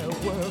if there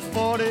were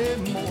 40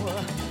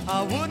 more,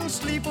 I wouldn't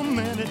sleep a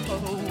minute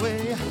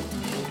away.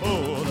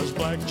 Oh, there's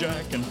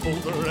blackjack and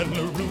poker and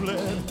the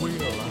roulette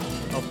wheel.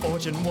 A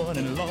fortune won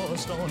and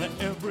lost on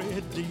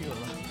every deal.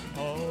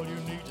 All you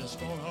need is a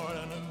strong heart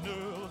and a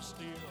nerve of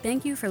steel.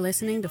 Thank you for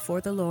listening to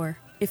For the Lore.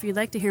 If you'd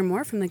like to hear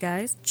more from the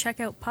guys, check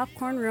out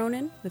Popcorn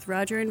Ronin with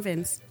Roger and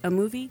Vince, a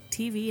movie,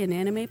 TV, and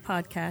anime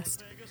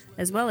podcast,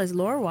 as well as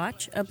Lore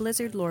Watch, a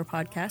Blizzard lore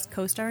podcast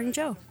co-starring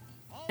Joe.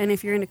 And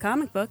if you're into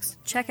comic books,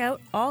 check out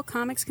All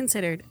Comics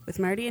Considered with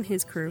Marty and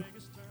his crew.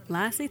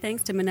 Lastly,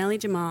 thanks to Manelli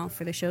Jamal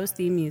for the show's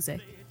theme music.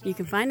 You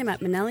can find him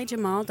at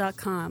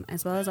manellijamal.com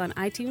as well as on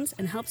iTunes,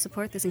 and help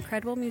support this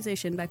incredible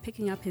musician by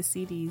picking up his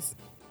CDs.